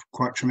changed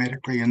quite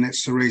dramatically, and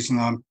that's the reason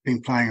I've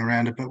been playing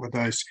around a bit with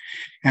those.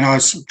 And I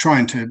was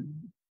trying to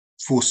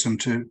force them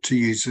to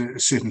use a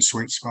certain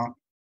sweet spot.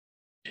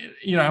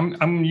 You know,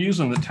 I'm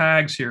using the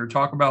tags here.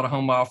 Talk about a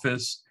home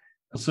office.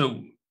 So,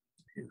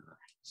 here,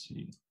 let's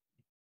see.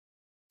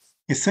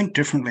 You think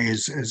differently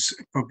is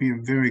probably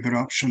a very good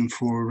option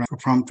for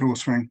prompt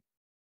authoring.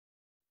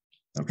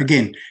 Okay.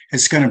 Again,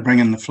 it's going to bring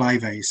in the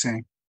flavor, you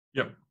see.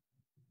 Yep.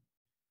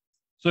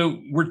 So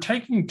we're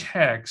taking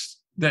text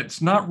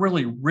that's not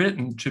really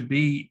written to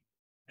be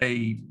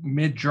a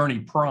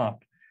MidJourney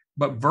prompt,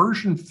 but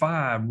version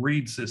 5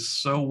 reads this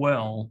so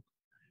well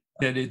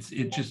that it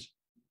just,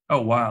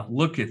 oh wow,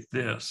 look at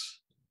this.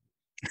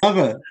 Love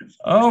it.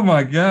 Oh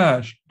my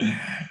gosh.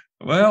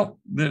 Well,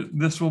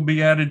 this will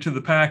be added to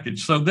the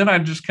package. So then I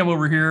just come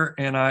over here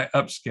and I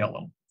upscale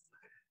them.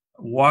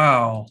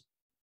 Wow.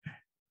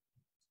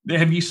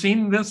 Have you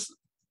seen this,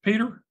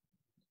 Peter?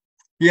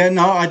 Yeah,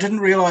 no, I didn't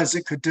realize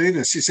it could do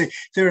this. You see,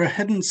 there are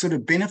hidden sort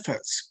of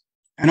benefits.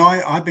 And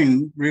I've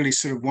been really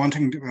sort of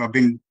wanting to, I've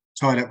been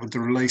tied up with the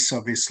release,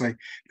 obviously,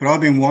 but I've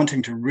been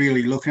wanting to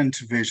really look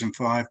into version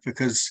 5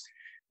 because,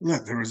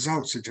 look, the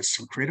results are just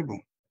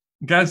incredible.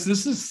 Guys,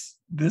 this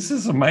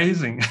is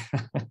amazing.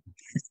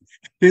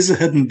 There's a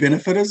hidden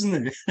benefit, isn't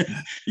there?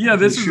 Yeah,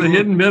 this is a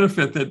hidden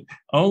benefit that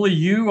only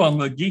you on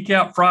the Geek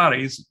Out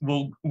Fridays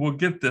will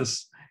get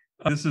this.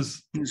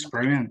 It's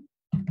brilliant.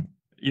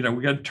 You know,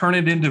 we got to turn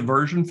it into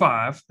version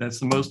 5.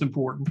 That's the most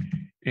important.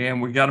 And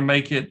we got to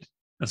make it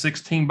a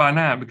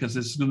 16:9 because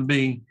this is going to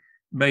be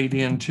made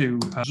into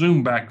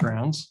Zoom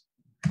backgrounds.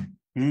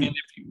 And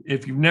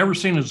if you've never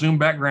seen a Zoom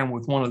background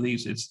with one of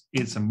these,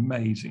 it's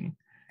amazing.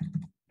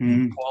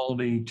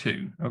 Quality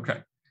too. Okay.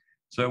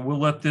 So we'll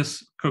let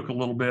this cook a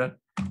little bit.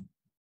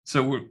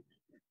 So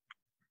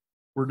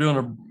we're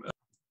doing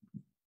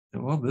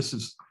well, this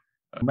is,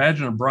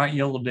 imagine a bright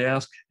yellow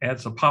desk,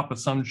 adds a pop of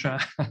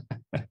sunshine.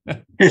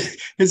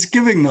 It's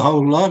giving the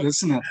whole lot,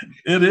 isn't it?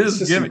 It is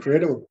giving.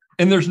 Incredible.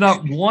 And there's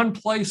not one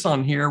place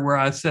on here where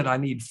I said I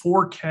need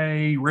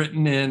 4K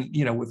written in,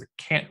 you know, with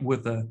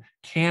a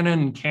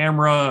Canon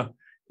camera,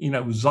 you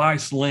know,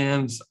 Zeiss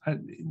lens.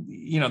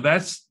 You know,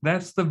 that's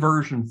the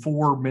version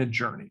 4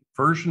 MidJourney.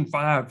 Version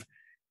 5,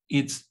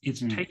 it's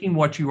taking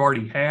what you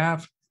already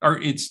have, or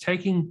it's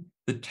taking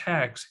the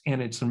text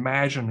and it's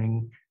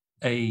imagining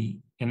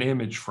an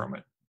image from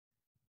it.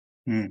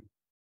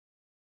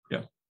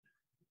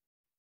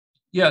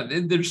 Yeah,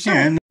 there's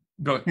some.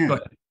 Go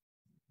ahead.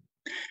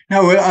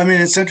 No, I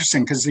mean, it's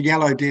interesting because the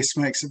yellow desk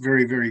makes it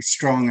very, very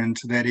strong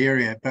into that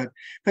area. But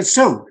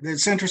still,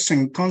 it's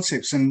interesting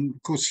concepts. And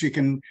of course, you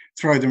can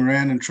throw them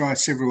around and try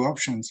several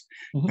options.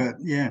 But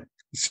yeah,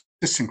 it's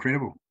just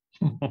incredible.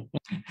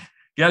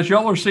 Guys,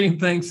 y'all are seeing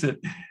things that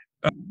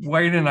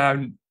Wayne and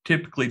I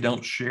typically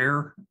don't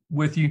share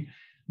with you.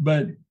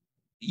 But,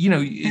 you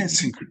know,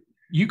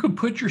 you could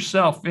put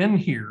yourself in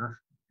here,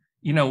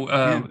 you know,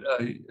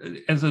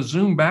 as a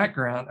Zoom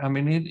background. I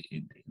mean,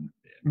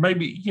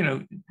 maybe, you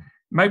know,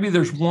 maybe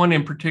there's one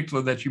in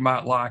particular that you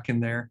might like in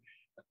there.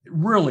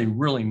 Really,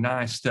 really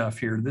nice stuff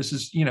here. This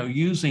is, you know,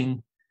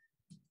 using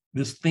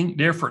this think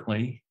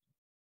differently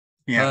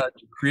to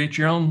create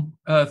your own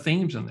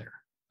themes in there.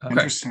 Okay,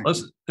 interesting.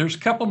 There's a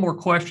couple more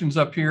questions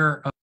up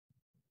here.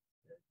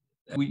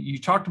 You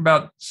talked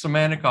about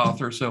semantic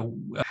author. So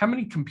how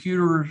many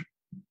computers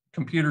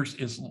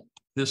is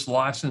this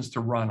licensed to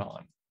run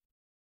on?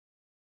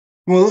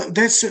 Well,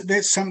 that's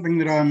something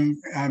that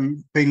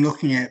I'm been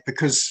looking at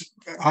because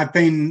I've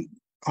been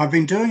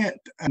doing it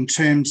in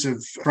terms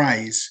of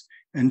Phrase,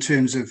 in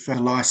terms of the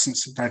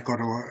license that they've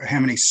got or how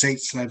many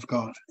seats they've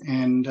got,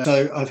 and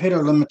so I've had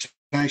a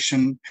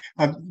limitation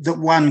that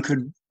one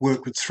could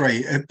work with 3.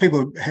 If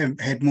people have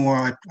had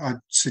more, I'd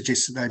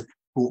suggest that they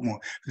bought more.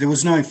 There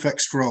was no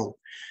fixed rule,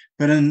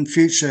 but in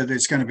future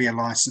there's going to be a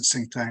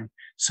licensing thing.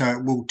 So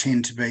it will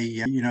tend to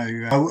be, you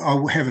know,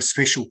 I'll have a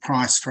special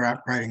price for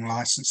upgrading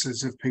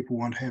licenses if people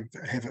want to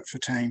have it for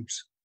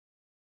teams.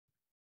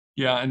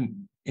 Yeah,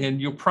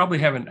 and you'll probably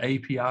have an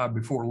API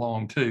before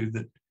long too.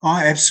 That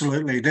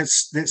absolutely.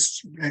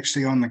 That's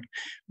actually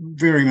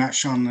very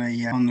much on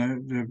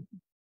the,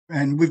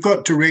 and we've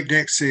got direct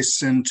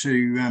access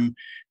into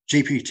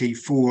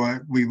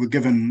GPT-4. We were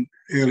given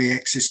early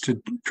access to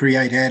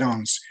create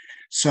add-ons,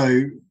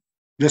 so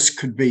this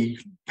could be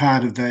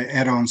part of the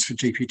add-ons for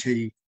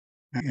GPT.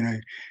 You know,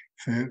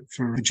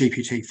 for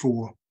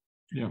GPT-4.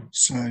 Yeah.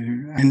 So,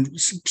 and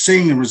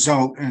seeing the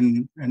result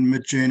in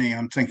MidJourney,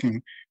 I'm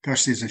thinking,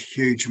 gosh, there's a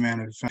huge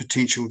amount of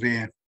potential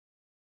there.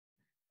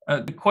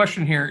 The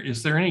question here,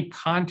 is there any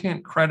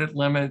content credit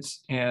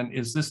limits, and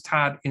is this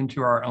tied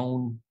into our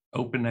own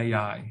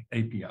OpenAI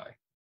API?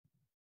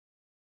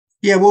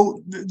 Yeah,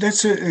 well,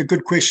 that's a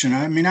good question.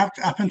 I mean, up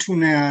until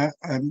now,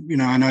 I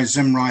know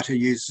ZimWriter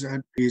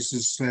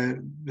uses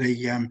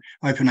the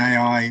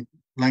OpenAI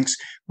links.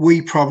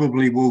 We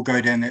probably will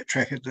go down that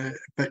track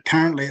but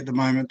currently at the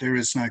moment there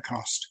is no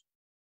cost.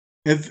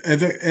 If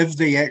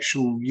the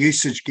actual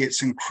usage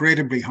gets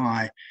incredibly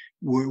high,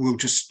 we'll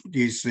just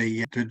use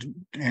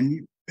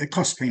and it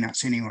costs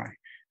peanuts anyway.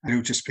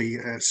 It'll just be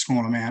a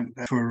small amount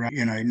for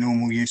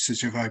normal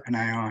usage of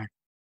OpenAI.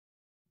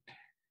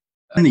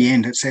 In the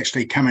end, it's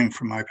actually coming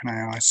from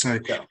OpenAI, so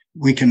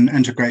we can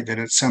integrate that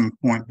at some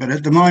point. But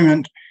at the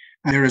moment,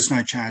 there is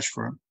no charge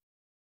for it.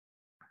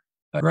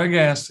 Greg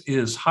asks,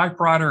 is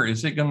HypeWriter,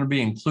 is it going to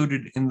be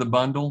included in the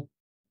bundle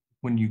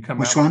when you come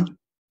out? Which one?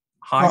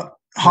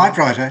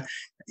 HypeWriter.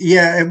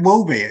 Yeah, it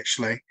will be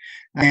actually.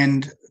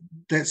 And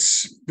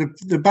that's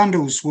the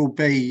bundles will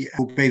be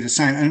the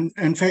same. And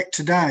in fact,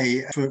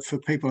 today, for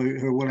people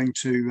who are willing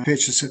to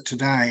purchase it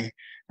today,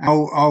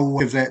 I'll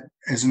give that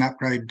as an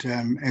upgrade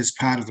as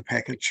part of the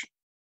package.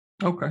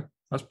 Okay,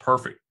 that's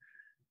perfect.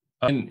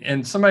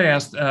 And somebody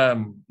asked,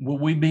 will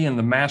we be in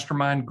the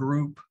mastermind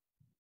group?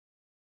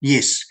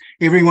 Yes,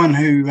 everyone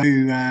who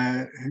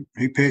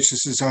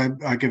purchases,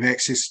 I give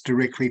access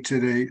directly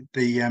to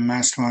the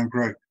mastermind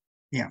group.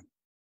 Yeah.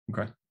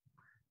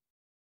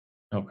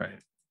 Okay.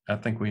 I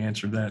think we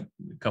answered that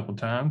a couple of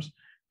times.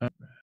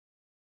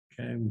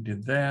 Okay, we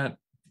did that.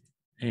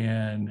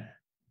 And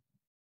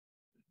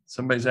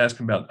somebody's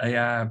asking about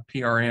AI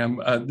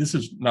PRM. This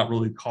is not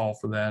really a call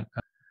for that.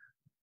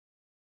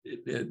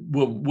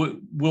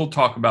 We'll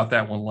talk about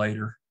that one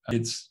later.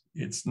 It's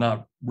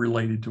not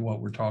related to what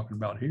we're talking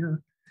about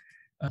here.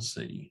 Let's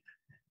see.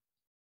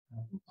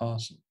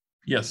 Awesome.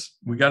 Yes,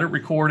 we got it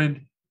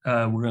recorded.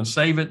 We're going to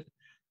save it.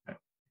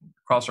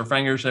 Cross our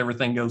fingers,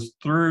 everything goes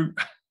through.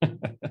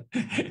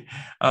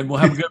 We'll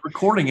have a good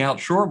recording out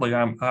shortly,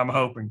 I'm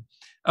hoping.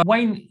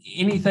 Wayne,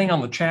 anything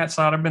on the chat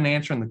side? I've been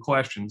answering the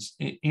questions.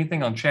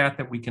 Anything on chat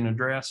that we can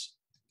address?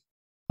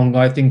 One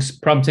guy thinks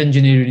prompt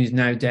engineering is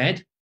now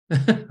dead.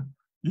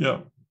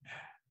 Yeah.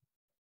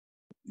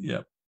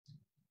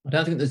 I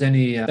don't think there's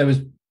any. That was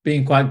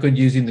being quite good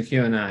using the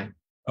Q&A.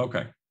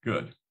 Okay,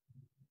 good.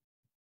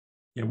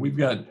 Yeah, we've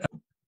got.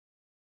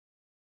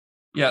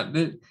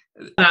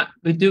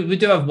 We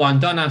do have one.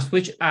 Don asked,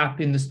 which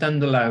app in the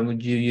standalone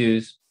would you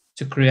use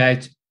to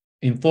create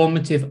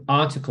informative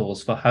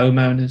articles for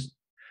homeowners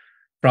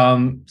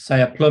from,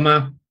 say, a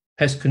plumber,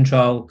 pest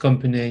control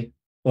company,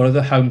 or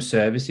other home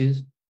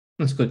services?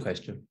 That's a good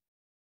question.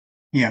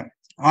 Yeah,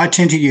 I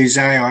tend to use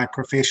AI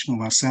Professional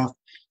myself.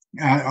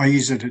 I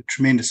use it a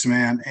tremendous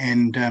amount,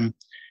 and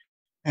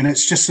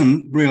it's just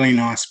a really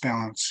nice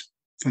balance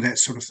for that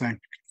sort of thing.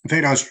 In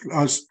fact,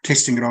 I was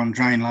testing it on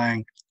drain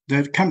laying.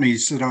 The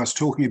companies that I was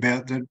talking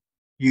about that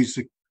use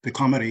the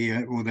comedy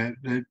or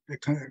the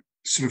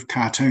sort of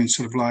cartoon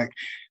sort of like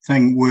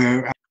thing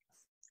were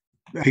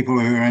people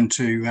who are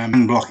into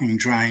unblocking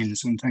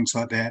drains and things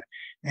like that.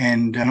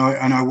 And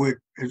I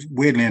work,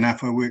 weirdly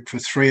enough, I work for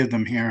 3 of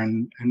them here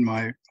in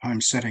my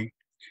home city,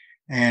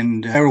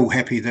 and they're all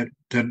happy that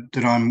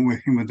I'm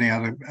working with the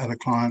other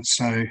clients.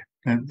 So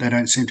they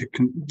don't seem to,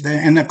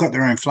 and they've got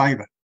their own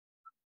flavour.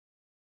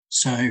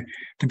 So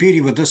the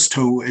beauty with this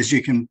tool is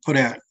you can put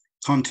out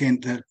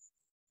content that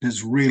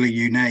is really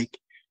unique,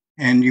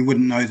 and you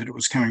wouldn't know that it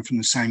was coming from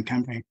the same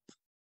company.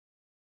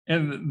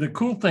 And the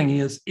cool thing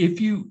is,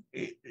 if you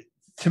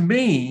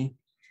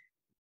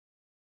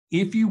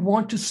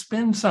want to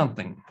spin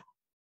something,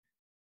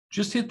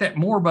 just hit that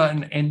more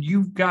button, and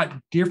you've got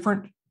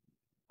different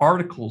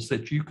articles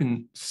that you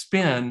can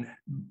spin,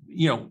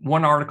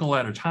 one article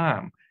at a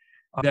time,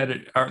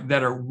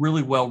 that are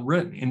really well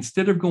written.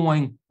 Instead of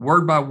going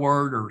word by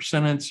word or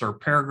sentence or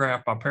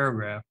paragraph by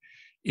paragraph,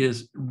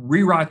 is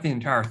rewrite the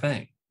entire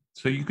thing.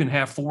 So you can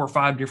have 4 or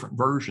 5 different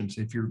versions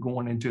if you're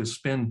going into a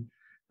spin,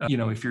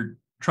 if you're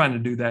trying to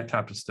do that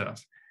type of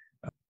stuff.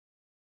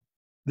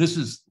 This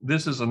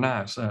is a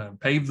nice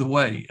pave the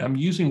way. I'm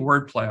using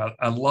wordplay.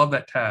 I love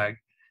that tag.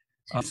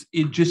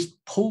 It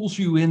just pulls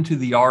you into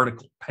the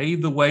article.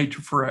 Pave the way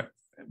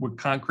with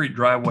concrete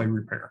driveway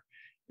repair.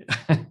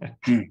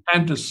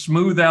 Time to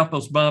smooth out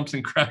those bumps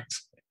and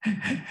cracks.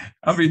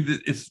 I mean,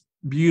 it's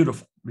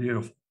beautiful,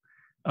 beautiful.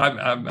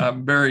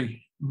 I'm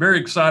very, very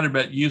excited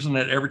about using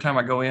it. Every time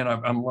I go in,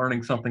 I'm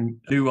learning something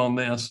new on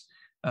this.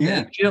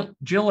 Yeah.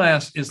 Jill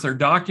asks, is there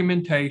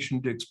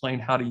documentation to explain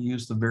how to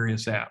use the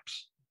various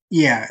apps?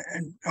 Yeah,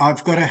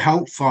 I've got a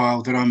help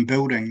file that I'm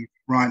building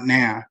right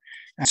now.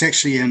 It's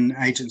actually in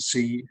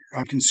Agency.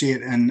 I can see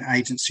it in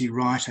Agency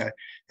Writer.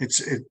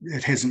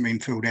 It hasn't been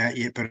filled out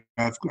yet, but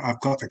I've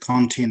got the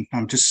content.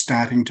 I'm just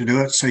starting to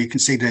do it. So you can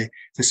see the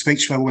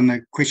speech bubble and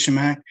the question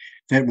mark.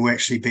 That will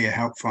actually be a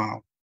help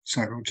file.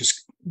 So it'll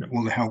just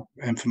all the help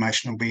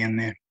information will be in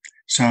there.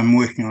 So I'm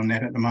working on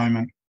that at the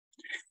moment.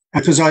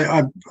 Because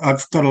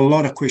I've got a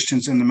lot of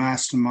questions in the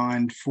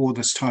mastermind for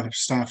this type of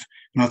stuff,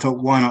 and I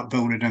thought, why not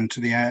build it into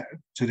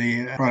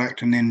the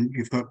product, and then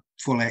you've got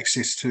full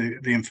access to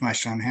the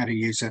information on how to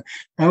use it.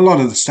 And a lot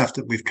of the stuff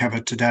that we've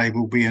covered today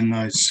will be in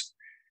those,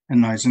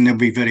 and there'll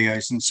be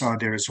videos inside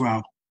there as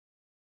well.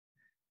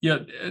 Yeah,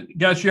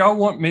 guys, y'all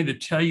want me to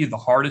tell you the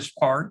hardest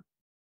part?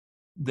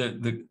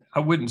 I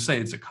wouldn't say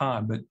it's a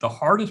con, but the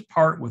hardest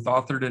part with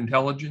authored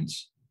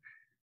intelligence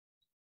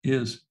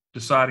is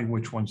deciding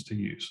which ones to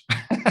use.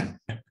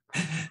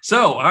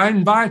 So I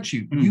invite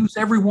you, use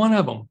every one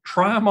of them,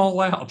 try them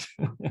all out.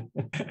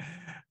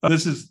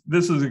 This is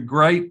a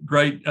great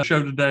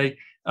show today.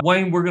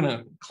 Wayne, we're going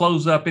to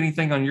close up.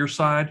 Anything on your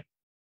side?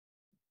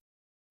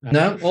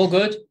 No, all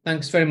good.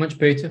 Thanks very much,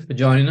 Peter, for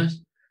joining us.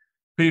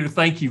 Peter,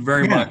 thank you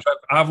very much.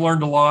 I've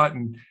learned a lot,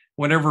 and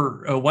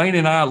whenever Wayne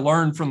and I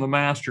learn from the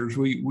masters,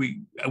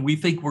 we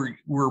think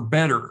we're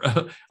better,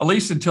 at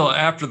least until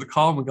after the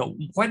call. We go,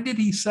 what did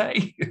he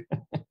say?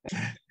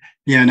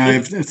 Yeah,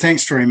 no,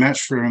 thanks very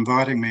much for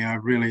inviting me. I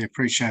really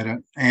appreciate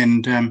it.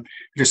 And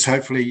just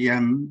hopefully,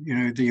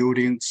 the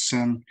audience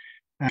can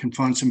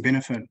find some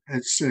benefit.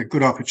 It's a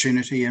good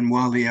opportunity. And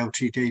while the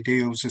LTD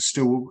deals are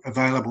still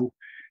available,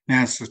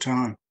 now's the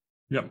time.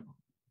 Yep.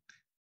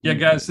 Yeah,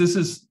 guys, this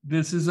is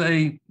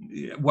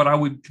what I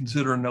would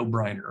consider a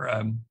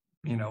no-brainer.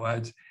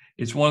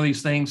 It's one of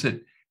these things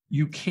that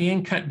you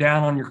can cut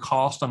down on your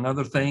cost on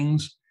other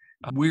things.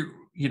 We're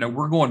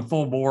going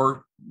full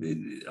bore.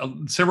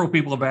 Several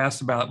people have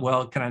asked about,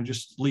 well, can I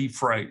just leave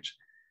phrase?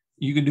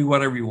 You can do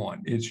whatever you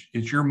want.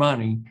 It's your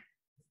money.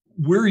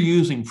 We're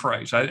using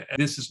phrase.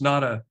 This is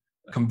not a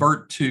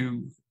convert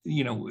to,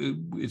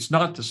 it's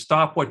not to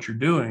stop what you're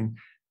doing.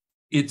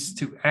 It's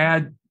to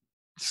add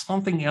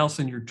something else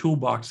in your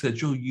toolbox that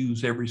you'll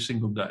use every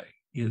single day.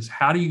 Is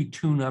how do you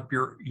tune up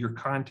your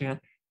content?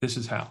 This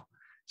is how.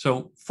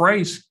 So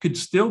phrase could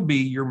still be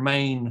your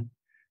main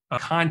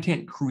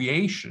content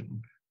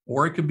creation,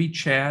 or it could be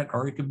chat,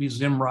 or it could be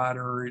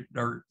ZimWriter,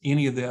 or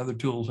any of the other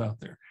tools out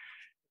there.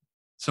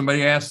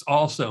 Somebody asked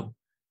also,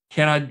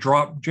 can I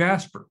drop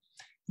Jasper?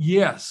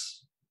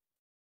 Yes.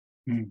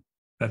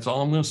 That's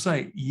all I'm going to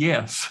say.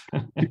 Yes.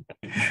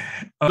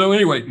 So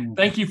anyway,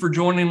 thank you for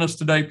joining us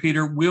today,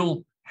 Peter.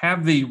 We'll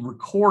have the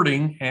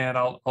recording, and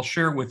I'll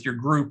share it with your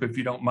group if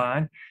you don't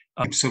mind.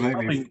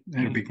 Absolutely.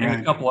 That'd be great. In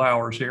a couple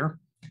hours here.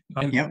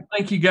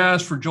 Thank you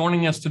guys for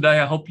joining us today.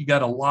 I hope you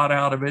got a lot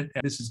out of it.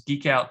 This is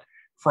Geek Out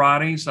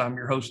Fridays. I'm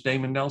your host,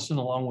 Damon Nelson,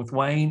 along with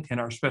Wayne and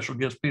our special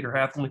guest, Peter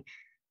Hatherley.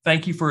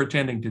 Thank you for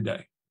attending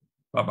today.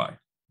 Bye-bye.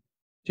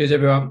 Cheers,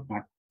 everyone.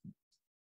 Bye.